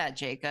you do that,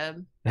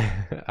 Jacob?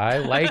 I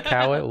like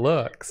how it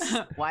looks.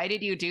 Why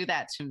did you do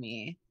that to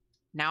me?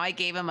 Now I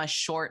gave him a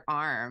short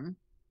arm.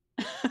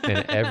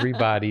 And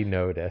everybody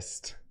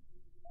noticed.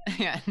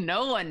 Yeah,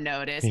 no one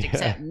noticed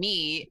except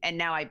me, and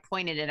now I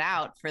pointed it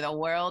out for the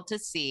world to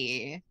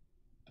see.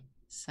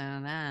 So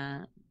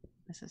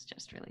this is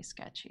just really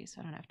sketchy,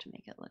 so I don't have to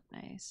make it look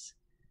nice.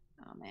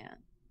 Oh man,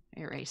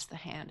 I erased the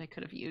hand. I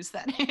could have used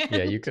that hand.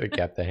 Yeah, you could have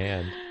kept the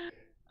hand.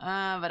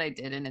 But I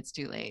didn't. It's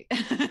too late.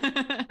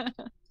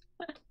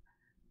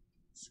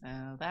 So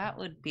that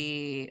would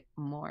be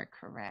more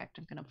correct.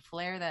 I'm gonna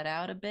flare that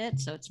out a bit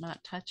so it's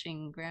not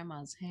touching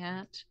Grandma's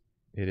hat.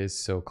 It is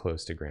so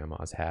close to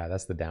Grandma's hat.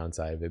 That's the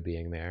downside of it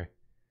being there.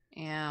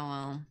 Yeah,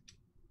 well,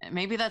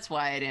 maybe that's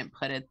why I didn't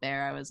put it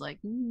there. I was like,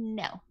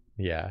 no.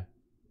 Yeah.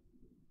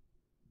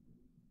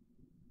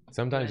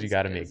 Sometimes you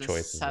got to make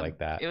choices like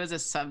that. It was a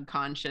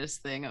subconscious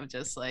thing of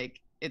just like,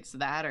 it's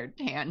that or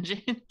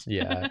tangent.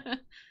 Yeah.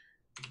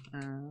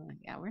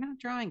 Yeah, we're not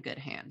drawing good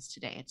hands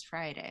today. It's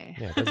Friday.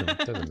 Yeah, it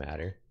doesn't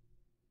matter.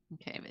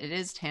 Okay, but it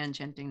is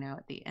tangenting now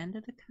at the end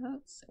of the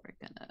coat, so we're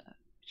gonna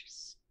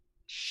just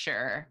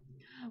sure,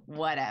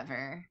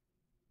 whatever.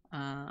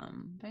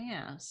 But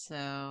yeah,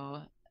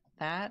 so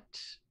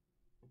that's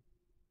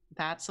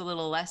a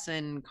little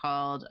lesson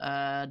called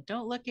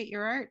don't look at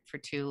your art for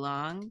too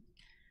long,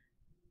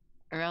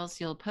 or else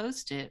you'll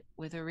post it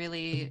with a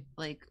really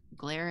like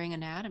glaring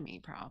anatomy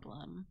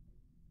problem.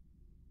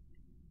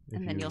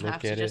 And then you'll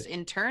have to just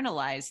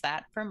internalize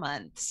that for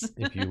months.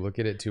 If you look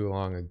at it too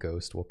long, a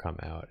ghost will come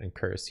out and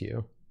curse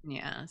you.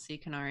 Yeah, so you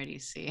can already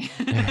see.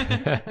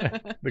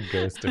 The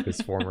ghost of his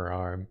former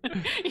arm.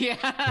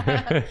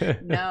 Yeah.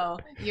 No,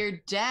 you're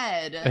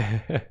dead.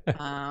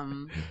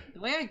 The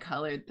way I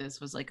colored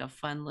this was like a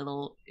fun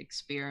little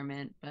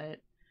experiment, but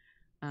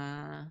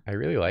I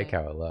really like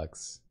how it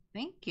looks.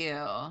 Thank you.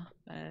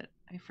 But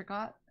I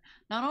forgot.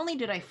 Not only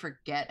did I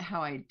forget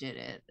how I did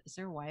it. Is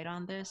there white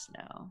on this?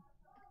 No.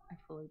 I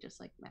fully just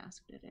like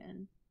masked it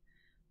in.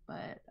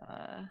 But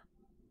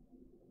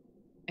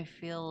I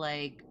feel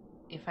like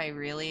if I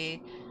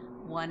really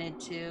wanted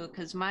to,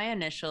 because my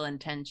initial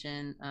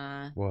intention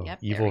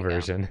evil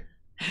version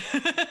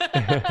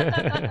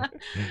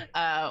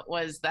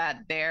was that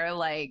they're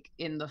like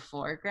in the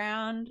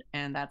foreground,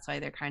 and that's why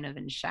they're kind of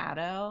in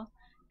shadow,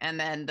 and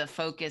then the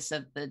focus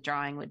of the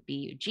drawing would be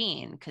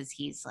Eugene, because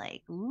he's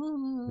like,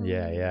 ooh,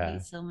 yeah,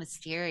 he's so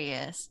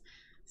mysterious.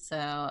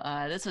 So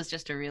this was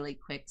just a really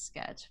quick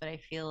sketch, but I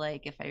feel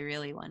like if I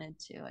really wanted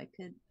to, I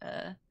could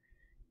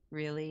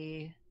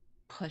really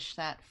push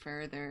that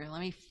further.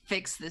 Let me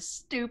fix this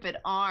stupid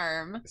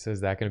arm. So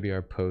is that going to be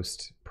our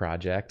post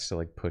project to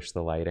like push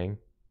the lighting?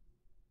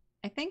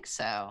 I think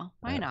so.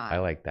 Why not? I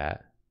like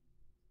that.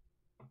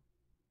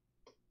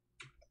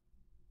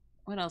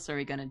 What else are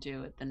we going to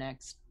do with the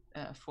next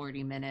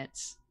 40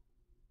 minutes?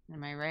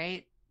 Am I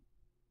right?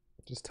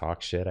 Just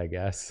talk shit, I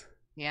guess.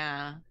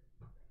 Yeah.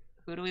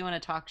 Who do we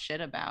want to talk shit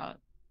about?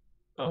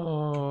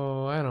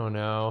 Oh, I don't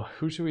know.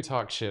 Who should we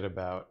talk shit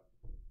about?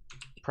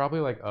 Probably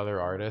like other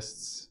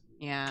artists.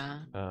 Yeah.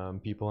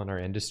 People in our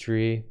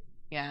industry.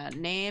 Yeah.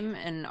 Name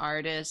an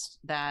artist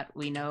that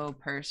we know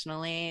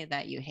personally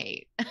that you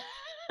hate.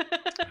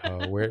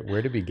 Oh,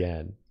 where to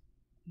begin?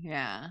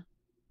 Yeah.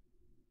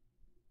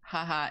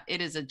 Haha,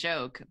 it is a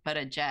joke, but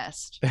a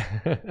jest.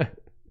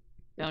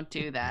 Don't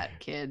do that,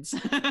 kids.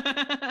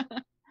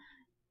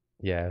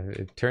 Yeah,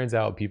 it turns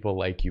out people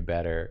like you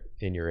better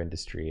in your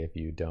industry if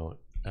you don't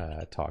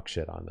talk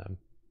shit on them.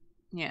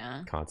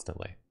 Yeah.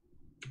 Constantly.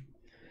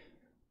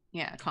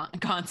 Yeah,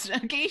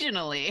 constant.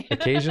 Occasionally.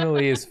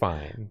 Occasionally is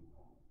fine.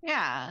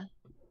 Yeah.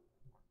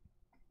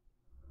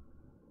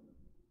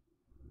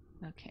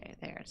 Okay,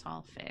 there. It's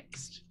all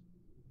fixed.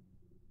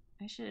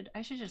 I should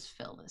just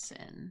fill this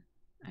in.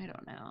 I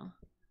don't know.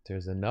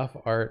 There's enough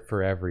art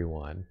for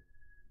everyone.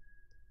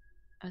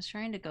 I was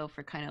trying to go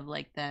for kind of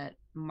like that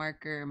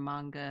marker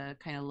manga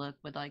kind of look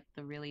with like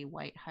the really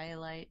white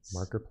highlights.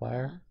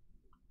 Markiplier?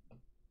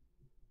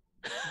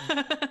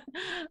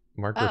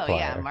 Markiplier. Oh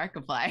yeah,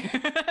 Markiplier.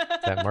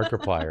 That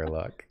Markiplier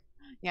look.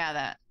 Yeah,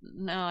 that.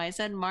 No, I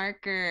said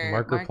marker.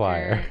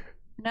 Markiplier.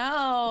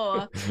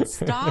 No,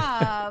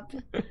 stop.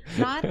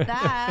 Not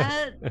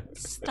that.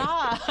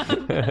 Stop.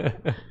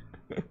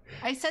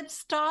 I said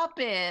stop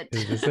it.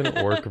 Is this an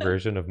orc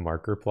version of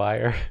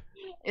Markiplier?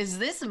 Is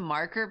this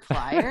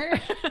Markiplier?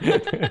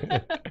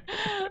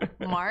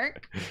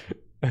 Mark?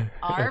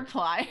 R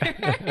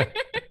plier?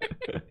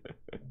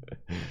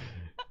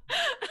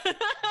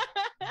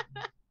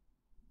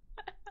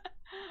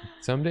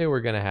 Someday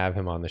we're gonna have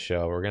him on the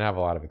show. We're gonna have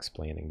a lot of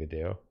explaining to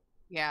do.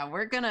 Yeah,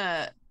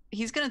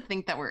 he's gonna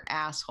think that we're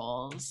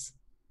assholes.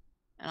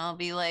 And I'll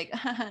be like,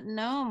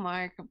 no,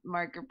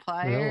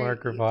 Markiplier. No,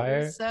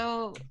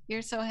 Markiplier.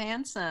 You're so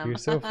handsome. You're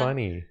so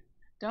funny.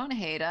 Don't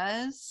hate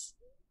us.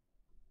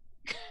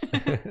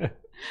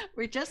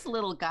 We're just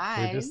little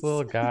guys. We're just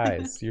little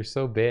guys. You're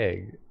so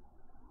big.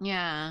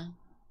 Yeah.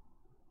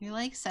 You're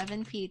like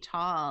 7 feet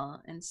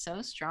tall and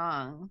so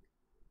strong.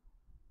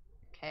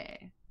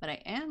 Okay. What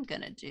I am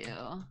gonna do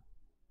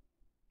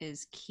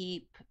is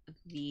keep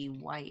the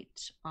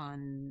white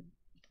on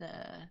the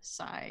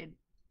side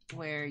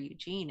where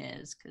Eugene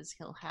is, because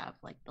he'll have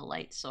like the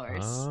light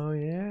source. Oh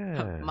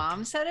yeah.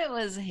 Mom said it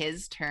was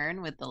his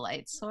turn with the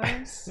light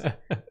source.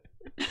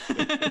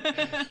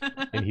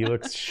 And he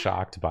looks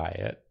shocked by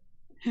it.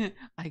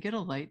 I get a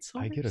light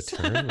source? I get a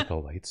turn with a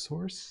light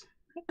source?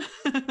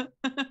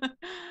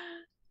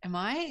 Am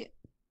I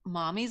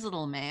mommy's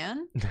little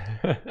man?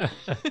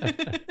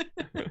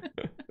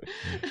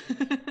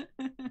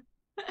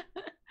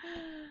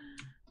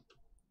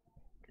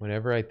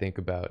 Whenever I think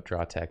about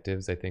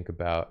Drawtectives, I think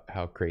about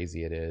how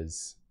crazy it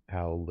is,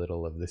 how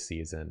little of the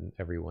season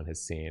everyone has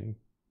seen.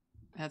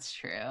 That's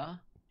true.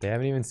 They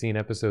haven't even seen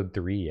episode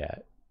 3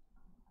 yet.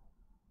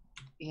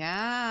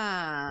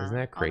 Yeah. Isn't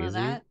that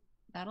crazy?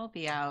 That'll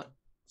be out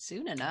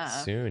soon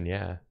enough. Soon,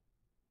 yeah.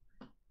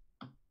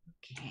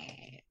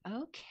 Okay.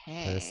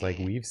 And it's like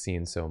we've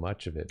seen so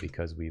much of it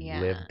because we've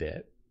lived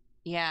it.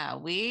 Yeah,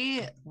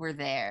 we were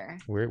there.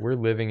 We're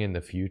living in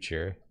the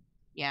future.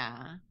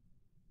 Yeah.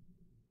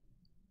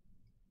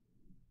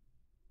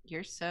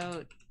 You're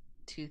so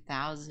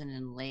 2000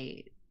 and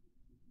late.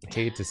 I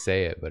hate to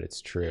say it, but it's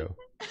true.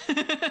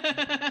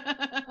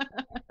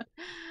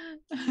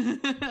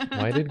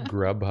 Why did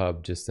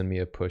Grubhub just send me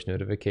a push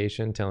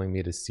notification telling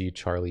me to see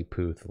Charlie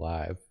Puth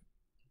live?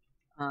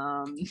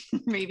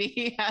 Maybe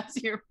he has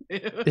your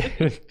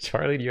food.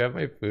 Charlie, do you have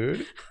my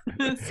food?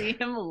 See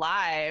him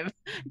live,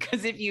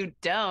 because if you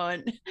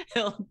don't,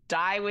 he'll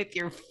die with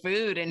your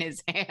food in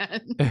his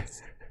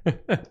hands.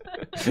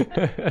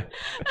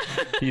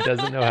 He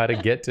doesn't know how to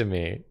get to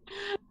me.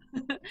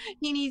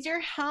 He needs your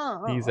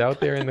help. He's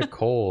out there in the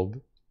cold.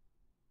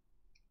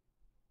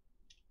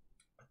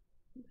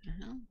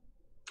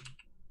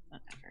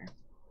 Whatever.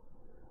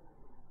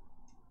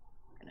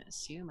 I'm gonna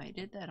assume I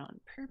did that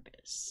on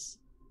purpose.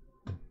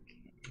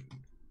 Okay.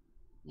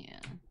 Yeah.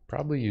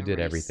 Probably you did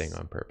everything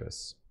on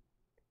purpose.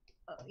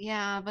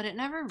 Yeah, but it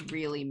never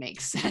really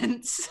makes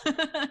sense.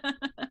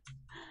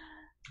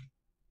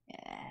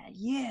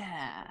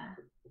 Yeah.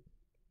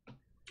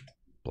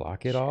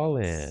 Block it all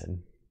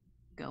in.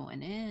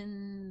 Going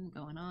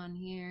on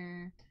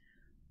here.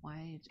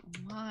 Why?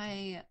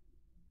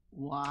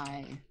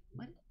 What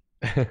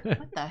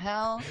the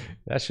hell?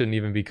 That shouldn't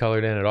even be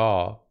colored in at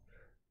all.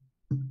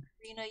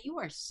 Karina, you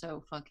are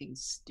so fucking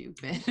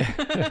stupid.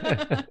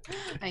 I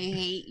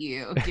hate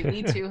you. Give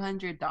me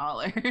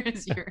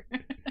 $200. You're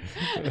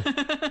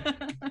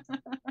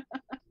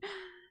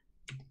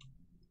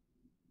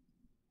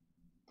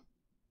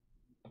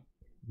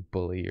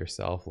bully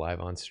yourself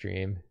live on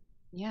stream.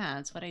 Yeah,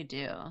 that's what I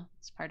do.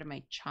 It's part of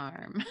my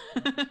charm.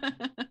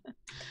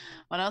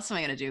 What else am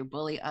I gonna do?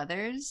 Bully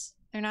others?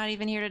 They're not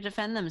even here to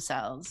defend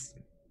themselves.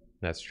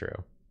 That's true.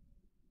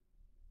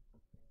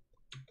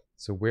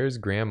 So where's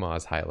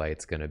Grandma's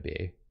highlights gonna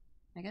be?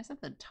 I guess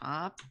at the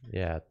top.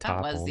 Yeah,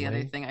 top. That was the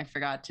other thing I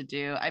forgot to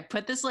do. I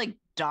put this like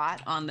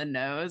dot on the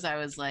nose. I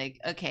was like,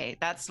 okay,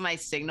 that's my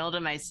signal to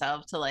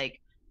myself to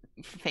like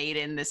fade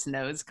in this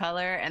nose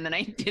color, and then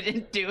I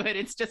didn't do it.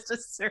 It's just a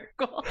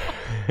circle.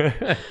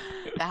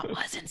 That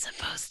wasn't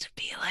supposed to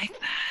be like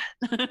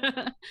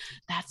that.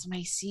 That's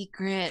my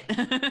secret.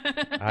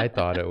 I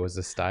thought it was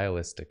a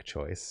stylistic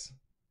choice.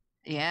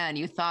 Yeah, and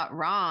you thought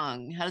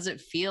wrong. How does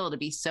it feel to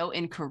be so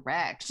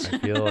incorrect? I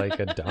feel like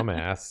a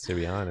dumbass, to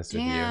be honest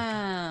with you.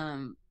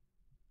 Damn.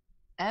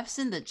 F's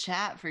in the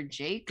chat for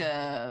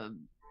Jacob.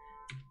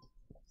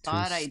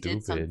 Thought I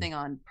did something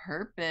on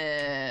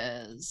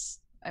purpose.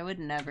 I would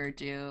never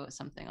do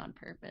something on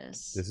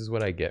purpose. This is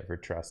what I get for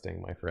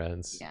trusting my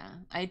friends. Yeah,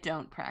 I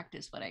don't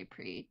practice what I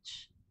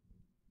preach.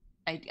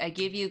 I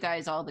give you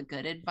guys all the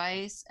good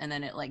advice, and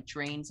then it like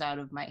drains out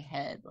of my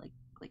head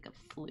like a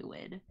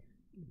fluid.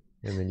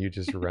 And then you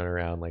just run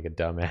around like a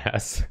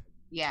dumbass.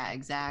 Yeah,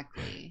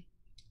 exactly.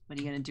 What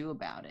are you gonna do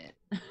about it?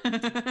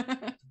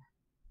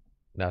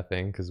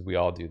 Nothing, because we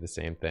all do the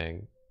same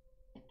thing.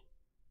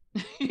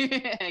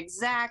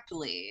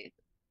 Exactly.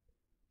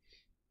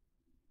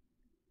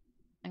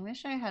 I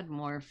wish I had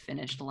more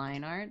finished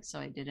line art so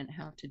I didn't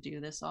have to do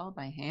this all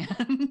by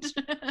hand.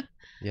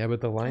 Yeah, but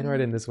the line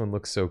art in this one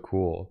looks so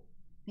cool.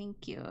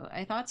 Thank you.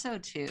 I thought so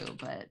too,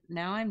 but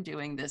now I'm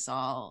doing this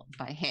all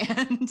by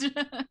hand.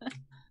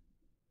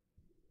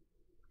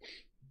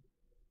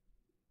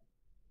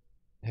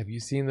 Have you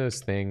seen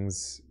those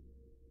things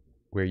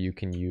where you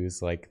can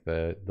use like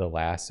the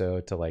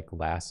lasso to like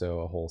lasso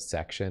a whole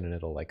section and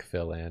it'll like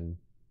fill in?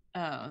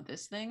 Oh,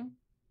 this thing?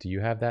 Do you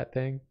have that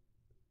thing?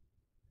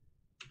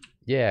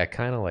 Yeah,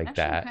 kind of like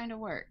that. Kind of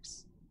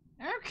works.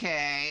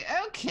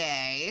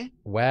 Okay.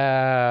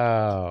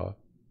 Wow.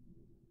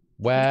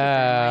 Thank you for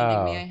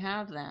reminding me I Wow.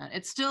 have that.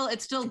 It's still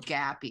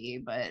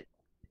gappy, but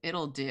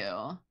it'll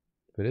do.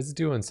 But it's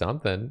doing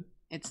something.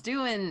 It's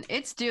doing.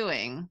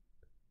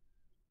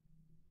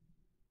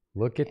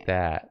 Look at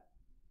that.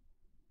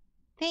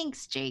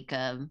 Thanks,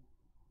 Jacob.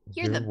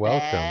 You're You're the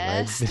welcome.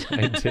 best.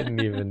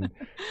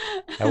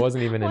 I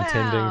wasn't even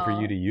intending for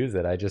you Wow. to use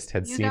it. I just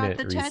had You seen got it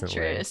the recently.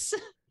 Tetris.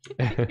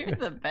 You're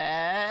the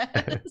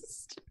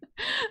best.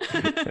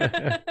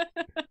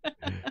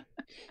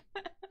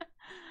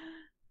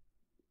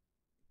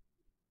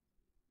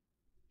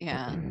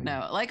 Yeah,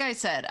 no, like I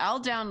said,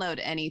 I'll download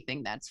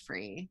anything that's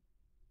free.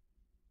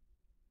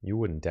 You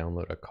wouldn't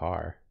download a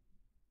car.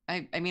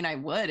 I mean, I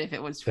would if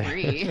it was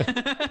free.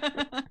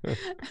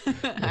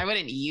 I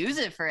wouldn't use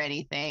it for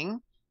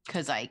anything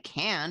because I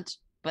can't,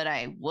 but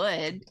I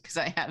would because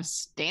I have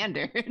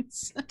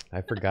standards.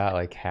 I forgot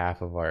like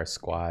half of our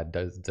squad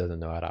doesn't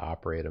know how to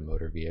operate a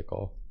motor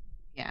vehicle.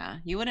 Yeah,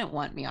 you wouldn't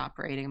want me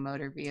operating a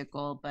motor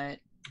vehicle, but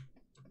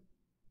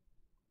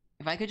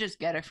if I could just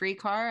get a free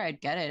car,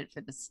 I'd get it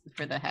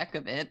for the heck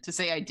of it to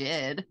say I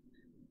did.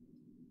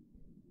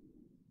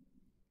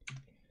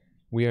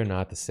 We are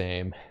not the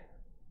same.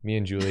 Me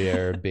and Julia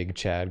are big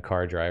Chad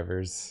car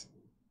drivers.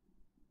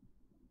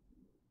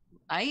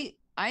 I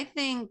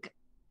think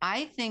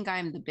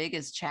I'm the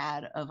biggest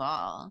Chad of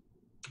all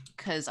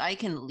because I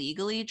can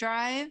legally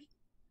drive,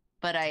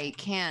 but I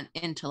can't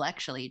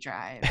intellectually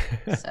drive.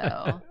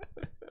 So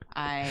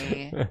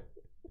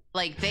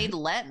they'd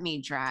let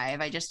me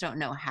drive. I just don't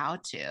know how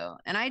to.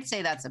 And I'd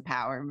say that's a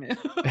power move.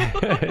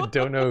 I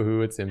don't know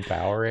who it's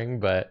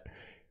empowering, but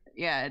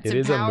yeah, it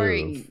is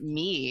empowering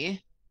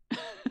me.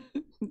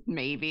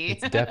 Maybe.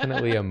 It's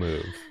definitely a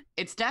move.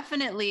 It's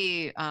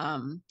definitely a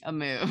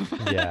move.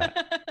 Yeah.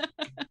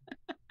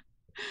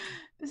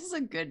 This is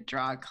a good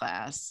draw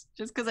class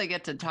just because I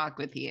get to talk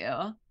with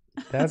you.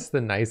 That's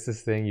the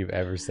nicest thing you've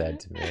ever said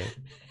to me.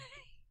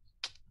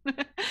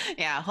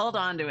 Yeah, hold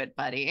on to it,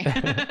 buddy.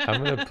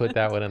 I'm going to put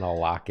that one in a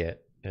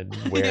locket and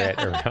wear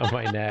it around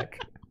my neck.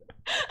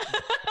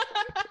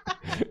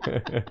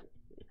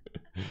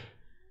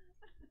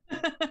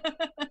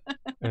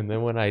 And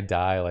then when I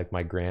die, like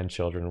my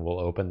grandchildren will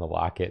open the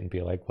locket and be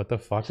like, what the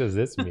fuck does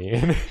this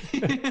mean?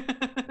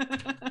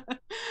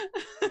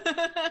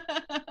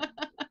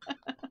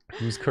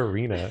 Who's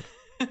Karina?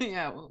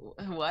 Yeah,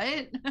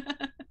 what?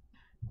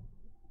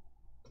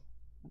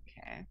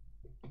 Okay.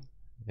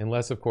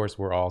 Unless, of course,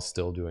 we're all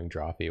still doing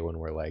Drawfee when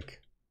we're like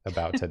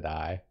about to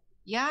die.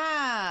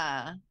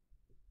 Yeah.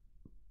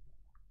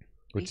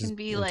 Which is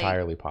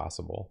entirely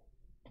possible.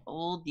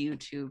 Old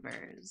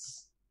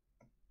YouTubers.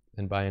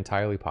 And by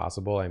entirely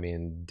possible, I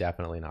mean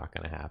definitely not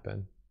going to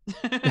happen.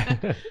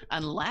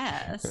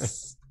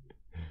 Unless.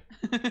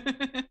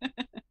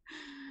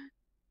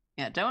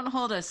 Yeah, don't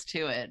hold us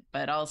to it,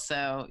 but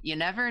also you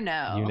never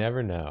know. You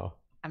never know.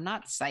 I'm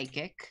not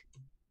psychic.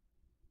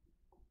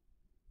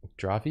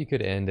 Drawfee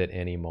could end at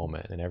any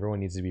moment, and everyone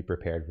needs to be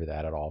prepared for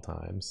that at all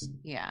times.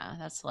 Yeah,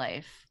 that's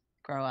life.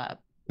 Grow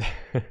up.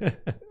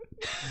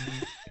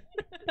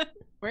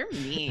 We're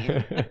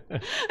mean.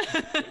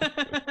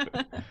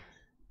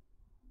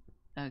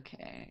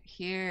 Okay,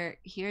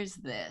 here's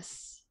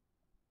this.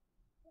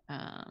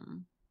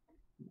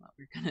 What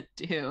we're gonna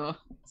do,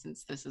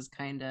 since this is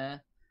kind of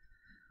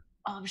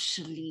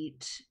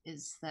obsolete,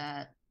 is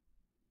that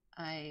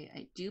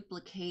I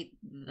duplicate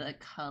the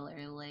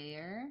color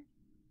layer.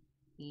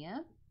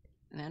 Yep.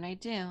 And then I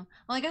do. Well,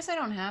 I guess I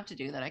don't have to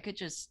do that. I could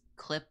just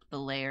clip the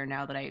layer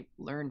now that I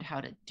learned how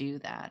to do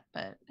that,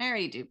 but I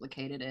already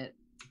duplicated it.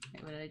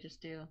 Wait, what did I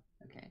just do?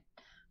 Okay.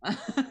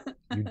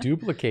 You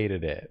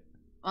duplicated it.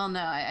 Well,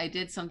 no, I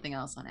did something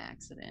else on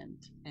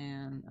accident.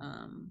 And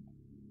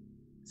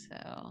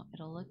so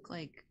it'll look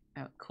like,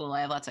 oh, cool.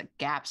 I have lots of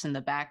gaps in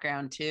the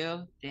background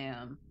too.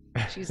 Damn.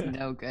 She's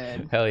no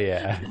good. Hell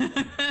yeah.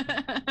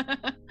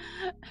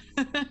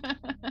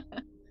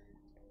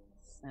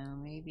 So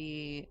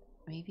maybe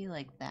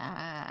like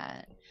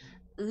that.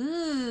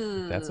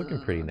 Ooh. That's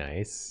looking pretty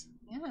nice.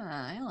 Yeah,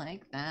 I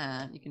like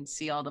that. You can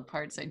see all the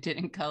parts I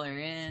didn't color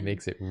in. It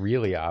makes it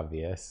really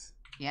obvious.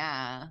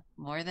 Yeah,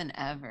 more than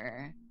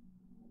ever.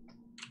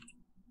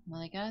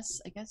 Well, I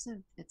guess if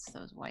it's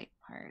those white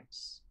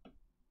parts.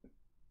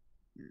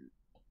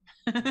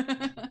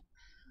 Well,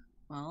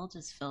 I'll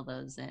just fill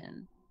those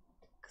in.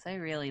 Because I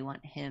really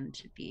want him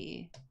to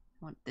be, I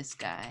want this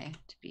guy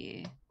to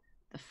be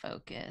the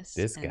focus.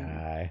 This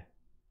guy.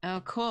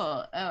 Oh, cool.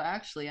 Oh,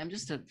 actually, I'm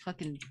just a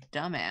fucking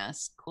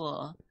dumbass.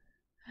 Cool.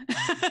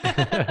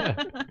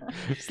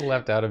 Just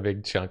left out a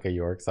big chunk of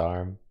York's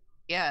arm.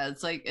 Yeah,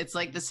 it's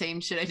like the same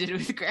shit I did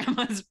with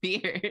Grandma's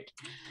beard.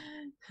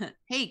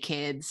 Hey,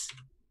 kids.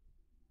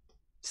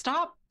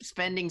 Stop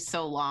spending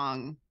so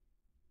long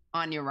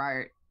on your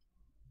art.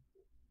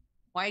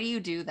 Why do you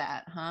do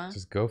that, huh?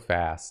 Just go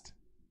fast.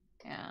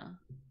 Yeah.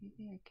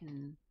 Maybe I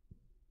can...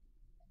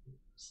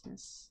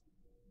 This...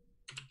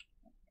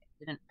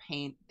 It didn't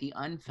paint the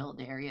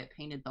unfilled area, it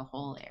painted the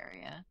whole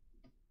area.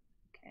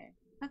 Okay.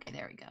 Okay,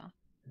 there we go.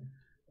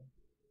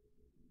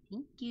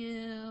 Thank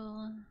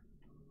you.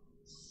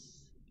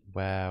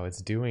 Wow,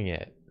 it's doing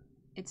it.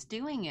 It's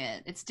doing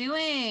it. It's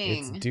doing.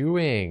 It's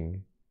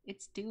doing.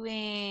 It's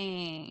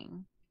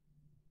doing.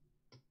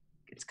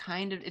 It's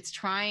kind of, it's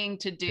trying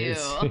to do.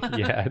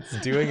 Yeah, it's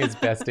doing as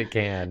best it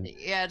can.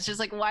 Yeah, it's just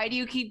like, why do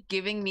you keep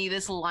giving me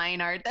this line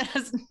art that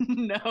has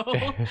no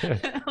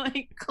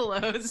like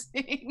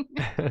closing?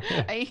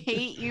 I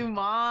hate you,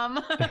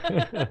 Mom.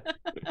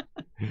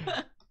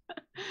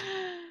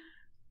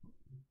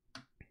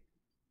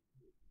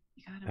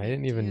 I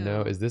didn't even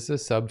know. Is this a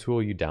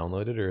subtool you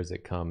downloaded, or has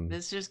it come?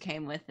 This just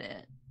came with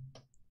it.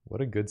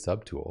 What a good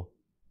subtool.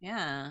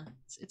 Yeah,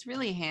 it's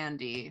really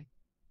handy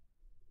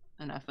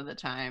enough of the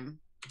time.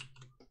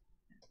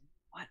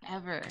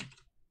 Whatever.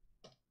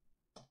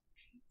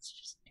 Let's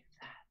just do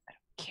that. I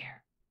don't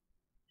care.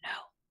 No.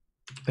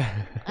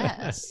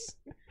 Yes.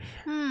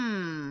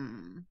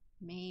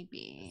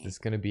 Maybe. Is this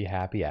gonna be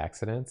happy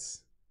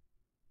accidents?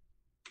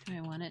 Do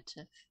I want it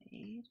to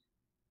fade?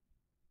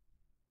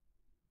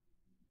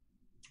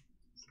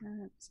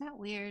 Is that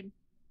weird?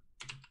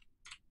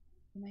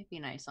 It might be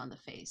nice on the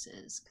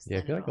faces. Yeah,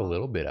 I feel like a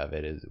little bit of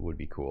it would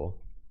be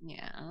cool.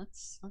 Yeah,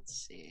 let's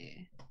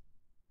see.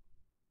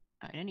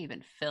 I didn't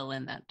even fill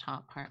in that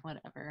top part.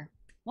 Whatever.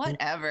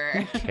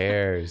 Who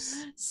cares?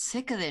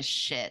 Sick of this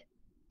shit.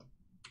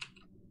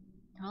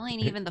 Y'all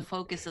ain't even the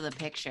focus of the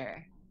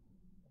picture.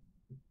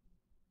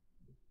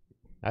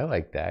 I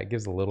like that. It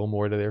gives a little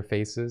more to their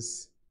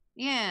faces.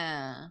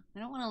 Yeah, I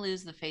don't want to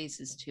lose the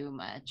faces too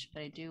much,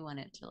 but I do want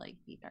it to like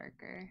be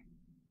darker.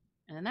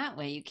 And then that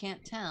way you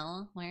can't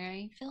tell where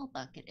I fill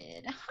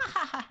bucketed.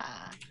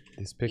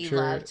 This picture.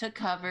 We love to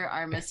cover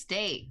our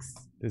mistakes.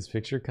 This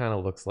picture kind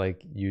of looks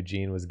like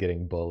Eugene was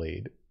getting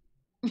bullied.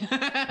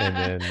 And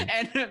then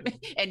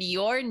and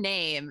your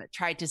name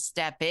tried to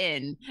step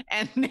in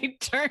and they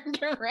turned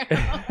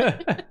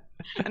around.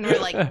 And we're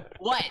like,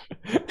 what?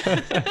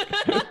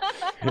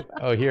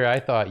 Oh, here, I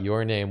thought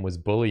your name was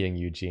bullying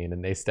Eugene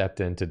and they stepped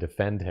in to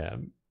defend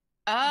him.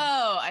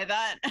 Oh, I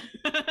thought.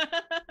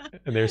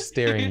 And they're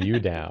staring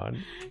you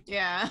down.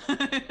 Yeah.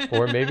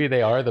 Or maybe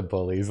they are the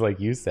bullies, like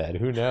you said.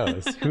 Who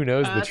knows? Who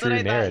knows the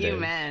true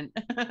narrative? That's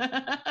what I thought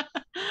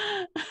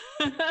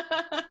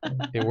you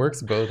meant. It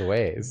works both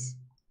ways.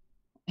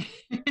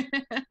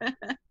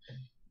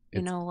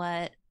 You know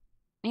what?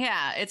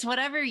 Yeah, it's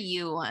whatever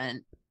you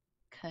want.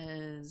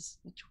 Because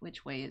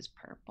which way is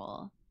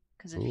purple?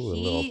 Because if he a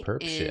little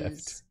perp is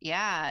shift.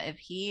 Yeah, if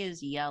he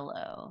is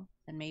yellow,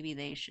 then maybe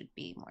they should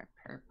be more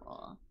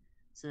purple,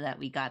 so that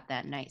we got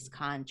that nice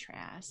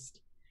contrast.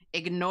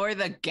 Ignore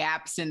the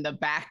gaps in the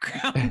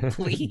background,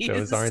 please.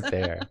 Those aren't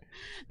there.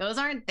 Those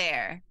aren't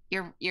there.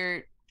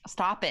 You're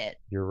stop it.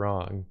 You're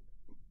wrong.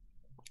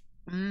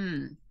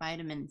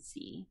 Vitamin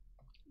C.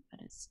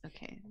 But it's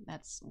okay.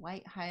 That's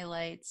white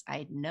highlights.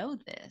 I'd know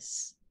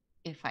this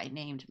if I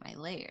named my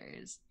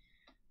layers,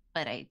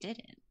 but I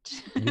didn't.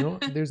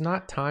 There's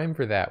not time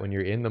for that when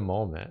you're in the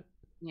moment.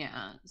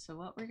 Yeah. So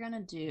what we're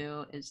gonna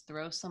do is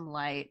throw some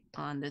light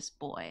on this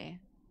boy.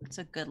 What's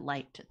a good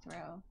light to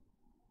throw?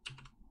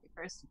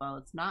 First of all,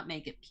 let's not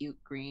make it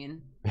puke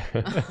green. I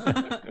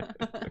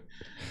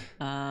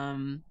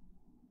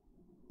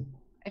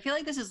feel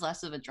like this is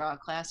less of a draw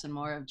class and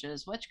more of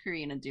just watch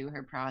Karina do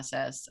her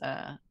process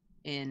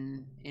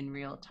in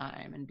real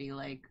time and be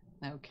like,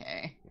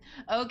 okay,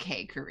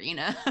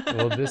 Karina.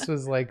 Well, this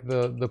was like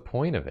the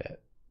point of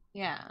it.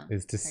 Yeah.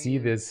 Is to see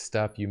this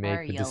stuff you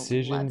make, the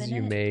decisions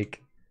you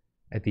make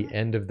at the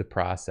end of the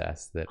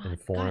process that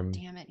inform.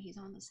 God damn it, he's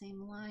on the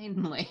same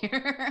line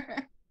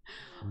layer.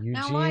 Eugene,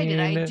 now why did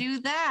I do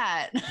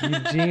that?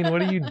 Eugene,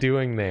 what are you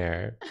doing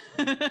there?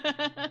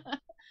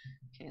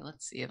 Okay,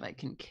 let's see if I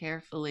can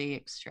carefully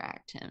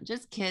extract him.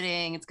 Just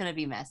kidding. It's gonna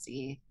be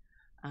messy.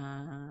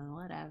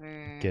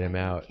 Whatever. Get him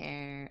out.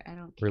 I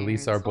don't care.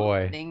 Release our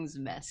boy. Thing's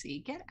messy.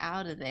 Get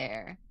out of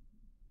there.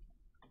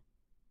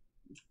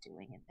 What's he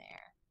doing in there?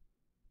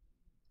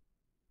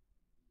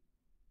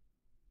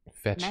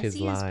 Fetch messy his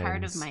lines. Is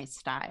part of my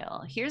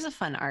style. Here's a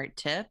fun art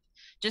tip.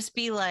 Just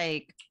be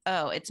like,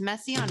 oh, it's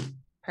messy on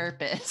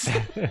purpose.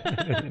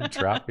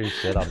 Drop your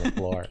shit on the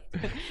floor.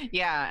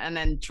 Yeah, and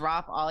then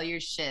drop all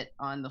your shit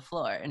on the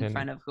floor in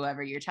front of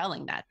whoever you're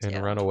telling that to.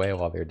 And run away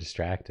while they're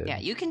distracted. Yeah,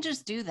 you can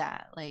just do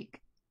that.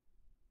 Like,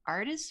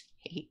 art is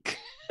fake.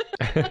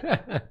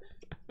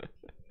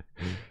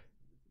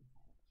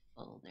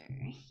 Folder.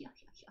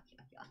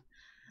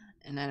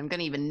 And then I'm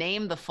gonna even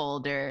name the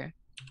folder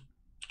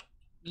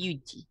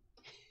Yugi.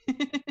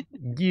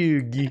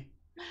 Yugi.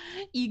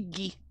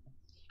 Yugi.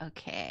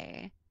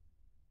 Okay.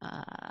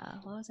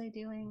 What was I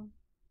doing?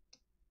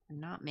 I'm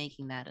not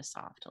making that a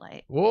soft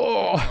light.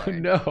 Whoa,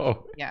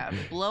 no. Yeah,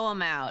 blow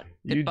him out.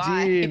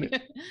 Eugene.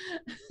 Goodbye.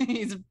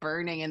 He's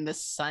burning in the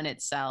sun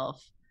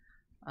itself.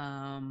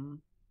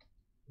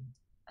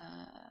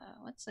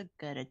 What's a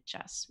good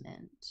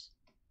adjustment?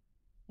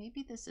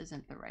 Maybe this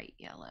isn't the right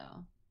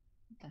yellow.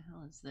 What the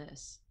hell is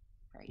this?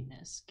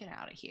 Brightness. Get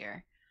out of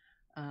here.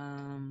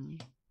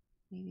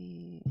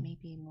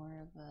 Maybe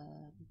more of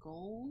a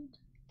gold.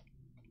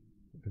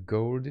 The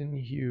golden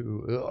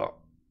hue. Ugh.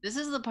 This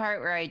is the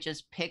part where I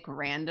just pick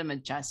random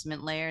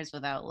adjustment layers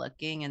without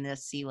looking and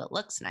just see what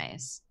looks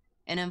nice.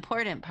 An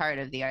important part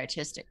of the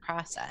artistic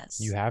process.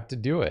 You have to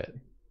do it.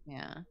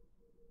 Yeah.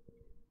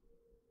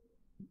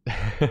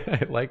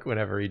 I like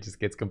whenever he just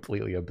gets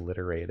completely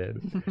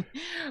obliterated.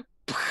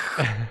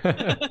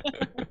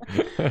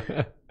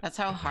 That's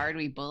how hard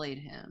we bullied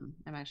him.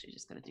 I'm actually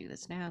just going to do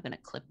this now. I'm going to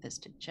clip this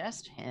to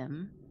just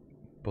him.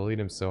 Bullied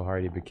him so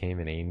hard he became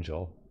an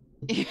angel.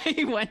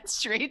 He went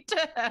straight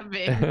to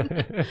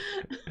heaven.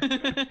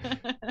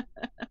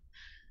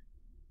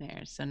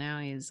 There, so now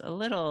he's a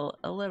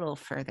little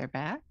further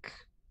back.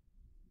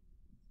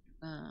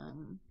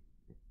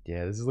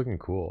 Yeah, this is looking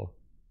cool.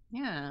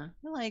 Yeah,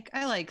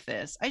 I like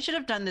this. I should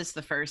have done this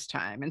the first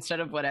time instead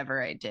of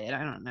whatever I did.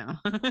 I don't know.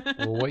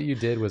 Well, what you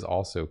did was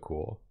also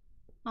cool.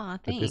 Aw,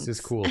 thanks. But this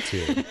is cool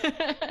too.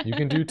 You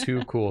can do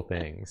two cool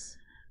things.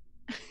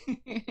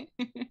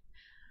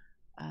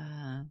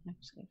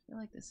 Actually, I feel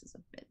like this is a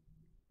bit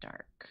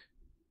dark.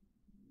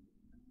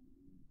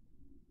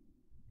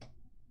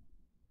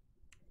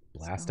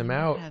 Blast him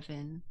out.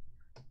 Heaven.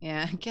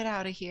 Yeah, get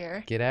out of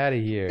here. Get out of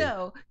here.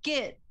 Go,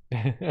 get.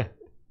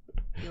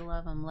 You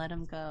love him, let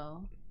him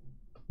go.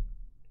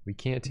 We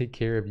can't take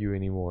care of you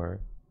anymore.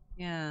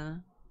 Yeah.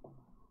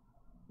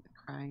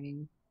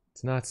 Crying.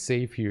 It's not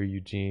safe here,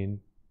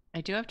 Eugene.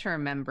 I do have to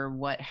remember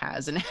what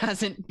has and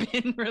hasn't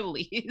been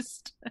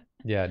released.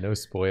 Yeah, no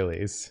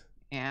spoilies.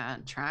 Yeah,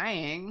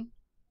 trying.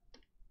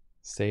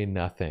 Say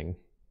nothing.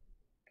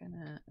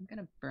 I'm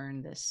gonna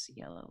burn this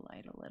yellow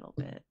light a little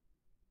bit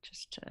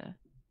just to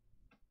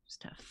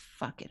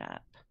fuck it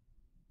up.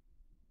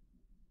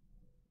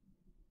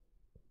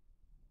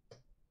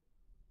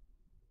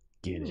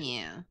 Get it.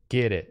 Yeah.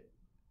 Get it.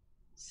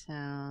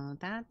 So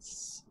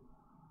that's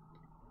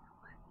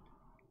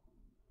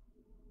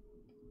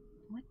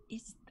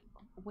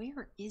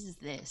where is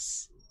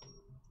this?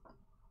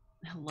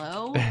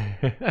 Hello?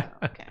 Oh,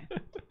 okay.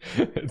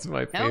 It's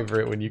my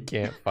favorite when you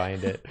can't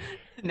find it.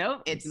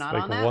 Nope, it's not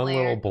like on that one layer.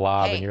 little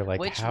blob, hey, and you're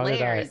like, which how did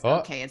layer I? Is,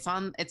 okay, it's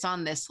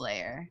on this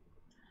layer.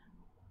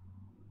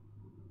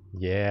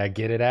 Yeah,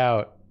 get it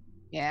out.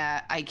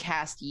 Yeah, I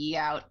cast ye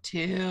out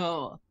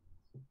too.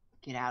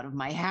 Get out of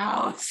my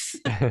house.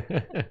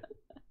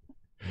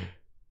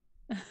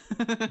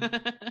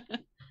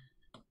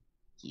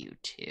 You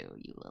too,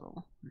 you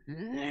little.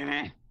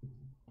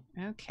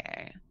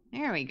 Okay,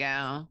 there we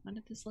go. What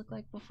did this look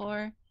like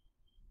before?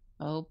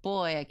 Oh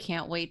boy, I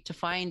can't wait to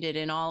find it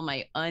in all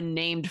my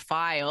unnamed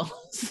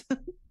files.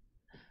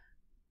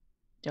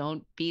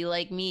 Don't be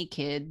like me,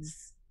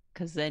 kids,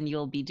 because then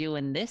you'll be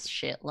doing this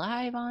shit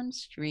live on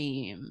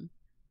stream.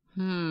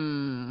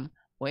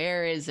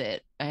 Where is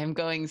it? I am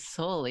going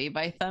solely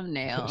by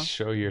thumbnail.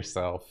 Show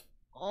yourself.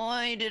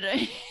 Why did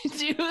I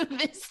do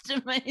this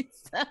to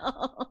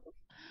myself?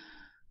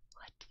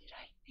 What did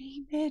I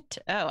name it?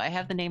 Oh, I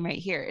have the name right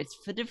here. It's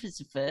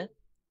Fidifisifa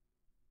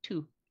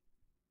 2.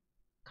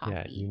 Copy.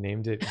 Yeah, you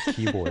named it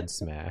Keyboard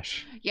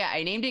Smash. Yeah,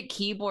 I named it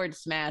Keyboard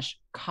Smash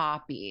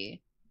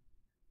Copy.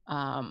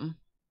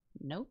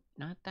 Nope,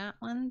 not that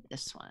one.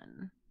 This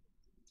one.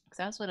 Because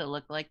that's what it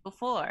looked like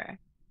before.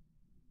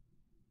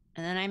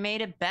 And then I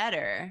made it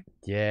better.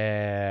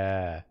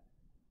 Yeah.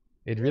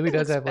 It really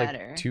does have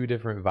better. Like two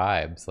different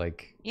vibes.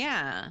 Like,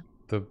 yeah.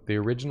 The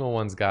original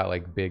one's got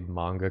like big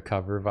manga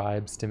cover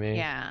vibes to me.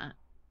 Yeah.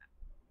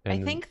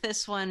 And I think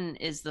this one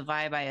is the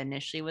vibe I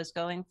initially was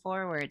going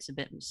for, where it's a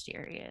bit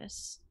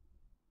mysterious.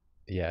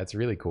 Yeah, it's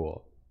really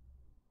cool.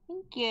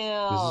 Thank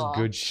you. This is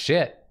good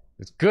shit.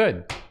 It's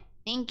good.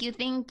 Thank you,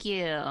 thank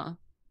you. Yeah.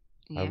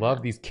 I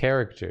love these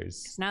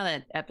characters. Now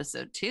that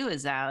episode 2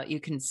 is out, you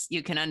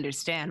can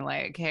understand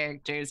why our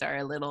characters are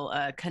a little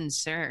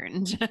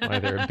concerned. Why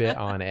they're a bit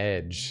on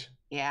edge.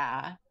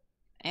 Yeah.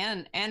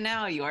 And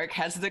now York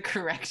has the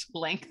correct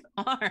length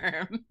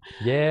arm.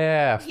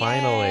 Yeah,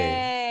 finally.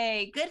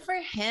 Yay! Good for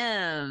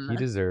him. He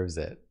deserves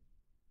it.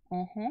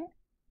 I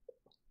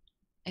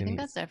think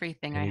that's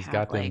everything I have. He's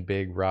got them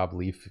big Rob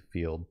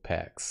Liefeld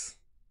pecs.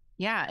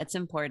 Yeah, it's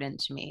important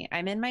to me.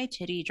 I'm in my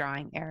titty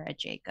drawing era,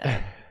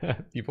 Jacob.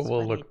 People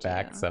will look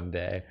back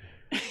someday.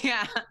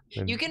 Yeah,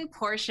 you can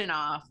portion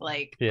off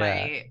like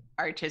my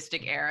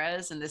artistic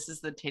eras, and this is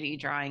the titty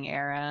drawing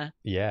era.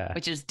 Yeah,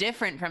 which is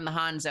different from the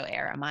Hanzo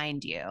era,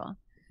 mind you.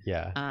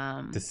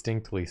 Yeah,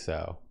 distinctly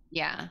so.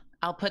 Yeah,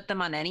 I'll put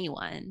them on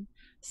anyone.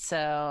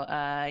 So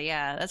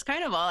yeah, that's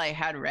kind of all I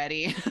had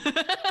ready.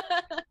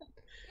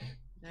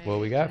 Well,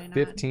 we got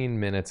 15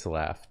 minutes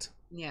left.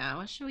 Yeah,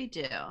 what should we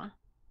do?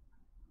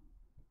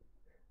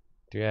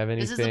 Do you have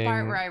anything? This is the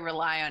part where I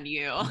rely on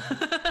you.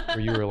 Where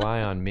you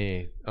rely on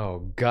me. Oh,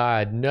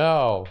 God,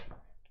 no.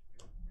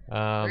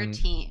 We're a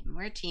team.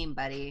 We're a team,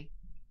 buddy.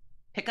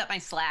 Pick up my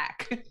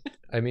slack.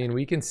 I mean,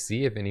 we can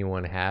see if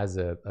anyone has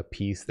a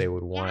piece they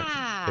would want.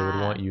 Yeah. They would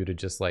want you to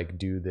just like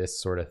do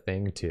this sort of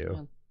thing to.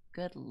 Oh,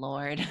 good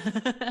Lord.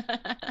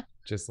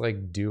 Just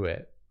like do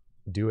it.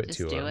 Do it just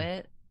to him. Do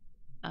it.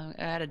 I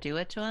gotta do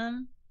it to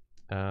him.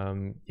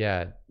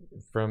 Yeah,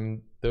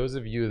 from those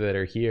of you that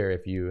are here,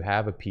 if you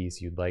have a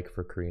piece you'd like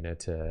for Karina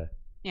to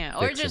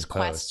or just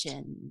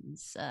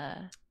questions,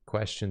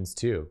 questions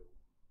too.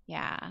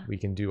 Yeah. We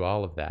can do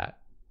all of that.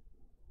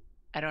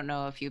 I don't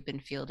know if you've been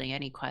fielding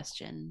any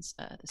questions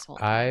this whole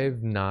time.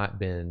 I've not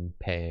been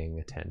paying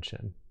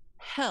attention.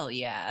 Hell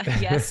yeah.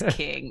 Yes,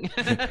 King.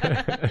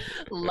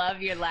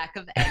 Love your lack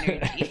of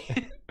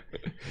energy.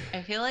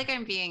 I feel like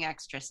I'm being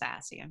extra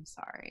sassy. I'm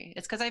sorry.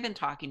 It's because I've been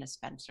talking to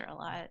Spencer a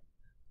lot.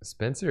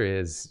 Spencer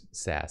is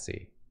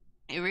sassy.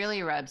 It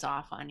really rubs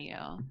off on you.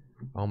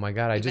 Oh my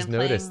god, I just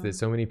noticed that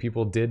so many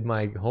people did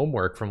my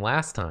homework from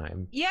last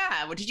time.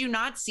 Yeah, well, did you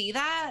not see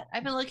that?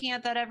 I've been looking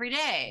at that every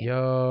day.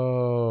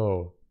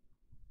 Yo,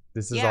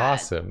 this is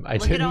awesome.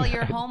 Look at all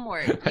your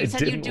homework. You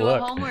said you'd do a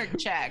homework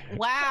check.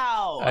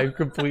 Wow. I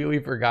completely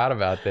forgot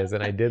about this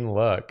and I didn't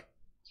look.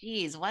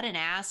 Jeez, what an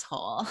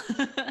asshole.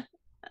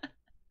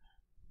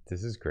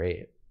 This is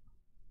great.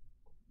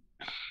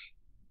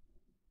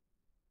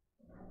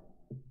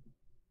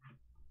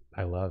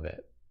 I love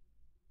it.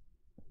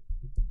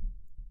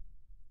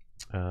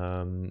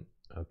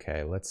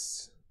 Okay,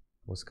 what's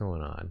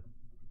going on?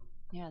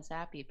 Yeah,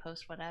 Zappy,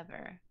 post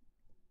whatever.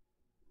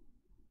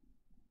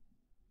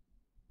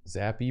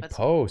 Zappy,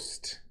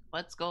 post.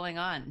 What's going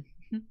on?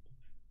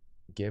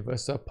 Give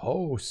us a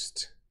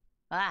post.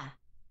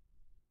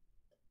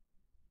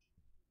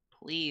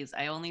 Please,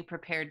 I only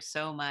prepared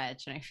so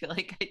much and I feel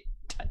like I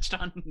touched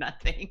on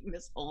nothing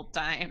this whole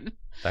time.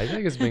 I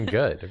think it's been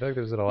good. I feel like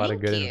there's a lot of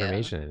good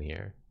information in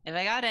here. If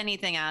I got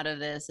anything out of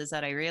this, is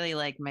that I really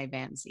like my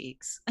Van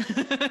Zeeks.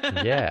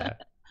 Yeah.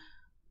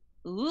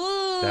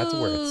 Ooh. That's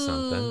worth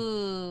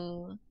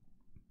something.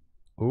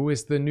 Ooh,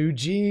 it's the new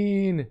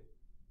jean.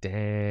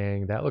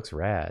 Dang, that looks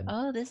rad.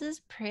 Oh, this is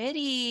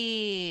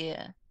pretty.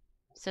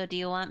 So do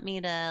you want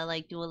me to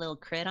like do a little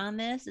crit on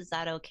this? Is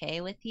that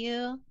okay with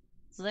you?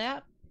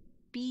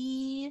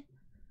 Zappy.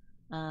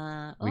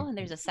 And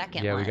there's a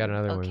second one. Yeah, we got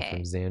another one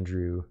from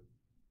Xandrew.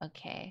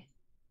 Okay.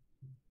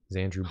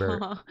 Xandrew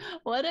Burt.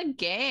 What a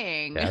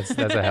gang. That's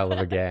a hell of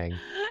a gang.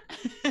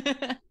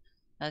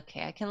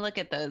 Okay, I can look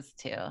at those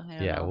too.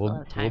 Yeah,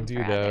 we'll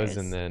do those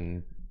and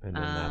then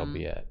that'll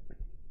be it.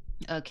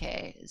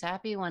 Okay,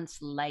 Zappy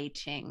wants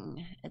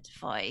lighting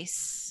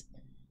advice.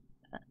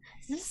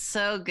 This is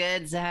so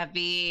good,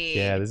 Zappy.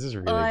 Yeah, this is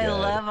really good. I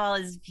love all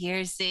his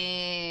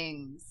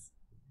piercings.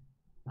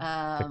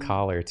 The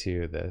collar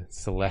too, the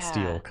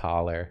celestial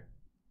collar.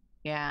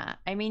 Yeah,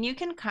 I mean, you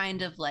can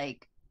kind of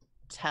like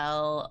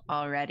tell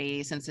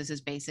already since this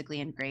is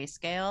basically in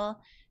grayscale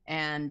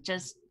and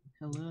just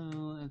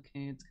hello.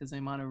 Okay, it's because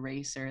I'm on a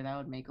racer. That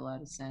would make a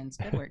lot of sense.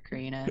 Good work,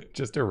 Karina.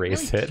 Just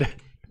erase it.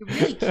 You're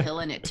really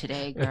killing it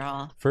today,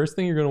 girl. First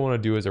thing you're gonna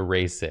want to do is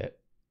erase it.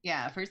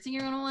 Yeah, first thing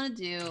you're gonna want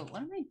to do.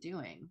 What am I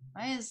doing?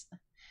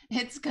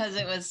 It's because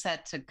it was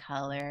set to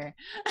color.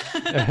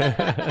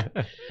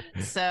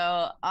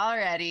 So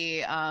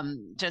already,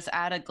 just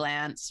at a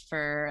glance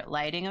for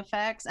lighting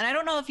effects, and I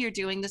don't know if you're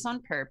doing this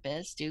on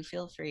purpose. Do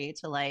feel free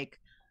to like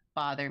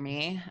bother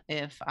me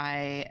if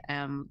I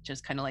am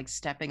just kind of like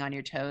stepping on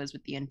your toes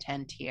with the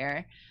intent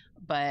here.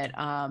 But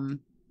a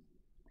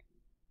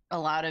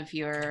lot of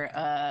your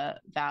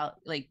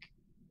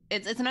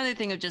it's another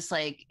thing of just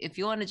like if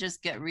you want to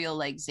just get real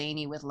like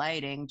zany with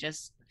lighting,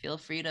 just feel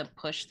free to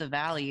push the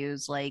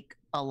values like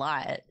a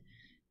lot,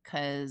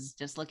 because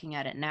just looking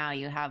at it now,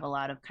 you have a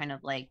lot of kind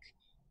of like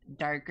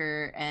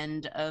darker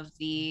end of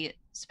the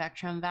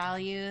spectrum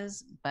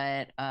values,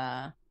 but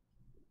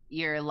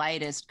your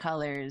lightest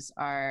colors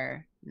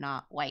are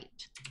not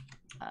white.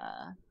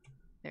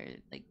 They're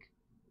like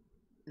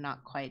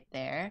not quite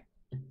there.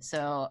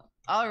 So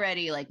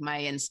already like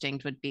my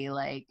instinct would be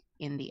like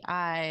in the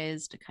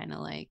eyes to kind of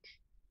like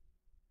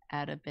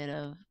add a bit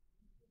of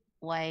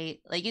white.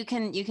 Like you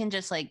can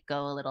just like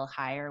go a little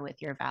higher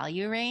with your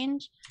value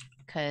range,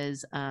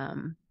 because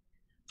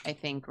I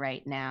think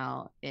right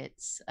now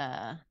it's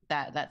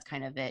that's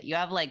kind of it. You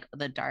have like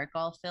the dark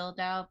all filled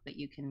out, but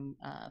you can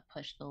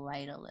push the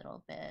light a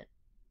little bit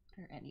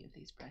for any of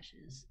these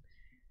brushes.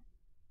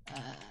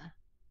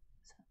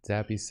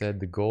 Zappy said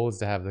the goal is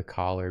to have the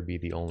collar be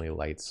the only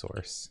light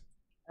source.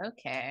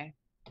 Okay.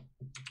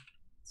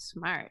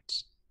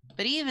 Smart.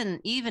 But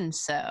even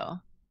so,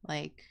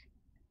 like,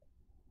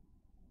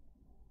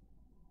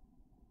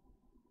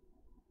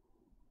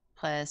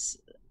 plus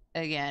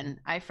again,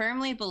 I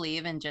firmly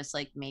believe in just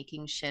like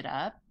making shit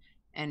up,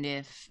 and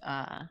if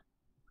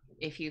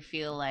you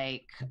feel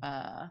like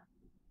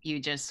you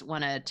just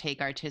want to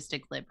take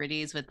artistic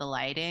liberties with the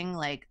lighting,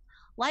 like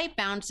light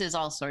bounces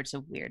all sorts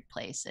of weird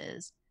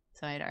places.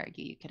 So I'd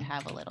argue you could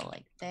have a little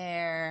like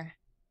there.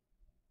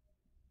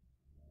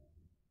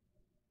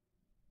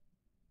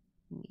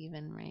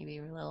 Even maybe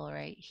a little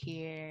right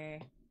here.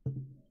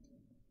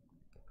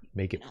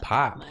 Make it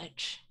pop.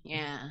 Much.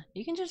 Yeah.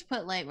 You can just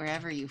put light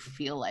wherever you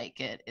feel like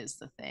it is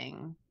the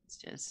thing. It's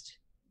just,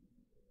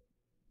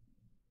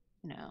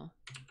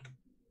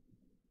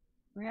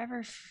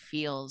 wherever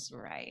feels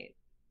right.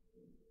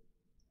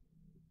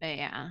 But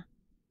yeah.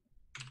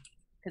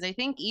 Because I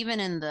think even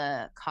in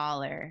the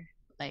collar,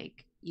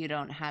 like you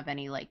don't have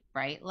any like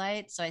bright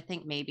light. So I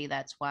think maybe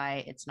that's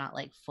why it's not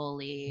like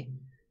fully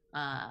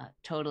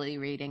totally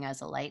reading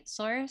as a light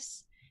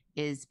source.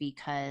 is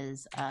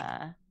because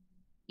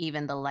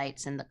even the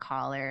lights in the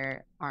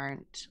collar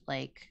aren't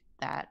like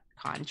that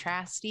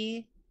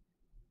contrasty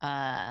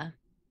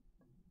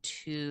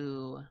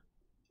to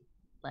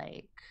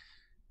like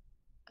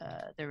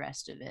the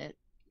rest of it,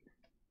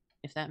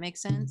 if that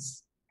makes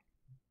sense.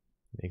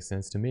 Makes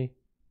sense to me.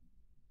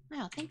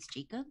 Wow, thanks,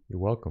 Jacob. You're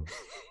welcome.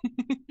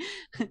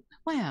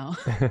 Wow.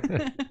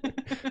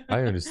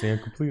 I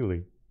understand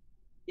completely.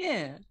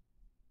 Yeah.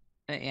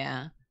 But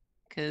yeah,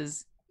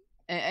 because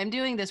I'm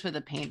doing this with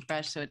a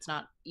paintbrush, so it's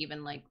not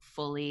even like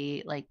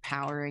fully like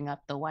powering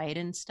up the white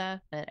and stuff,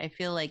 but I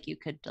feel like you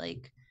could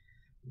like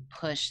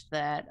push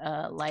that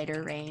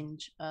lighter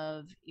range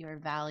of your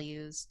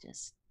values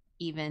just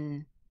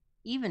even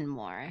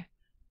more,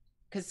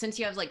 because since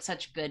you have like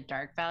such good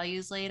dark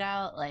values laid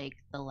out, like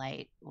the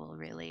light will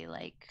really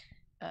like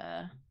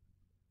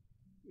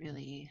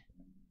really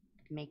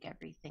make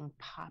everything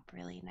pop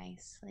really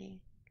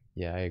nicely.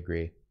 Yeah, I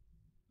agree.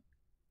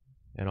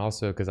 And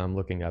also because I'm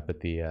looking up at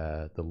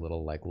the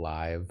little like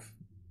live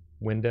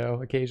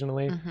window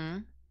occasionally,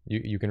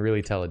 you can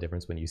really tell a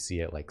difference when you see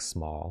it like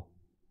small.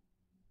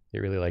 It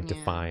really like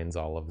defines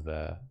all of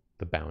the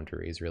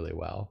boundaries really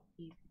well.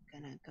 You're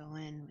gonna go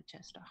in with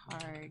just a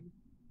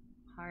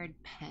hard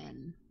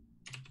pen.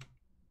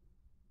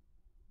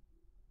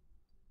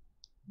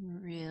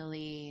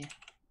 Really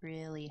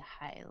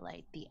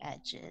highlight the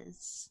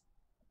edges,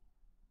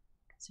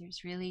 because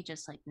there's really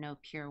just like no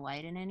pure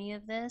white in any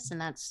of this, and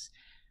that's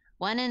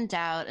when in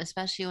doubt,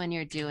 especially when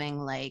you're doing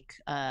like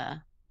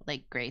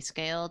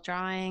grayscale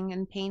drawing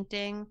and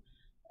painting.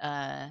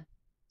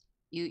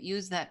 You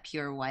use that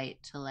pure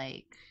white to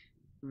like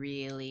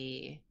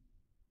really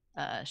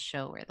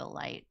show where the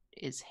light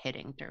is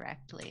hitting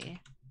directly.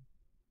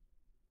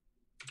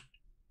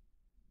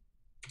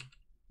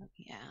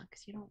 Yeah,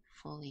 because you don't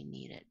fully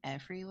need it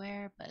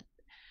everywhere, but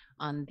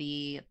on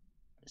the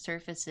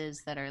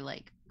surfaces that are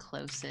like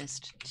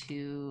closest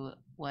to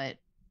what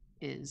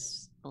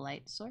is the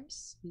light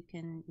source, you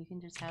can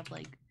just have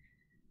like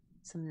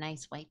some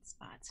nice white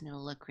spots and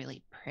it'll look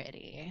really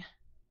pretty.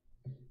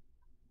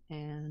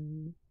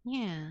 And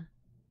yeah, I'm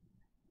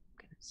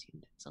gonna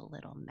assume it's a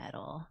little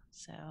metal,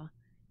 so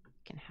you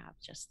can have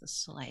just the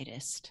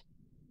slightest.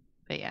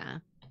 But yeah.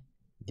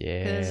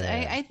 Because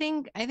I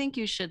think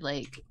you should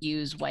like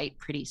use white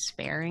pretty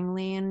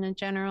sparingly in a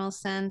general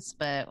sense,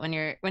 but when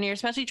you're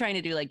especially trying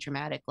to do like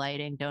dramatic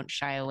lighting, don't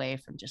shy away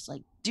from just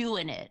like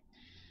doing it.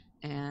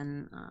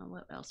 And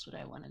what else would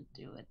I want to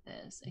do with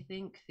this? I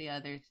think the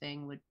other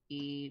thing would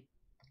be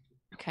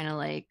kind of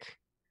like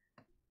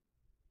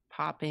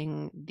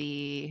popping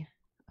the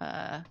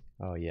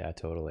oh yeah,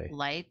 totally,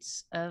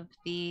 lights of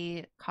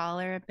the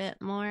collar a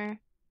bit more.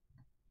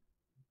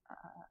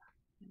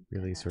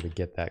 Really sort of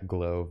get that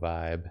glow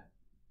vibe.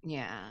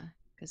 Yeah,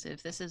 because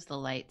if this is the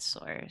light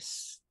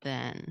source,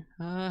 then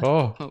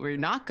what we're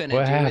not gonna do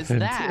happened? Is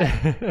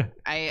that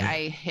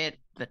I hit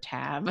the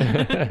tab.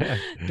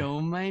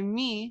 Don't mind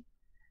me.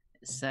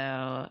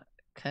 So,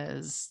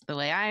 because the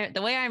way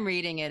I'm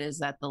reading it is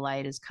that the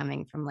light is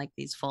coming from like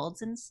these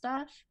folds and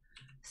stuff.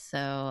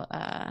 So,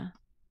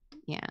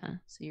 yeah.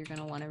 So you're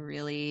gonna want to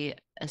really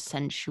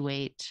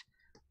accentuate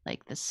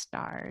like the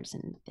stars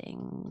and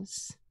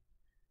things,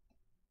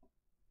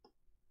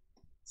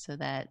 so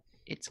that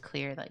it's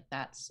clear like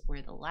that's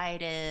where the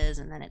light is,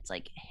 and then it's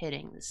like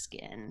hitting the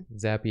skin.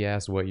 Zappy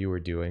asked what you were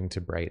doing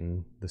to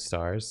brighten the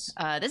stars.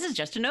 This is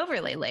just an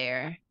overlay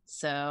layer.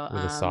 So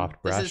with a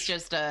soft brush. This is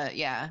just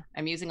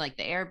I'm using like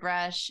the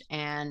airbrush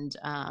and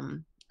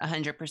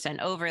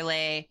 100%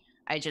 overlay.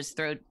 I just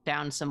throw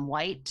down some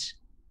white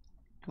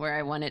where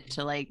I want it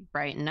to like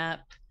brighten up.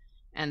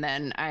 And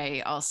then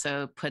I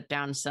also put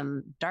down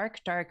some dark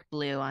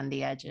blue on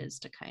the edges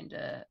to kind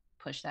of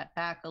push that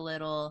back a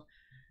little.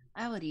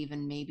 I would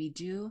even maybe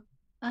do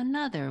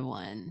another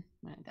one.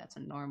 That's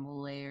a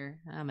normal layer.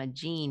 I'm a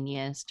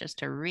genius, just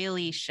to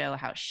really show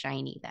how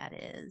shiny that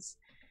is.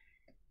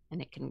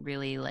 And it can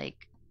really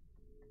like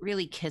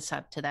really kiss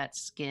up to that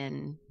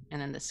skin,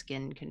 and then the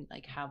skin can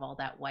like have all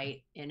that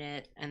white in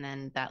it, and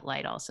then that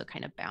light also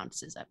kind of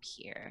bounces up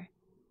here.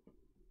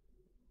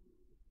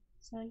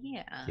 So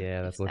yeah,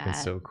 that's looking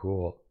so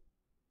cool.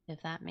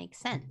 If that makes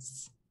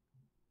sense.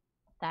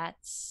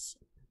 That's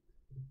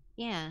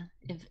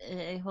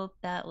I hope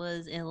that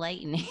was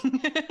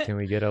enlightening. Can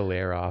we get a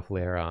layer off,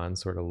 layer on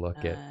sort of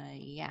look at?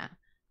 Yeah.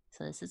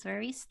 So this is where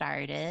we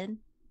started,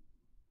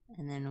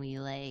 and then we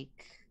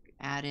like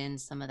add in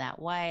some of that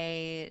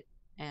white,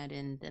 add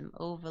in them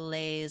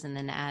overlays, and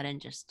then add in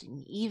just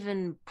an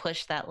even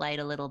push that light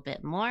a little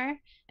bit more,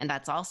 and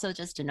that's also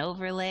just an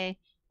overlay,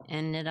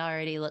 and it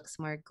already looks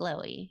more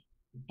glowy,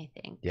 I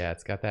think. Yeah,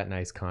 it's got that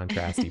nice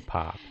contrasty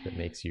pop that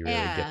makes you really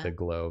get the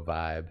glow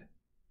vibe.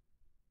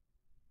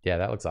 Yeah,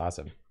 that looks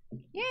awesome.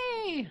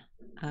 Yay!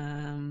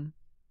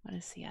 What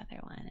is the other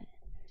one?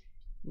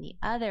 The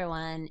other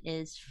one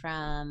is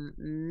from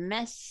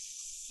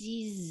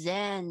Mrs.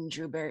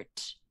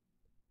 Andrubert.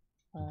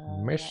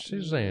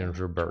 Mrs.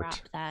 Andrubert.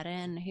 Drop that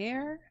in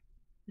here.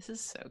 This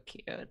is so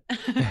cute.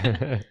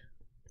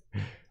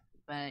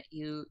 but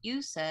you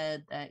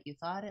said that you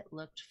thought it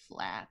looked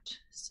flat.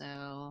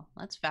 So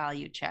let's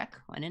value check.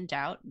 When in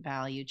doubt,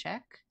 value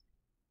check.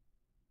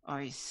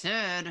 I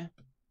said,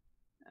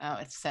 oh,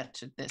 it's set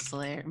to this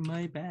layer.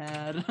 My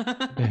bad.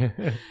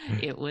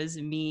 It was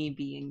me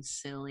being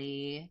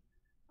silly.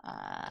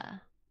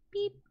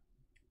 Beep.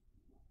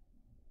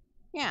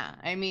 Yeah,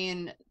 I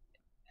mean,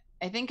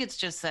 I think it's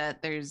just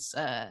that there's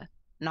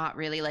not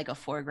really like a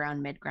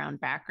foreground, midground,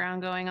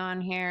 background going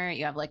on here.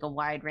 You have like a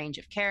wide range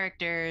of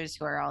characters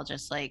who are all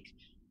just like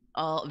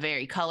all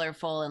very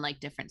colorful and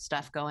like different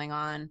stuff going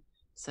on.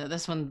 So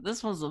this one's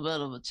a bit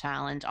of a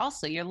challenge.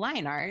 Also, your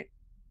line art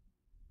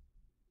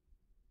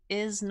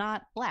is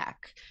not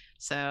black.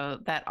 So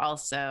that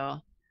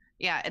also,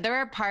 yeah, there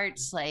are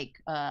parts like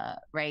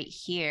right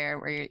here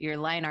where your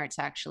line art's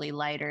actually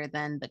lighter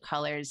than the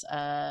colors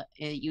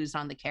used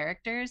on the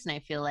characters. And I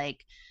feel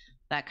like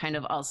that kind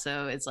of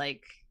also is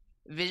like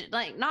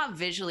like not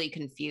visually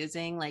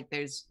confusing. Like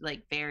there's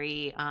like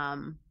very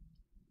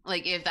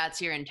like if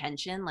that's your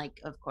intention, like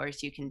of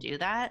course you can do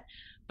that.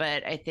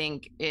 But I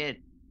think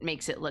it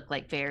makes it look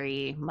like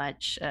very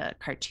much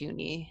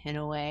cartoony in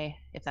a way,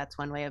 if that's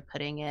one way of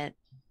putting it.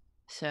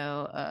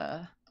 So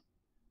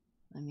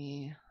let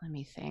me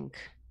think.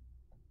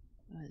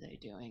 What was I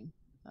doing?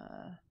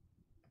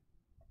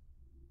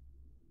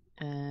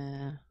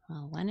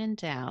 Well, when in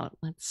doubt,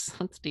 let's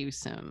do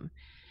some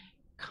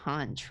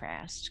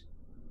contrast.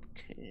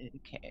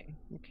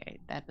 Okay,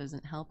 that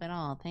doesn't help at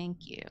all.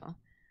 Thank you.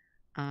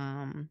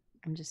 I'm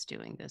just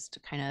doing this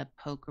to kind of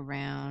poke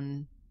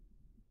around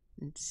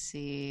and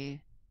see.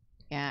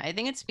 Yeah, I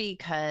think it's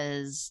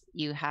because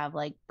you have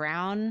like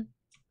brown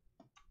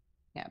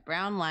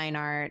line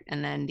art,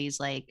 and then these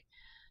like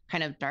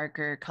kind of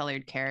darker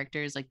colored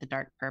characters like the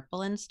dark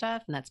purple and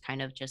stuff, and that's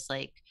kind of just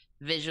like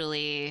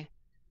visually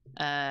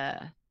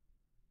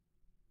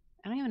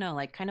I don't even know,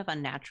 like kind of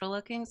unnatural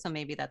looking. So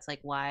maybe that's like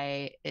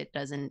why it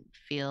doesn't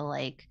feel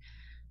like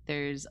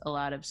there's a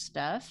lot of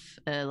stuff,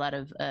 a lot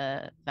of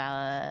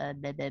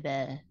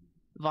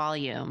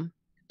volume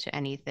to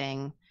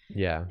anything.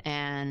 Yeah.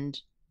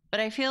 But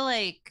I feel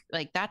like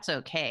that's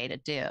okay to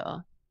do.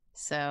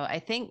 So I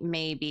think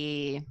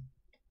maybe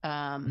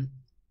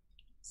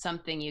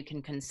something you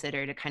can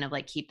consider to kind of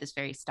like keep this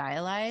very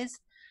stylized,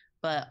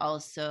 but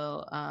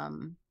also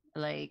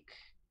like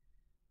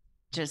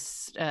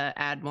just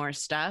add more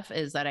stuff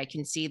is that I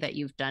can see that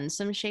you've done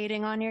some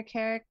shading on your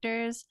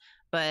characters,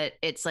 but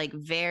it's like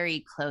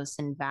very close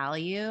in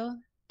value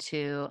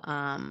to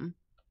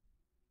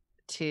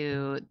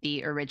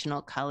the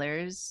original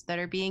colors that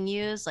are being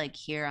used. Like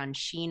here on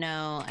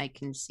Shino, I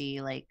can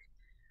see like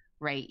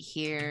right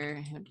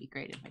here, it would be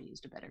great if I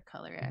used a better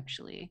color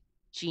actually.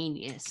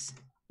 Genius.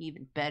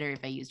 Even better if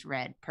I used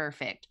red.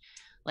 Perfect.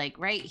 Like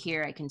right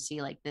here, I can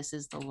see like this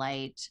is the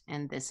light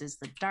and this is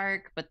the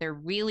dark, but they're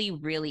really,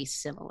 really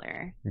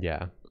similar.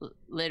 Yeah.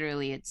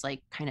 Literally, it's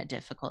like kind of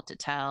difficult to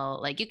tell.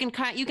 Like you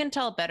can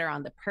tell better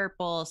on the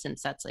purple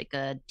since that's like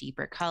a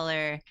deeper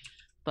color,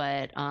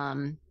 but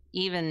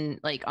even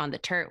like on the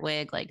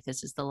Turtwig, like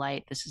this is the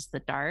light, this is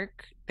the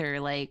dark. They're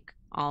like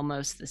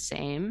almost the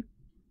same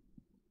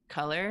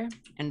color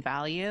and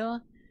value,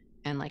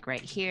 and like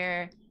right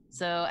here.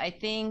 So I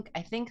think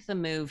the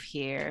move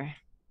here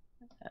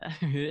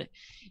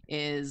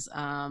is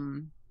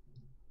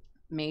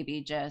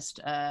maybe just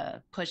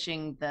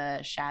pushing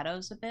the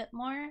shadows a bit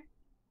more.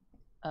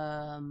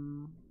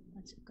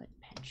 What's a good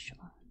pencil?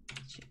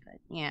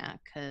 Yeah,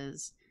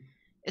 because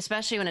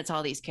especially when it's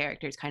all these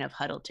characters kind of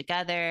huddled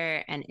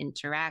together and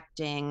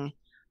interacting,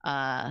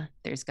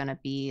 there's gonna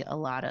be a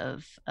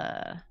lot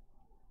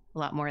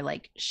more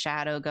like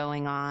shadow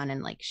going on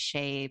and like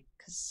shape.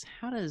 Because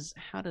how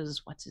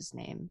does what's his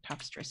name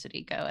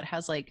Topstricity go? It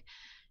has like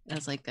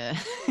a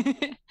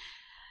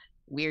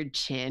weird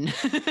chin.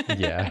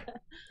 Yeah.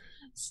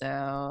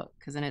 So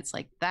because then it's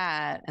like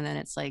that, and then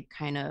it's like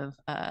kind of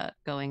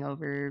going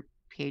over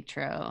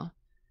Pietro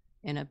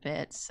in a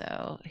bit,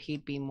 so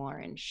he'd be more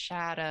in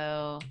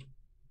shadow.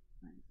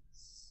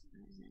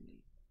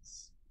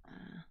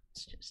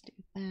 Let's just do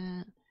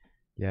that.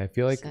 Yeah, I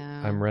feel like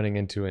I'm running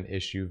into an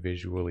issue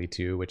visually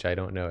too, which I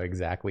don't know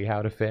exactly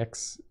how to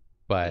fix.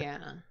 But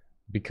yeah,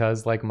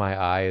 because like my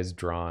eye is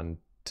drawn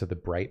to the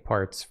bright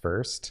parts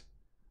first.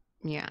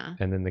 Yeah.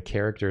 And then the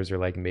characters are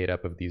like made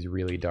up of these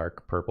really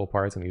dark purple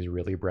parts and these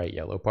really bright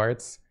yellow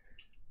parts.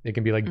 It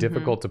can be like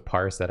difficult to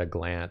parse at a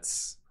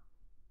glance.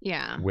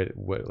 Yeah.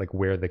 Like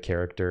where the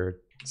character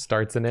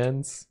starts and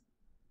ends.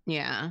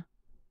 Yeah.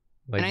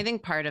 Like, and I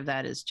think part of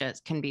that is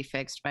just can be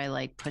fixed by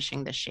like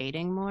pushing the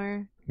shading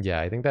more.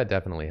 Yeah, I think that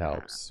definitely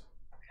helps.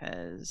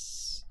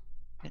 Because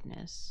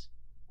goodness.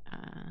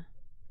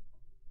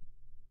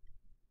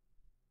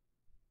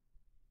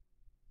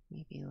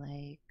 Maybe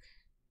like,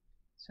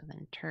 so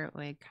then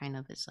Turtwig kind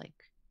of is like,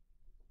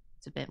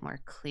 it's a bit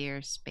more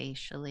clear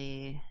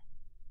spatially.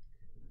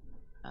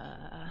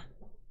 And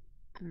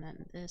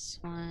then this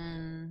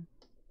one.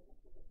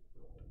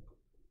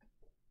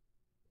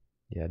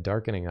 Yeah,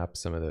 darkening up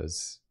some of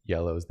those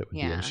yellows that would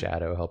be in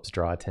shadow helps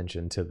draw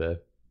attention to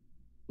the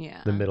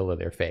the middle of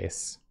their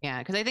face. Yeah,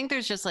 because I think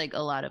there's just like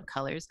a lot of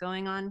colors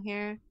going on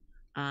here.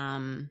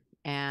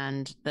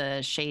 And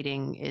the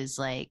shading is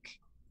like,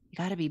 you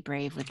got to be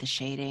brave with the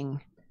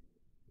shading.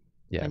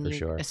 Yeah, for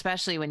sure.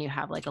 Especially when you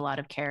have like a lot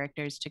of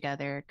characters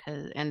together,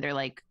 and they're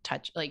like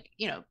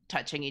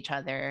touching each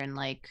other and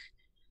like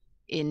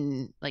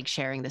in like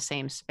sharing the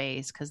same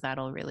space, because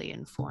that'll really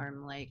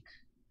inform like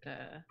the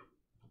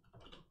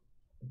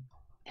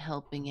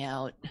helping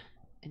out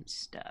and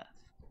stuff.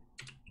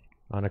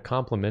 On a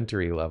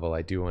complimentary level,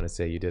 I do want to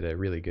say you did a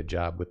really good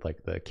job with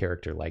like the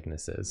character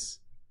likenesses.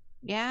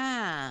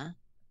 Yeah.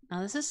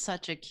 Oh, this is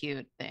such a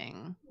cute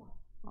thing.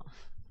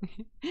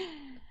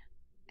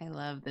 I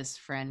love this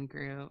friend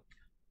group.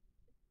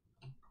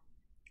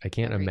 I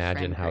can't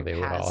imagine how they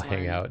would all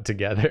hang out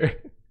together.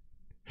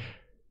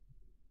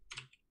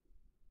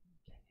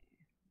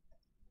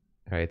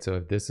 All right, so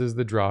if this is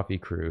the Drawfee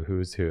crew,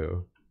 who's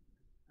who?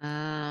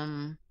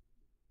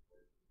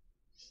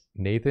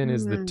 Nathan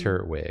is the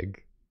Turtwig.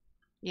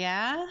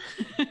 Yeah.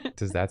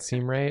 Does that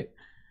seem right?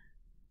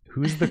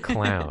 Who's the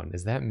clown?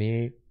 Is that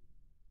me?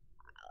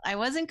 I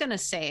wasn't gonna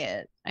say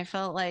it. I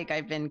felt like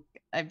I've been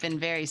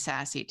very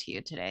sassy to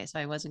you today, so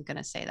I wasn't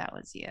gonna say that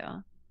was you.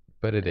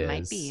 But it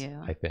might be you,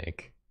 I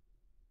think.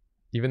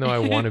 Even though I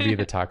want to be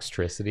the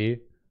Toxtricity.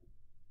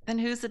 Then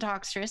who's the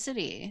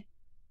Toxtricity?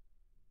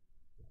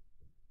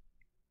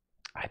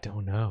 I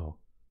don't know.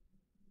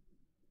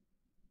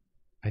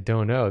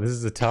 This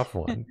is a tough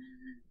one.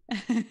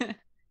 Can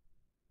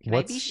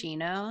I be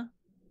Shino?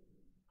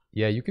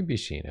 Yeah, you can be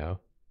Shino.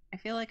 I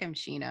feel like I'm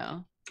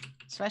Shino,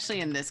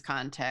 especially in this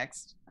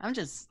context. I'm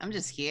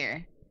just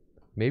here.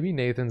 Maybe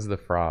Nathan's the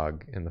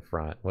frog in the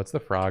front. What's the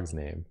frog's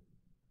name?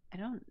 I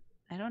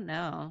don't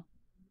know.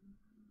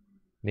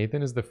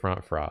 Nathan is the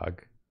front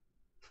frog.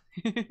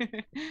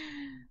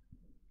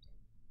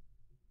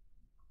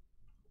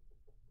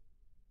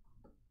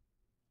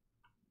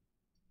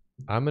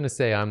 I'm going to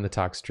say I'm the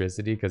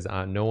Toxtricity because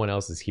no one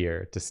else is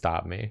here to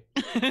stop me.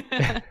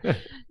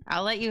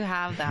 I'll let you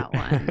have that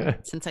one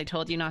since I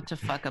told you not to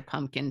fuck a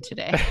pumpkin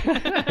today.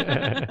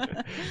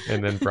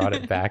 And then brought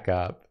it back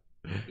up.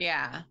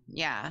 Yeah.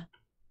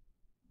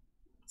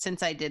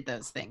 Since I did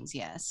those things,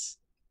 yes.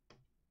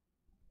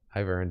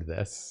 I've earned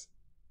this.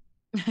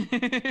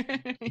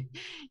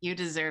 You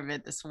deserve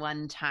it this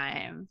one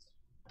time.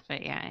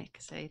 But yeah,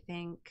 because I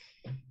think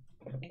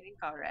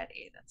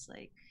already that's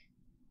like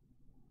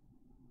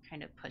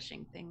kind of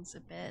pushing things a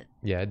bit.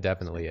 Yeah, it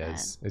definitely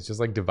is. It's just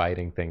like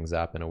dividing things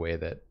up in a way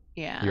that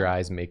your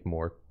eyes make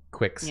more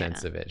quick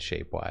sense of it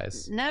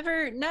shape-wise.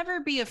 Never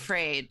be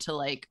afraid to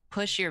like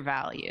push your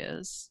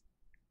values.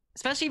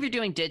 Especially if you're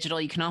doing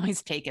digital, you can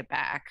always take it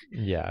back.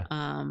 Yeah.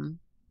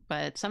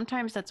 But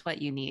sometimes that's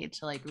what you need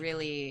to like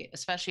really,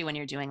 especially when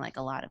you're doing like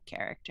a lot of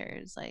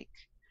characters, like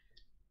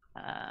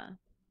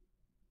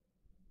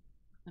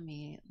let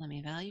me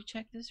value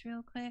check this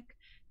real quick.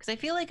 Because I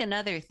feel like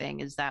another thing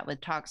is that with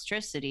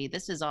Toxtricity,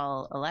 this is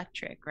all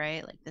electric,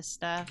 right? Like this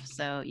stuff.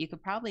 So you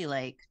could probably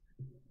like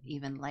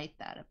even light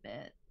that a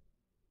bit.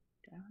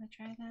 Do I want to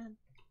try that?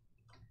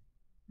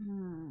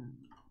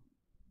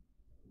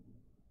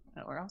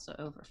 Oh, we're also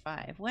over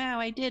 5. Wow,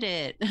 I did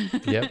it.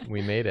 Yep,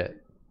 we made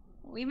it.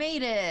 We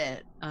made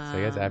it. So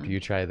I guess after you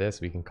try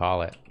this, we can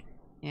call it.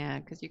 Yeah,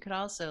 because you could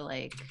also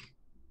like...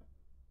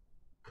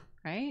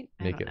 Right?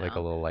 Make it like a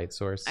little light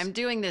source. I'm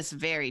doing this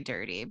very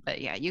dirty,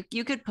 but yeah,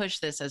 you could push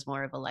this as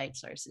more of a light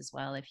source as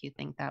well if you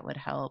think that would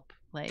help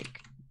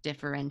like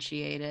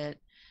differentiate it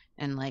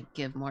and like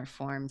give more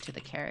form to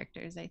the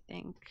characters. I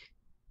think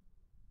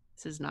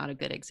this is not a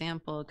good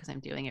example because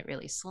I'm doing it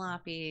really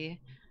sloppy,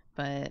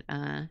 but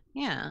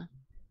yeah.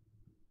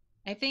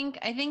 I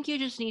think you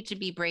just need to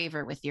be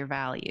braver with your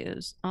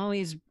values.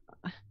 Always.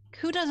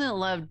 Who doesn't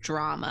love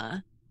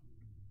drama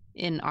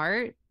in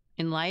art,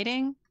 in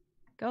lighting?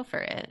 Go for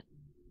it.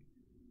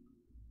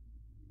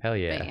 Hell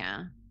yeah. But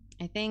yeah.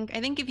 I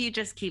think if you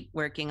just keep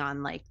working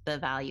on like the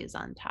values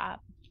on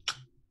top.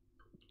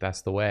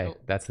 That's the way.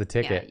 That's the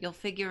ticket. Yeah, you'll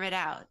figure it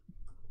out.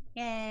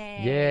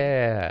 Yay.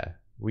 Yeah.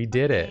 We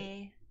did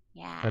it.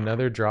 Yeah.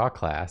 Another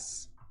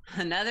Drawclass.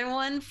 Another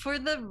one for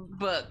the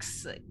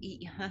books.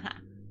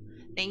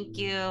 Thank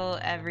you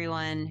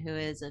everyone who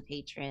is a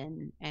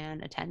patron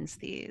and attends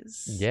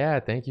these.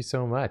 Yeah, thank you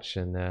so much.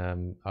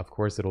 And of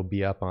course it'll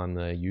be up on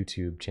the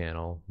YouTube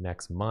channel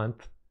next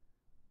month.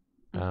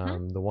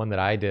 The one that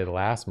I did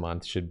last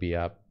month should be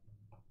up.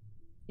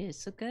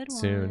 It's a good one.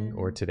 Soon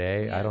or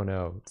today. Yeah. I don't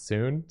know.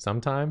 Soon?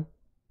 Sometime?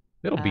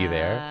 It'll be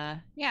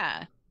there.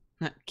 Yeah.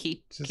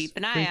 Keep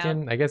an eye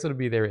out. I guess it'll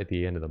be there at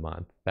the end of the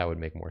month. That would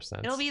make more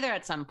sense. It'll be there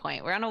at some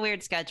point. We're on a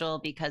weird schedule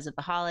because of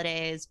the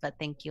holidays, but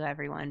thank you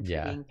everyone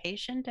for being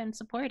patient and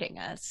supporting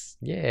us.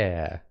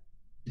 Yeah.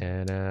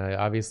 And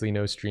obviously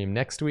no stream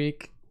next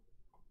week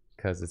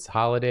because it's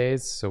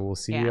holidays. So we'll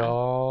see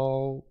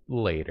y'all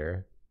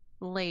later.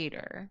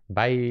 Later.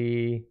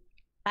 Bye.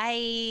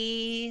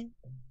 Bye.